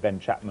congratulate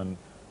Ben Chapman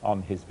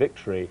on his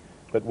victory.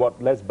 But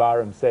what Les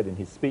Byram said in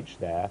his speech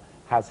there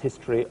has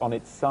history on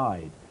its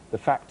side. The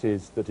fact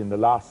is that in the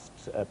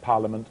last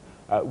Parliament,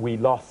 we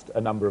lost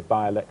a number of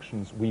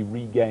by-elections. We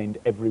regained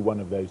every one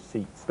of those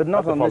seats. But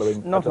not on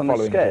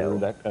the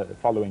scale.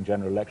 Following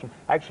general election.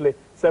 Actually,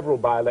 several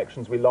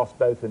by-elections we lost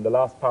both in the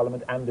last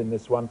Parliament and in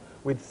this one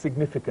with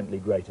significantly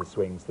greater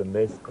swings than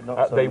this.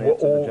 They were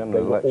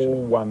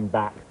all won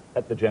back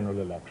at the general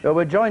election. Well,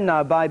 we're joined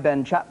now by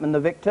Ben Chapman,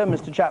 the victor.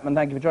 Mr. Chapman,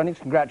 thank you for joining us.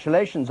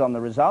 Congratulations on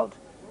the result.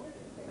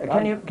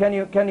 Can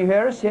you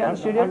hear us here in the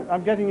studio?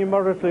 I'm getting you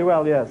moderately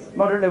well, yes.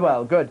 Moderately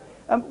well, good.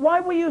 Why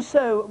were you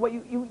so... Well,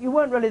 you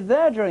weren't really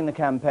there during the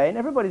campaign.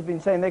 Everybody's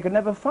been saying they could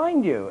never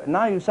find you, and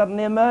now you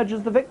suddenly emerge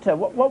as the victor.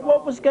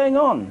 What was going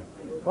on?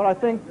 Well, I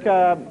think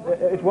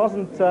it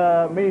wasn't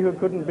me who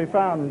couldn't be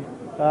found.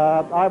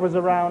 I was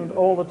around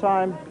all the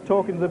time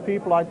talking to the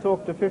people. I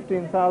talked to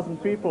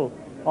 15,000 people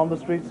on the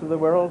streets of the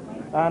Wirral,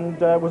 and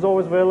was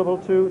always available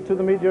to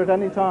the media at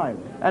any time.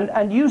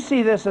 And you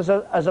see this as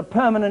a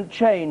permanent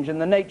change in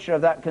the nature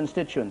of that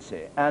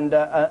constituency, and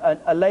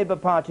a Labour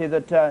Party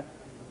that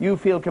you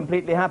feel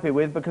completely happy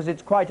with, because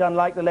it's quite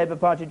unlike the Labour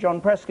Party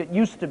John Prescott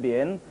used to be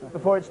in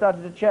before it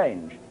started to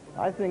change.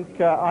 I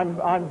think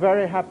I'm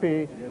very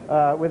happy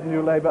with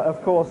New Labour,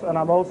 of course, and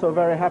I'm also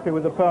very happy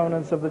with the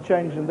permanence of the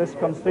change in this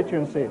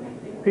constituency.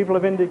 People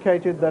have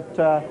indicated that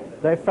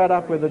they're fed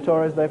up with the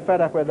Tories, they're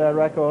fed up with their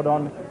record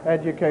on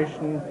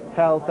education,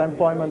 health,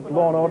 employment,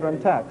 law and order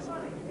and tax.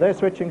 They're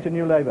switching to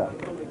New Labour.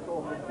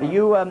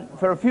 You,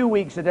 for a few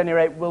weeks at any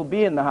rate, will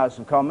be in the House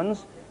of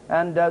Commons,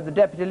 and the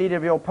Deputy Leader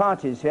of your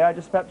party is here.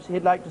 Perhaps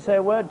he'd like to say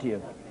a word to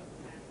you.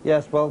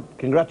 Yes, well,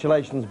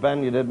 congratulations,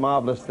 Ben. You did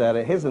marvellous there.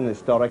 It is an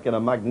historic and a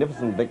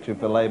magnificent victory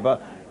for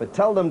Labour. But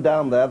tell them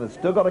down there they've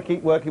still got to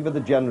keep working with the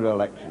general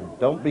election.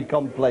 Don't be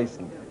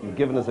complacent. You've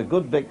given us a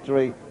good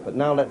victory, but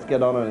now let's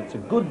get on, and it's a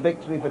good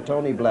victory for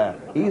Tony Blair.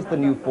 He's the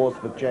new force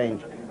for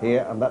change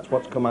here, and that's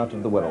what's come out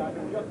of the Wirral.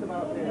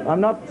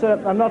 I'm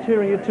not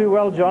hearing you too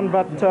well, John,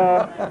 but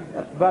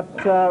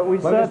we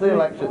when certainly... the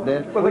election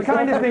did. Well, the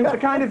kind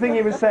of thing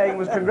he was saying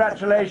was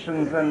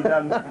congratulations, and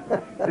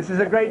this is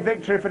a great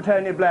victory for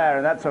Tony Blair,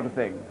 and that sort of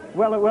thing.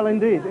 Well,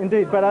 indeed.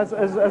 But as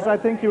I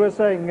think you were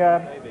saying,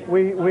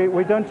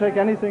 we don't take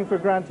anything for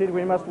granted.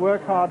 We must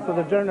work hard for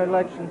the general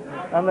election,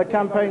 and the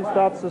campaign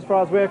starts, as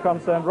far as we're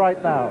concerned,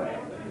 right now.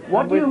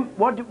 What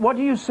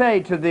do you say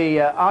to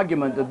the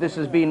argument that this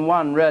has been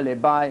won, really,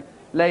 by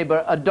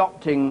Labour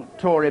adopting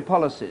Tory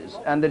policies,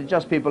 and that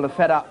just people are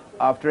fed up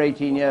after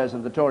 18 years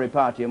of the Tory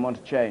party and want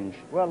to change?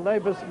 Well,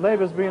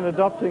 Labour's been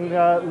adopting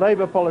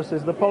Labour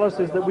policies, the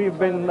policies that we've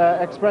been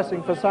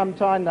expressing for some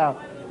time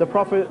now, the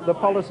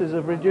policies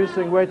of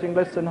reducing waiting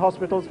lists in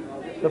hospitals,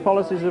 the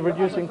policies of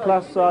reducing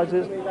class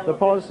sizes, the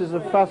policies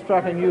of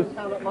fast-tracking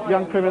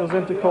young criminals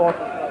into court,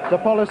 the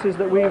policies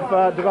that we've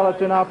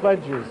developed in our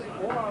pledges.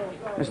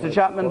 Mr.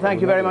 Chapman,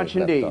 thank you very much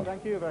indeed.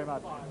 Thank you very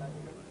much.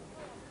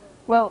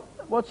 Well,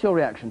 what's your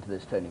reaction to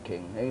this, Tony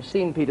King? You've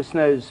seen Peter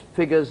Snow's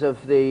figures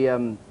of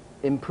the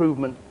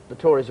improvement the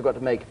Tories have got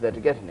to make if they're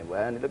to get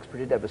anywhere, and it looks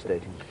pretty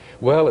devastating.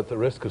 Well, at the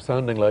risk of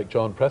sounding like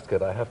John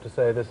Prescott, I have to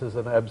say this is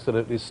an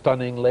absolutely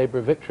stunning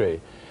Labour victory.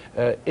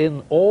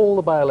 In all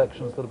the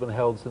by-elections that have been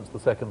held since the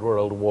Second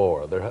World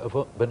War, there have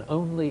been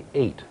only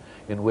 8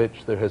 in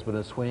which there has been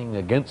a swing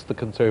against the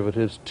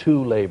Conservatives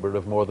to Labour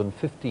of more than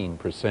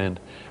 15%,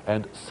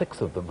 and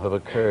 6 of them have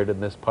occurred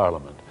in this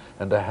Parliament.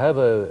 And to have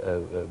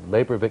a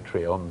Labour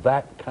victory on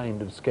that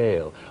kind of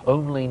scale,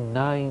 only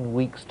 9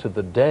 weeks to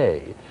the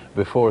day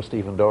before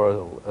Stephen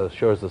Dorrell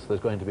assures us there's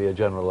going to be a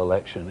general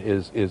election,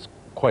 is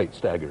quite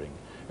staggering.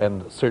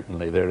 And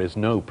certainly there is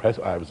no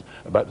I was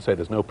about to say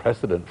there's no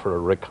precedent for a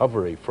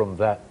recovery from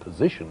that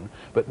position,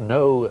 but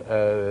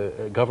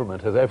no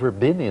government has ever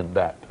been in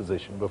that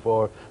position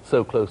before,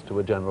 so close to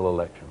a general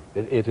election.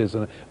 It is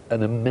an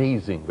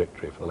amazing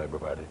victory for the Labour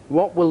Party.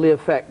 What will the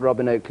effect,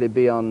 Robin Oakley,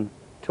 be on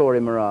Tory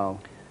morale?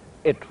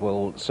 It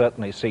will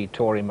certainly see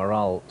Tory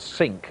morale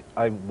sink.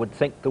 I would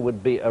think there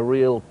would be a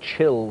real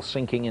chill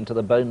sinking into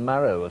the bone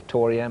marrow of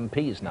Tory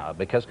MPs now,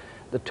 because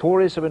the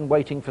Tories have been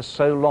waiting for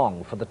so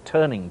long for the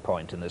turning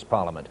point in this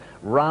Parliament.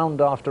 Round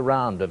after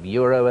round of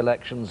Euro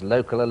elections,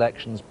 local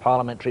elections,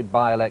 parliamentary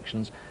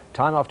by-elections,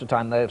 time after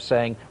time they are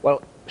saying,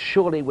 well,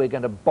 surely we're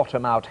going to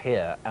bottom out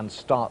here and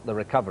start the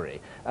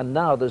recovery. And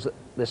now there's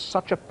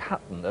such a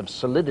pattern of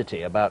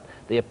solidity about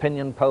the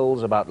opinion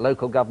polls, about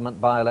local government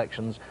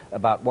by-elections,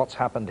 about what's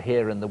happened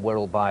here in the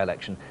Wirral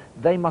by-election.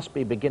 They must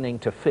be beginning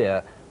to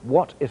fear,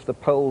 what if the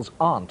polls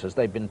aren't, as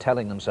they've been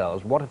telling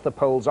themselves, what if the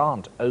polls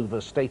aren't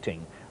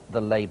overstating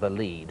the Labour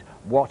lead?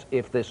 What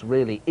if this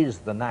really is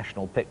the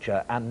national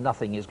picture and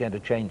nothing is going to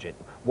change it?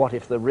 What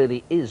if there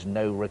really is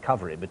no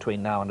recovery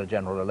between now and a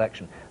general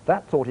election?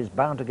 That thought is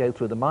bound to go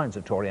through the minds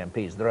of Tory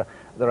MPs.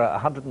 There are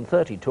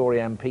 130 Tory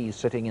MPs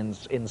sitting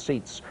in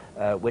seats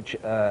which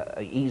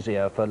are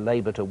easier for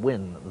Labour to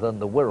win than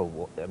the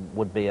Wirral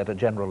would be at a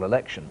general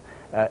election.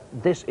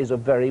 This is a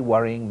very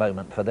worrying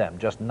moment for them,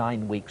 just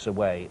 9 weeks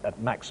away at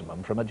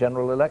maximum from a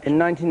general election. In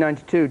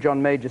 1992,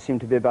 John Major seemed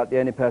to be about the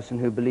only person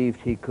who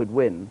believed he could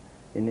win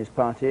in his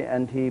party,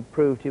 and he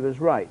proved he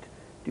was right.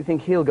 Do you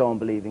think he'll go on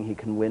believing he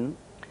can win?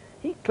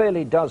 He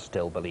clearly does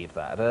still believe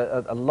that.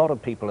 A lot of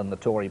people in the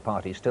Tory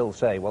party still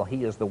say, well,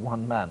 he is the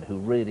one man who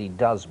really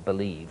does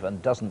believe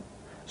and doesn't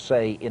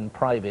say in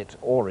private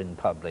or in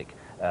public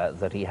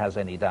that he has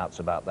any doubts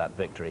about that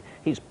victory.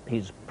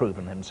 He's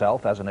proven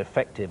himself as an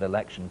effective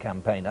election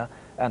campaigner,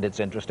 and it's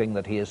interesting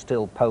that he is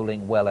still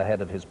polling well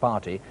ahead of his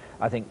party.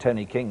 I think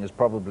Tony King is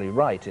probably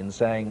right in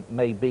saying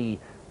maybe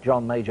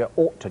John Major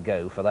ought to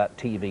go for that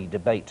TV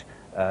debate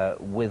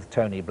with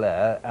Tony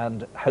Blair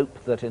and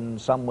hope that in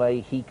some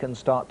way he can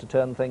start to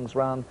turn things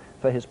round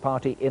for his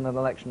party in an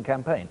election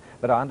campaign.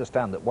 But I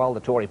understand that while the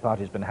Tory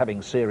party has been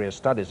having serious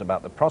studies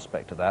about the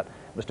prospect of that,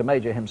 Mr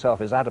Major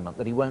himself is adamant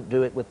that he won't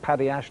do it with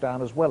Paddy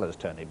Ashdown as well as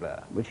Tony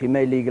Blair. Which he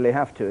may legally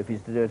have to if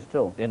he's to do it at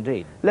all.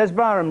 Indeed. Les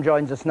Barham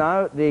joins us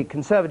now, the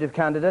Conservative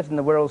candidate in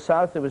the Wirral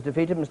South that was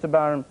defeated. Mr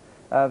Barham,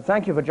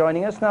 thank you for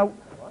joining us. Now,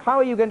 how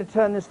are you going to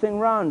turn this thing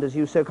round, as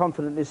you so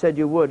confidently said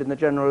you would in the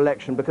general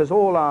election? Because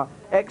all our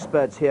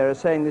experts here are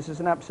saying this is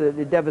an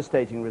absolutely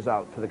devastating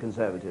result for the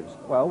Conservatives.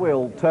 Well,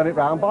 we'll turn it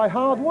round by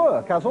hard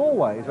work, as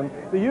always, and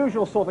the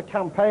usual sort of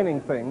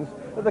campaigning things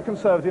that the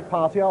Conservative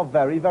Party are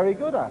very, very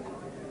good at.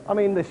 I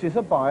mean, this is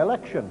a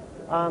by-election,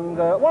 and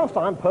whilst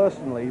I'm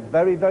personally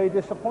very, very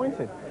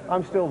disappointed,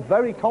 I'm still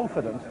very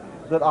confident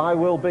that I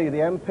will be the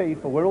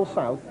MP for Wirral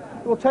South,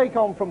 who will take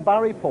on from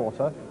Barry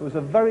Porter, who was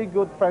a very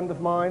good friend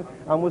of mine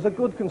and was a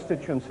good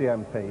constituency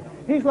MP.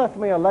 He's left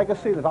me a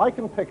legacy that I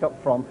can pick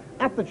up from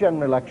at the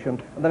general election,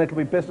 and then it'll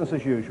be business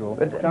as usual.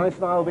 Janice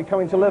and I will be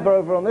coming to live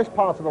over on this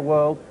part of the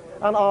world,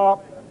 and our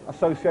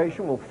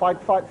association will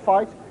fight, fight,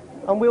 fight,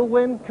 and we'll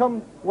win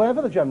come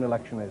whenever the general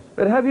election is.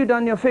 But have you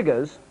done your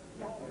figures?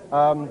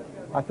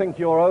 I think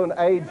your own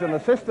aides and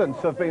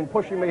assistants have been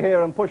pushing me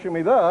here and pushing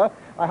me there.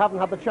 I haven't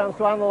had the chance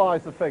to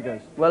analyse the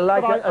figures. Well,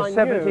 like but a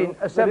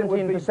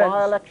 17%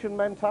 by-election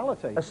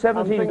mentality. A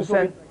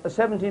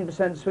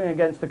 17% swing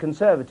against the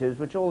Conservatives,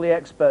 which all the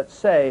experts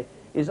say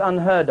is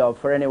unheard of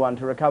for anyone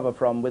to recover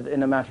from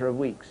within a matter of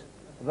weeks.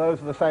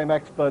 Those are the same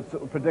experts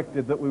that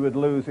predicted that we would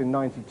lose in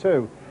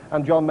 '92.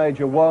 And John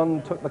Major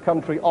won, took the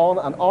country on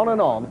and on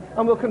and on,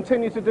 and will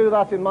continue to do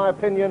that, in my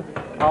opinion,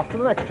 after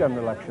the next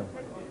general election.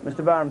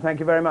 Mr Barham, thank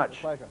you very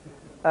much.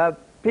 Pleasure.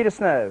 Peter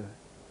Snow,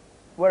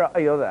 where are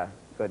you? There.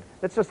 Good.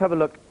 Let's just have a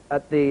look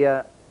at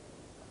the...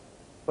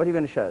 what are you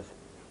going to show us?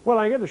 Well,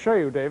 I'm going to show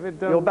you, David.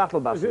 Your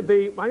battle buses. I'm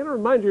going to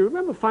remind you,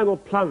 remember Final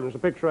Plunge, the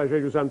picture I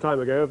showed you some time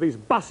ago, of these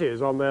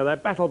buses on there, they're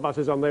battle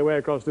buses on their way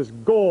across this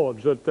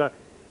gorge that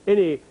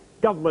any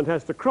government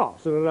has to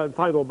cross in a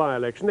final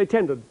by-election. They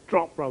tend to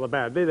drop rather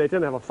badly. They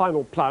tend to have a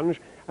final plunge.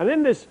 And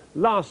in this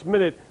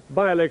last-minute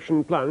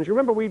by-election plunge, you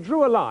remember we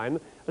drew a line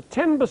a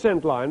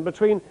 10% line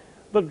between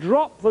the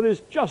drop that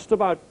is just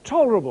about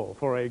tolerable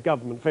for a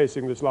government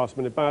facing this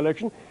last-minute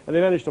by-election, and they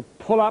managed to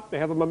pull up, they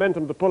have the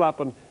momentum to pull up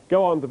and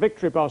go on to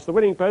victory past the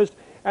winning post,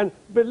 and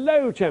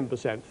below 10%,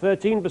 13%,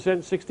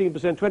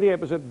 16%,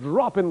 28%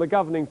 drop in the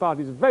governing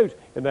party's vote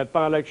in that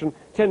by-election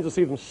tends to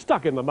see them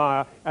stuck in the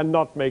mire and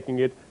not making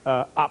it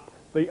up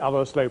the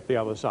other slope, the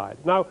other side.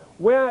 Now,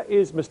 where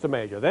is Mr.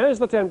 Major? There's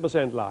the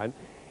 10% line.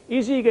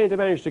 Is he going to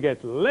manage to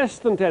get less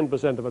than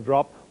 10% of a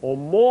drop or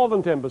more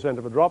than 10%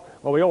 of a drop?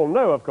 Well, we all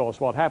know, of course,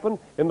 what happened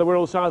in the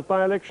Wirral South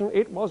by-election.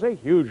 It was a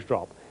huge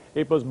drop.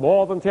 It was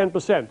more than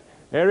 10%.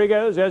 There he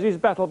goes, there's his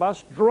battle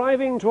bus,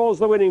 driving towards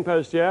the winning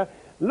post here.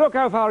 Look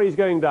how far he's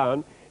going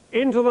down.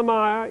 Into the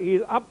mire,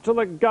 he's up to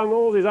the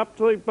gunnels, he's up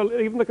to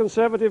even the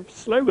Conservative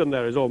slogan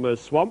there is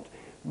almost swamped.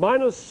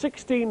 Minus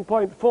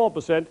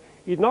 16.4%.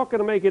 He's not going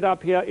to make it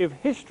up here if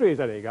history is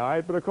any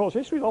guide, but of course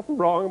history is often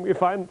wrong, and we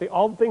find the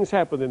odd things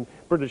happen in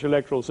British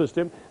electoral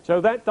system, so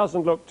that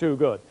doesn't look too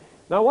good.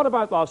 Now, what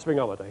about our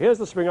swingometer? Here's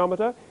the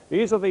swingometer.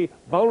 These are the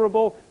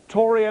vulnerable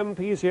Tory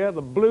MPs here,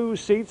 the blue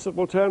seats that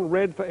will turn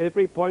red for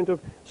every point of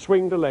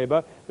swing to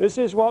Labour. This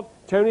is what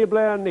Tony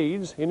Blair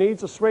needs. He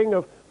needs a swing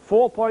of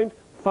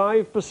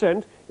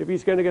 4.5% if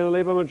he's going to get a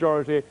Labour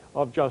majority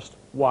of just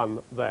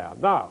one there.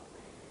 Now,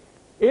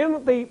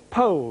 in the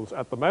polls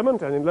at the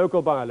moment and in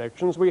local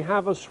by-elections, we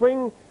have a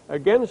swing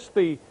against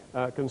the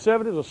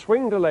Conservatives, a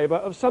swing to Labour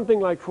of something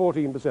like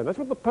 14%. That's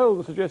what the polls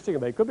are suggesting,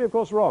 and they could be, of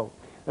course, wrong.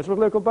 That's what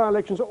local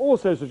by-elections are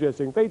also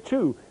suggesting. They,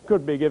 too,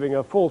 could be giving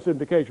a false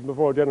indication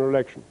before a general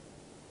election.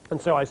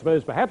 And so I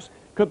suppose, perhaps,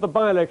 could the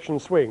by-election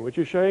swing, which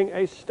is showing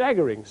a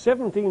staggering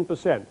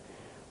 17%,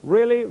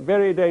 really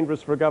very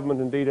dangerous for a government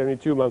indeed only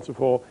 2 months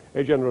before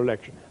a general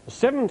election. A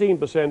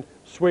 17%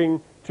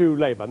 swing to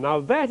Labour.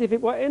 Now that, if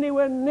it were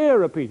anywhere near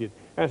repeated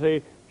at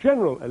a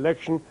general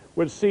election,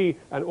 would see,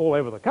 and all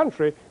over the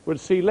country, would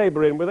see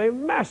Labour in with a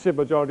massive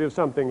majority of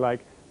something like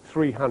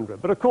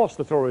 300. But of course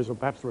the Tories will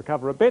perhaps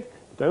recover a bit.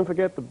 Don't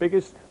forget the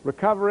biggest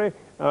recovery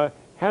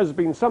has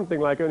been something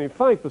like only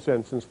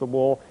 5% since the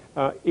war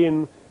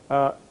in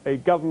a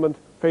government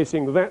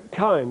facing that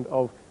kind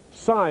of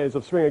size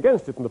of swing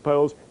against it in the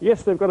polls.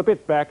 Yes, they've got a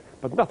bit back,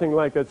 but nothing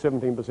like that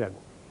 17%.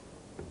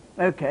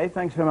 OK,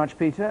 thanks very much,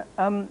 Peter.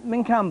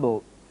 Min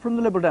Campbell, from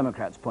the Liberal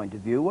Democrats' point of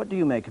view, what do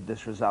you make of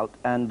this result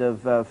and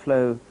of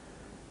Flo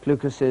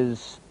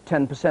Lucas's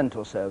 10%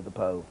 or so of the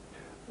poll?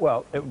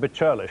 Well, it would be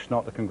churlish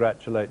not to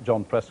congratulate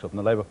John Prescott and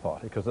the Labour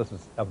Party, because this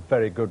is a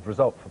very good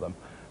result for them.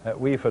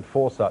 We've had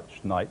 4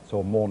 such nights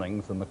or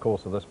mornings in the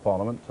course of this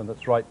Parliament, and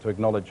it's right to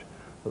acknowledge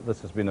that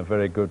this has been a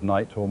very good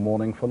night or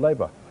morning for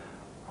Labour.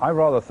 I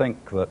rather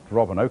think that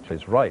Robin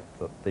Oakley's right,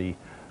 that the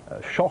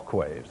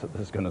shockwaves that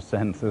this is going to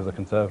send through the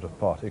Conservative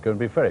Party are going to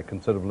be very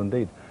considerable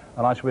indeed.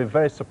 And I shall be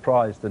very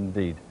surprised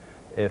indeed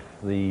if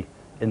the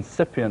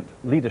incipient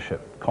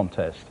leadership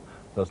contest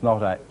does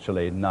not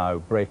actually now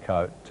break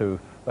out to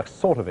the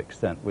sort of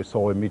extent we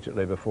saw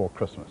immediately before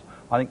Christmas.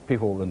 I think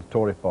people in the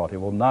Tory party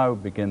will now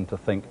begin to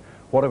think,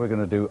 what are we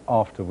going to do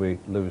after we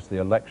lose the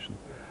election?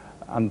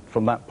 And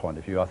from that point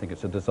of view, I think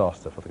it's a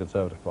disaster for the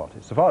Conservative Party.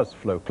 So far as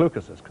Flo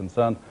Lucas is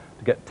concerned,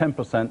 to get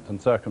 10% in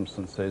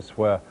circumstances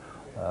where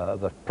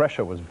the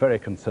pressure was very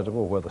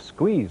considerable, where the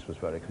squeeze was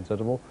very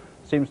considerable,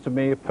 seems to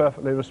me a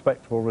perfectly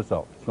respectable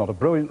result. It's not a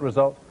brilliant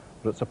result,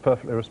 but it's a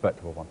perfectly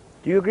respectable one.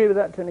 Do you agree with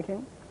that, Tony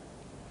King?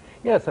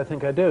 Yes, I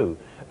think I do.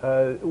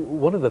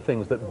 One of the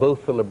things that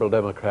both the Liberal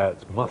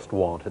Democrats must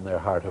want in their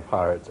heart of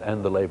hearts,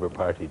 and the Labour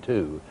Party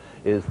too,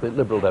 is the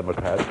Liberal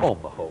Democrats, on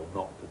the whole,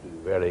 not to do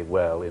very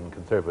well in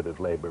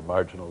Conservative Labour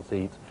marginal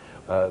seats,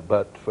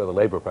 but for the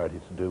Labour Party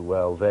to do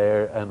well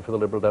there, and for the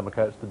Liberal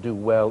Democrats to do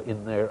well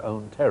in their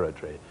own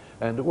territory.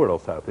 And Wirral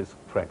South is,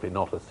 frankly,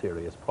 not a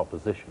serious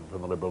proposition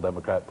from the Liberal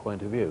Democrat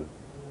point of view.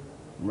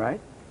 Right.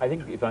 I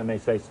think, if I may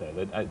say so,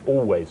 that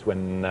always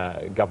when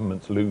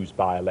governments lose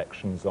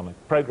by-elections on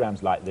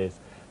programmes like this,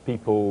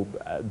 people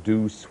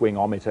do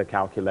swingometer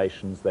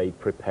calculations, they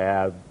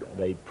prepare,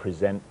 they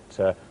present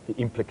the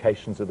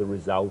implications of the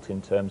result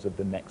in terms of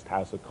the next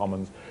House of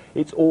Commons.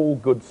 It's all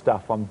good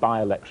stuff on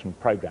by-election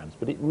programmes,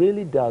 but it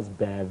really does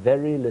bear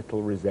very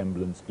little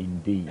resemblance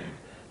indeed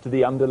to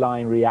the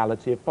underlying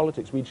reality of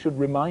politics. We should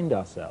remind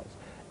ourselves,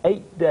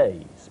 8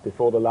 days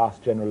before the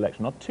last general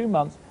election, not 2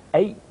 months,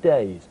 8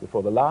 days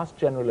before the last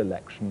general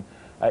election,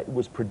 it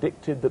was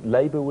predicted that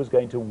Labour was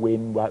going to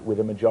win with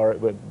a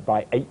majority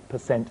by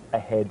 8%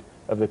 ahead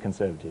of the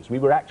Conservatives. We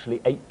were actually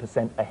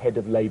 8% ahead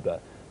of Labour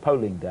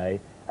polling day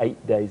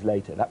 8 days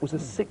later. That was a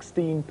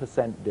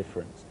 16%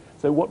 difference.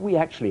 So what we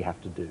actually have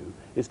to do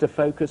is to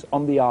focus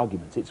on the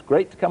arguments. It's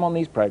great to come on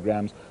these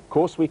programmes. Of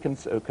course, we can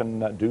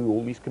do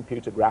all these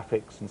computer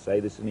graphics and say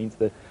this means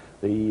there's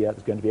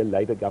going to be a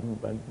Labour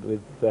government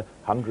with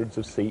hundreds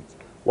of seats.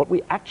 What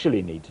we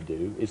actually need to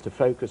do is to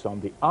focus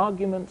on the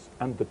arguments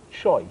and the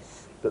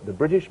choice that the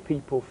British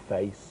people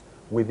face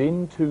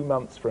within 2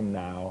 months from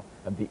now,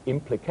 and the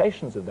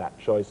implications of that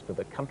choice for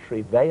the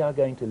country they are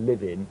going to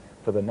live in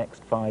for the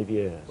next 5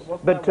 years. But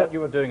wasn't that what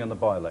you were doing in the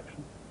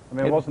by-election? I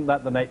mean, wasn't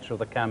that the nature of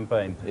the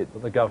campaign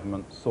that the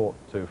government sought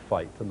to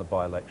fight in the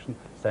by-election,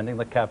 sending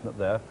the cabinet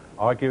there,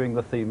 arguing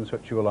the themes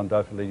which you will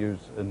undoubtedly use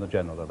in the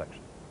general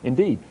election?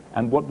 Indeed,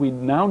 and what we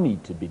now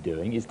need to be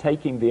doing is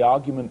taking the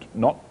argument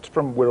not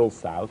from Wirral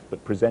South,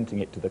 but presenting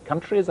it to the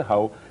country as a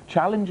whole,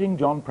 challenging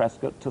John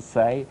Prescott to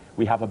say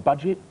we have a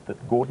budget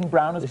that Gordon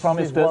Brown has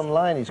promised us. This is one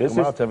line he's come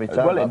out every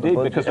time. Well,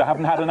 indeed, because I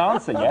haven't had an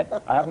answer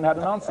yet. I haven't had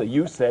an answer.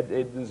 You said,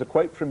 there's a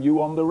quote from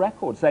you on the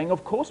record saying,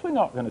 of course we're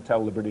not going to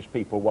tell the British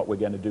people what we're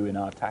going to do in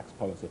our tax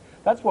policy.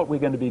 That's what we're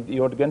going to be,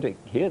 you're going to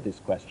hear this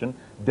question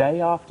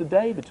day after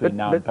day between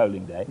now and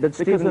polling day.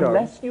 Because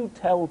unless you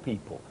tell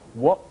people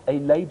what a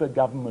Labour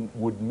government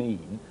would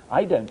mean,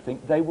 I don't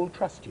think they will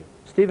trust you.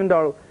 Stephen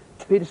Dorrell,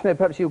 Peter Snow,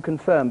 perhaps you'll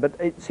confirm, but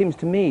it seems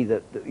to me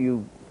that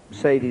you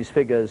say these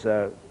figures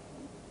are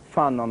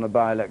fun on a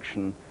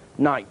by-election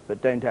night,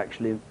 but don't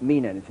actually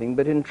mean anything.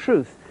 But in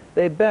truth,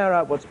 they bear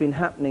out what's been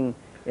happening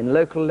in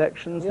local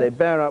elections. Yes. They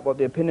bear out what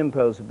the opinion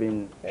polls have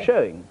been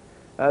showing.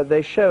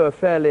 They show a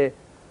fairly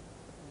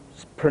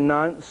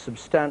pronounced,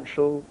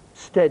 substantial,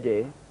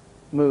 steady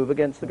move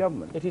against the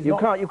government. You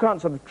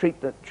can't sort of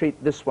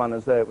treat this one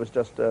as though it was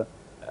just a...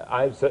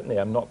 I certainly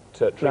am not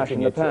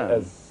treating it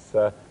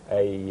as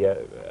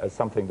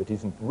something that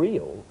isn't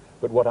real,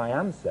 but what I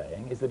am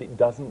saying is that it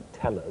doesn't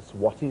tell us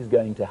what is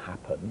going to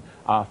happen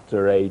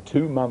after a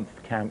 2-month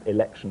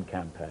election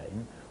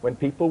campaign, when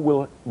people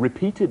will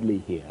repeatedly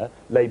hear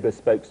Labour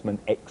spokesmen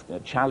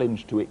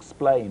challenged to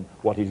explain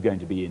what is going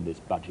to be in this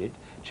budget,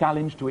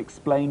 challenged to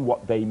explain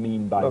what they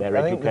mean by their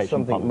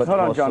education policy. Hold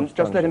on, John,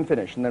 just let him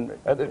finish. And then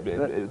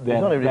he's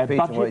only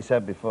repeating what he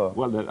said before.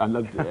 Well,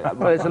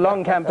 it's a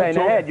long campaign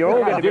ahead. You're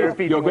all going to be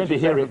repeating. You're going to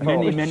hear it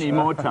many, many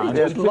more times.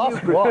 Just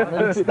lost one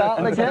and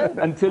starting again?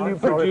 Until you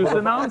produce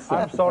an answer.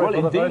 I'm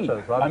sorry for the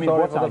voters. I mean,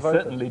 what I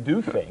certainly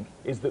do think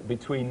is that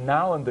between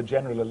now and the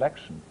general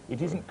election,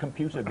 it isn't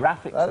computer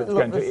graphics that's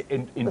going to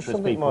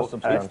interest people.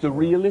 It's the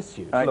real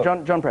issues.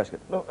 John Prescott.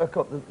 Look,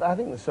 I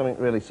think there's something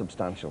really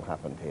substantial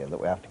happened here that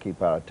we have to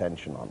keep our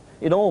attention on.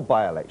 In all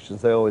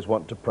by-elections, they always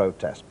want to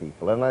protest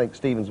people, and I think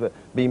Stephen's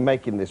been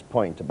making this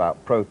point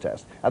about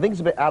protest. I think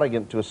it's a bit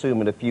arrogant to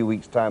assume in a few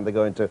weeks' time they're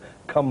going to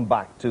come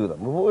back to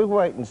them. We'll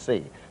wait and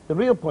see. The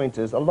real point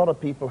is a lot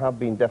of people have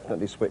been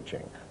definitely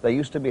switching. There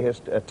used to be a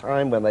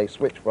time when they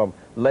switched from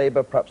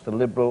Labour, perhaps to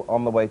Liberal,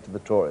 on the way to the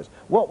Tories.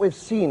 What we've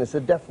seen is a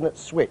definite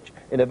switch,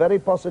 in a very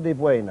positive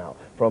way now,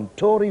 from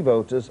Tory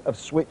voters have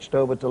switched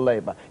over to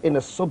Labour in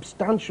a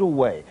substantial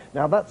way.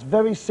 Now, that's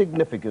very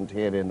significant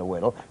here in the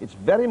Wirral. It's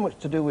very much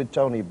to do with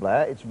Tony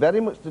Blair. It's very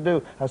much to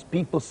do as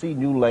people see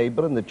New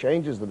Labour and the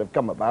changes that have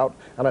come about.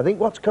 And I think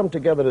what's come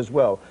together as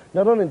well,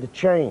 not only the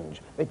change,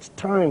 it's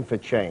time for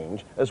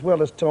change, as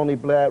well as Tony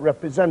Blair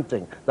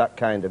representing that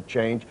kind of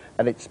change.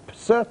 And it's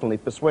certainly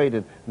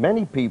persuaded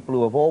many people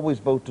who have always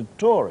voted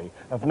Tory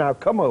have now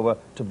come over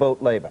to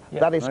vote Labour. Yeah.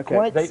 That is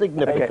quite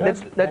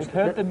significant. They've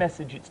heard the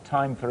message, it's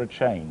time for a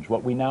change.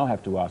 What we now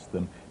have to ask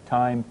them,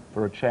 time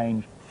for a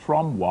change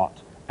from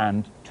what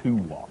and to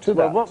what?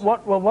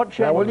 What change?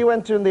 Now, will you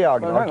enter in the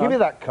argument? I'll give you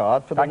that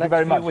card for the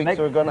next few weeks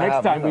we're going to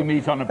have. Next time we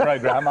meet on a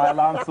programme, I'll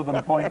answer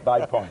them point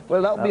by point.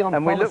 Well, that'll be on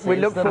policy we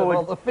look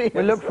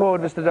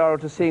forward, Mr. Dorrell,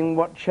 to seeing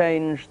what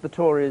change the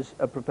Tories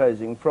are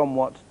proposing from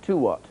what to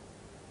what.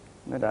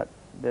 No doubt.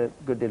 A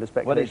good deal of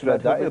speculation. Well, he's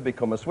read that, he'll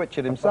become a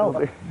switcher himself.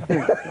 Okay,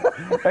 I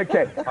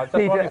was just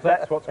wondering if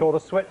that's what's called a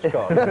switch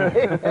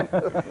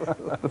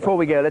card. Before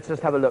we go, let's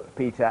just have a look,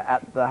 Peter,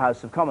 at the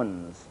House of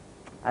Commons,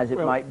 as it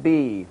might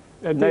be.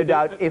 No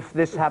doubt if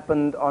this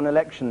happened on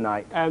election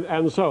night.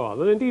 And so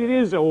on. And indeed, it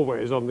is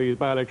always on these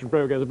by-election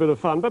programmes a bit of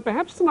fun, but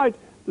perhaps tonight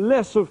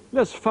less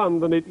fun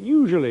than it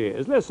usually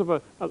is, less of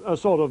a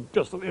sort of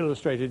just an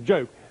illustrated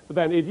joke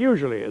than it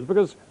usually is,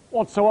 because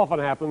what so often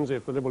happens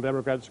if the Liberal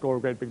Democrats score a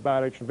great big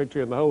by-election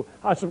victory and the whole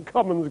House of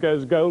Commons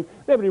goes gold,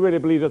 nobody really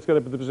believes that's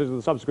going to be the decision of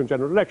the subsequent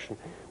general election.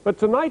 But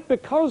tonight,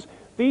 because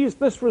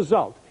this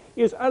result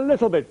is a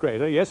little bit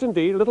greater, yes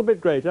indeed, a little bit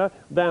greater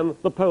than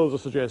the polls are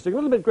suggesting, a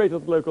little bit greater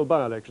than the local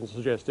by-elections are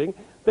suggesting,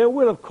 there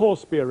will of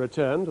course be a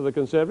return to the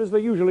Conservatives. There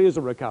usually is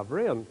a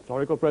recovery, an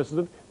historical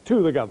precedent,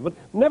 to the government.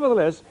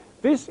 Nevertheless,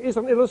 this is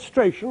an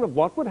illustration of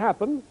what would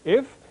happen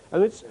if,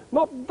 and it's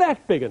not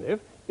that big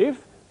an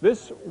if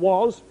this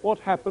was what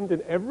happened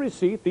in every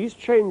seat, these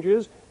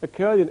changes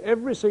occurred in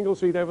every single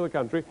seat over the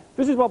country,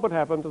 this is what would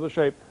happen to the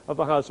shape of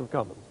the House of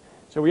Commons.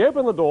 So we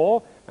open the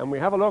door and we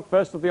have a look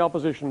first at the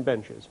opposition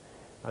benches.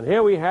 And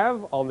here we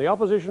have, on the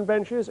opposition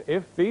benches,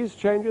 if these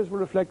changes were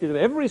reflected in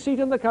every seat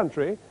in the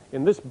country,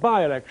 in this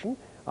by-election,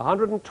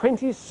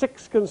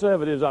 126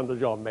 Conservatives under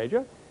John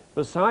Major.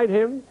 Beside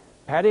him,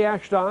 Paddy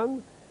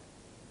Ashdown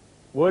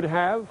would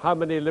have how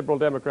many Liberal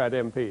Democrat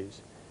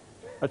MPs?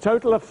 A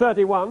total of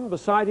 31.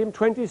 Beside him,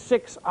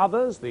 26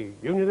 others, the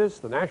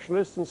Unionists, the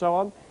Nationalists, and so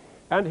on.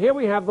 And here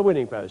we have the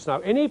winning post. Now,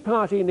 any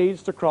party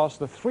needs to cross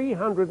the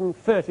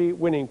 330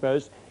 winning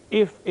post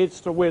if it's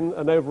to win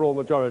an overall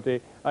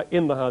majority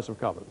in the House of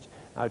Commons.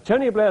 Now,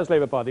 Tony Blair's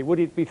Labour Party, would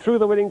it be through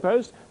the winning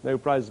post? No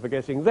prizes for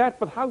guessing that,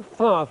 but how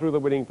far through the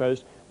winning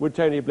post would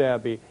Tony Blair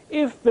be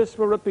if this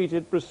were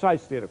repeated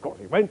precisely? And of course,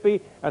 it won't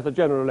be at the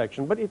general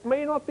election, but it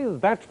may not be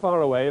that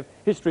far away if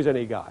history's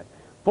any guide.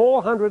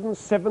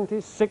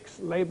 476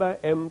 Labour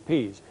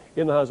MPs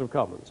in the House of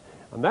Commons.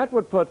 And that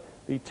would put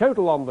the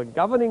total on the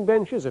governing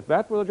benches, if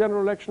that were the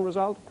general election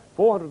result,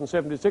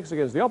 476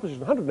 against the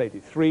opposition,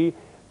 183,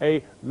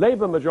 a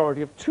Labour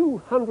majority of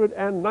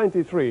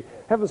 293.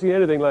 Haven't seen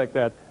anything like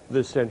that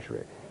this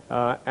century.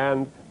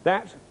 And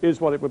that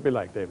is what it would be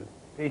like, David.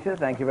 Peter,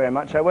 thank you very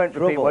much. I won't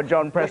repeat what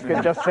John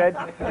Prescott just said.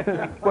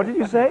 What did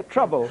you say?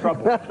 Trouble.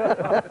 Trouble.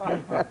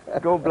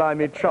 God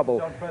blimey, trouble.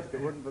 John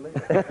Prescott wouldn't believe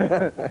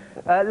it.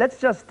 Let's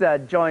just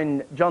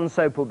join John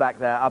Sopel back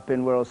there up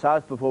in Wirral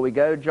South before we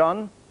go.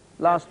 John,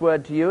 last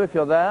word to you if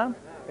you're there.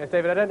 Yes,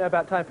 David, I don't know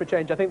about time for a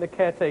change. I think the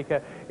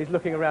caretaker is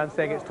looking around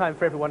saying it's time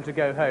for everyone to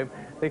go home.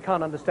 They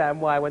can't understand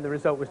why, when the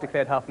result was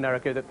declared half an hour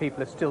ago, that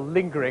people are still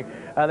lingering.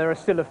 There are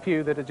still a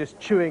few that are just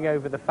chewing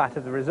over the fat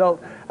of the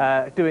result,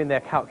 doing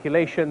their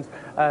calculations,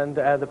 and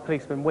the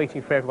policemen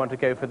waiting for everyone to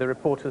go, for the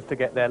reporters to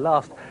get their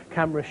last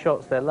camera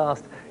shots, their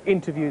last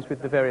interviews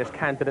with the various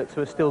candidates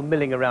who are still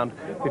milling around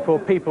before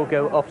people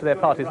go off to their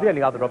parties. The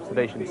only other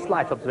observation,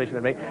 slight observation I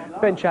make,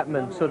 Ben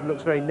Chapman sort of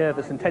looks very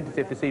nervous and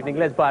tentative this evening.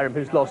 Les Byram,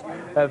 who's lost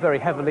very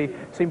heavily,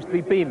 seems to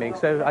be beaming.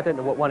 So I don't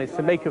know what one is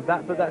to make of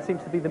that, but that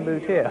seems to be the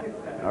mood here.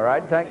 All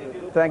right,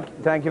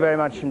 thank you very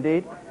much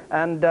indeed.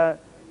 And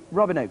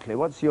Robin Oakley,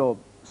 what's your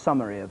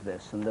summary of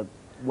this and the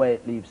way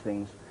it leaves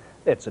things?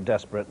 It's a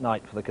desperate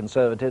night for the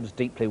Conservatives,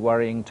 deeply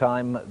worrying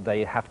time.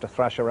 They have to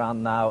thrash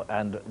around now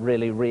and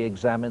really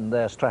re-examine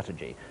their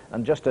strategy.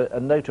 And just a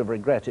note of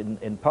regret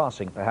in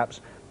passing,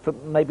 perhaps,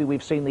 maybe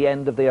we've seen the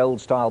end of the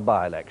old-style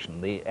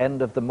by-election, the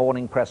end of the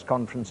morning press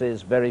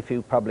conferences, very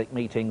few public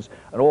meetings,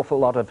 an awful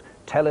lot of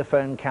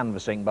telephone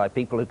canvassing by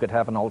people who could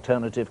have an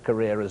alternative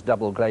career as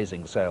double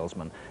glazing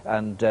salesmen.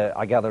 And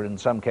I gather in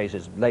some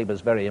cases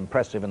Labour's very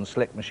impressive and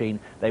slick machine.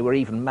 They were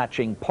even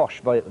matching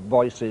posh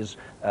voices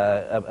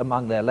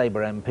among their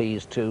Labour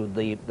MPs to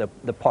the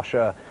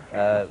posher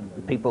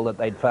people that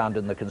they'd found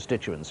in the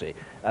constituency.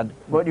 And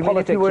what do you mean?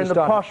 If you were in the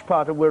posh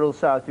part of Wirral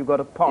South, you've got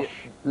a posh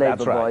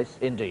Labour voice.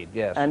 Indeed,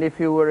 yes. And if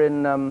you were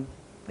in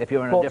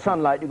Port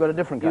Sunlight, you've got a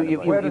different kind of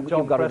voice. Where did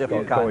John got a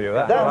different kind?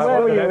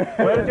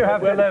 Where did you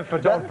have to live for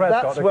John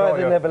Prescott? That's where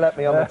they never let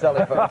me on the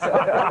telephone.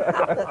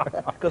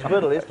 Because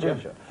Wirral is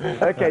Cheshire.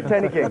 Okay,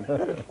 Tony King.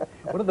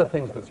 One of the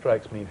things that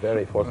strikes me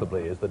very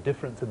forcibly is the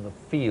difference in the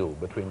feel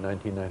between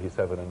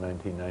 1997 and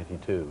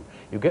 1992.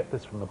 You get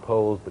this from the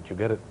polls, but you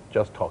get it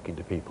just talking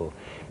to people.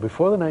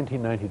 Before the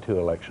 1992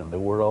 election, there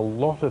were a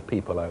lot of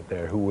people out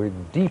there who were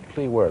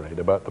deeply worried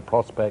about the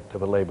prospect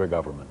of a Labour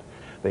government.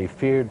 They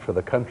feared for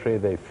the country,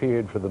 they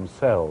feared for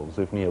themselves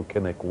if Neil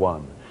Kinnock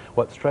won.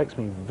 What strikes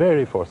me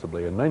very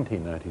forcibly in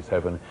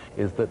 1997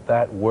 is that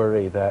that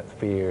worry, that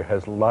fear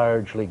has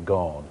largely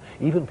gone.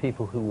 Even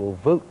people who will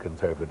vote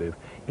Conservative,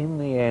 in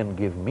the end,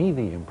 give me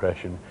the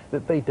impression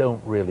that they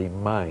don't really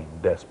mind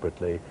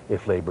desperately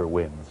if Labour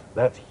wins.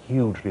 That's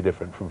hugely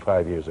different from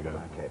 5 years ago.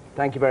 Okay.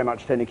 Thank you very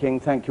much, Tony King.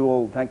 Thank you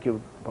all. Thank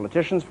you,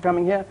 politicians, for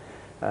coming here.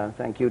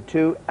 Thank you,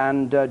 too.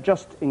 And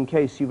just in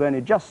case you've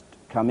only just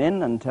come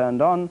in and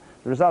turned on,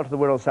 the result of the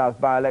Wirral South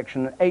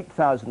by-election,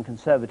 8,000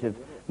 Conservative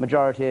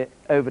majority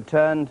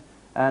overturned,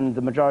 and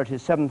the majority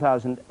is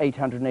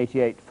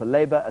 7,888 for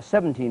Labour, a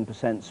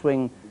 17%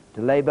 swing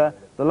to Labour.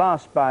 The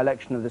last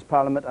by-election of this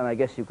Parliament, and I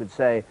guess you could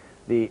say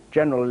the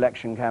general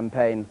election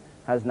campaign,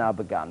 has now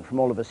begun. From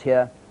all of us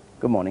here,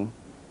 good morning.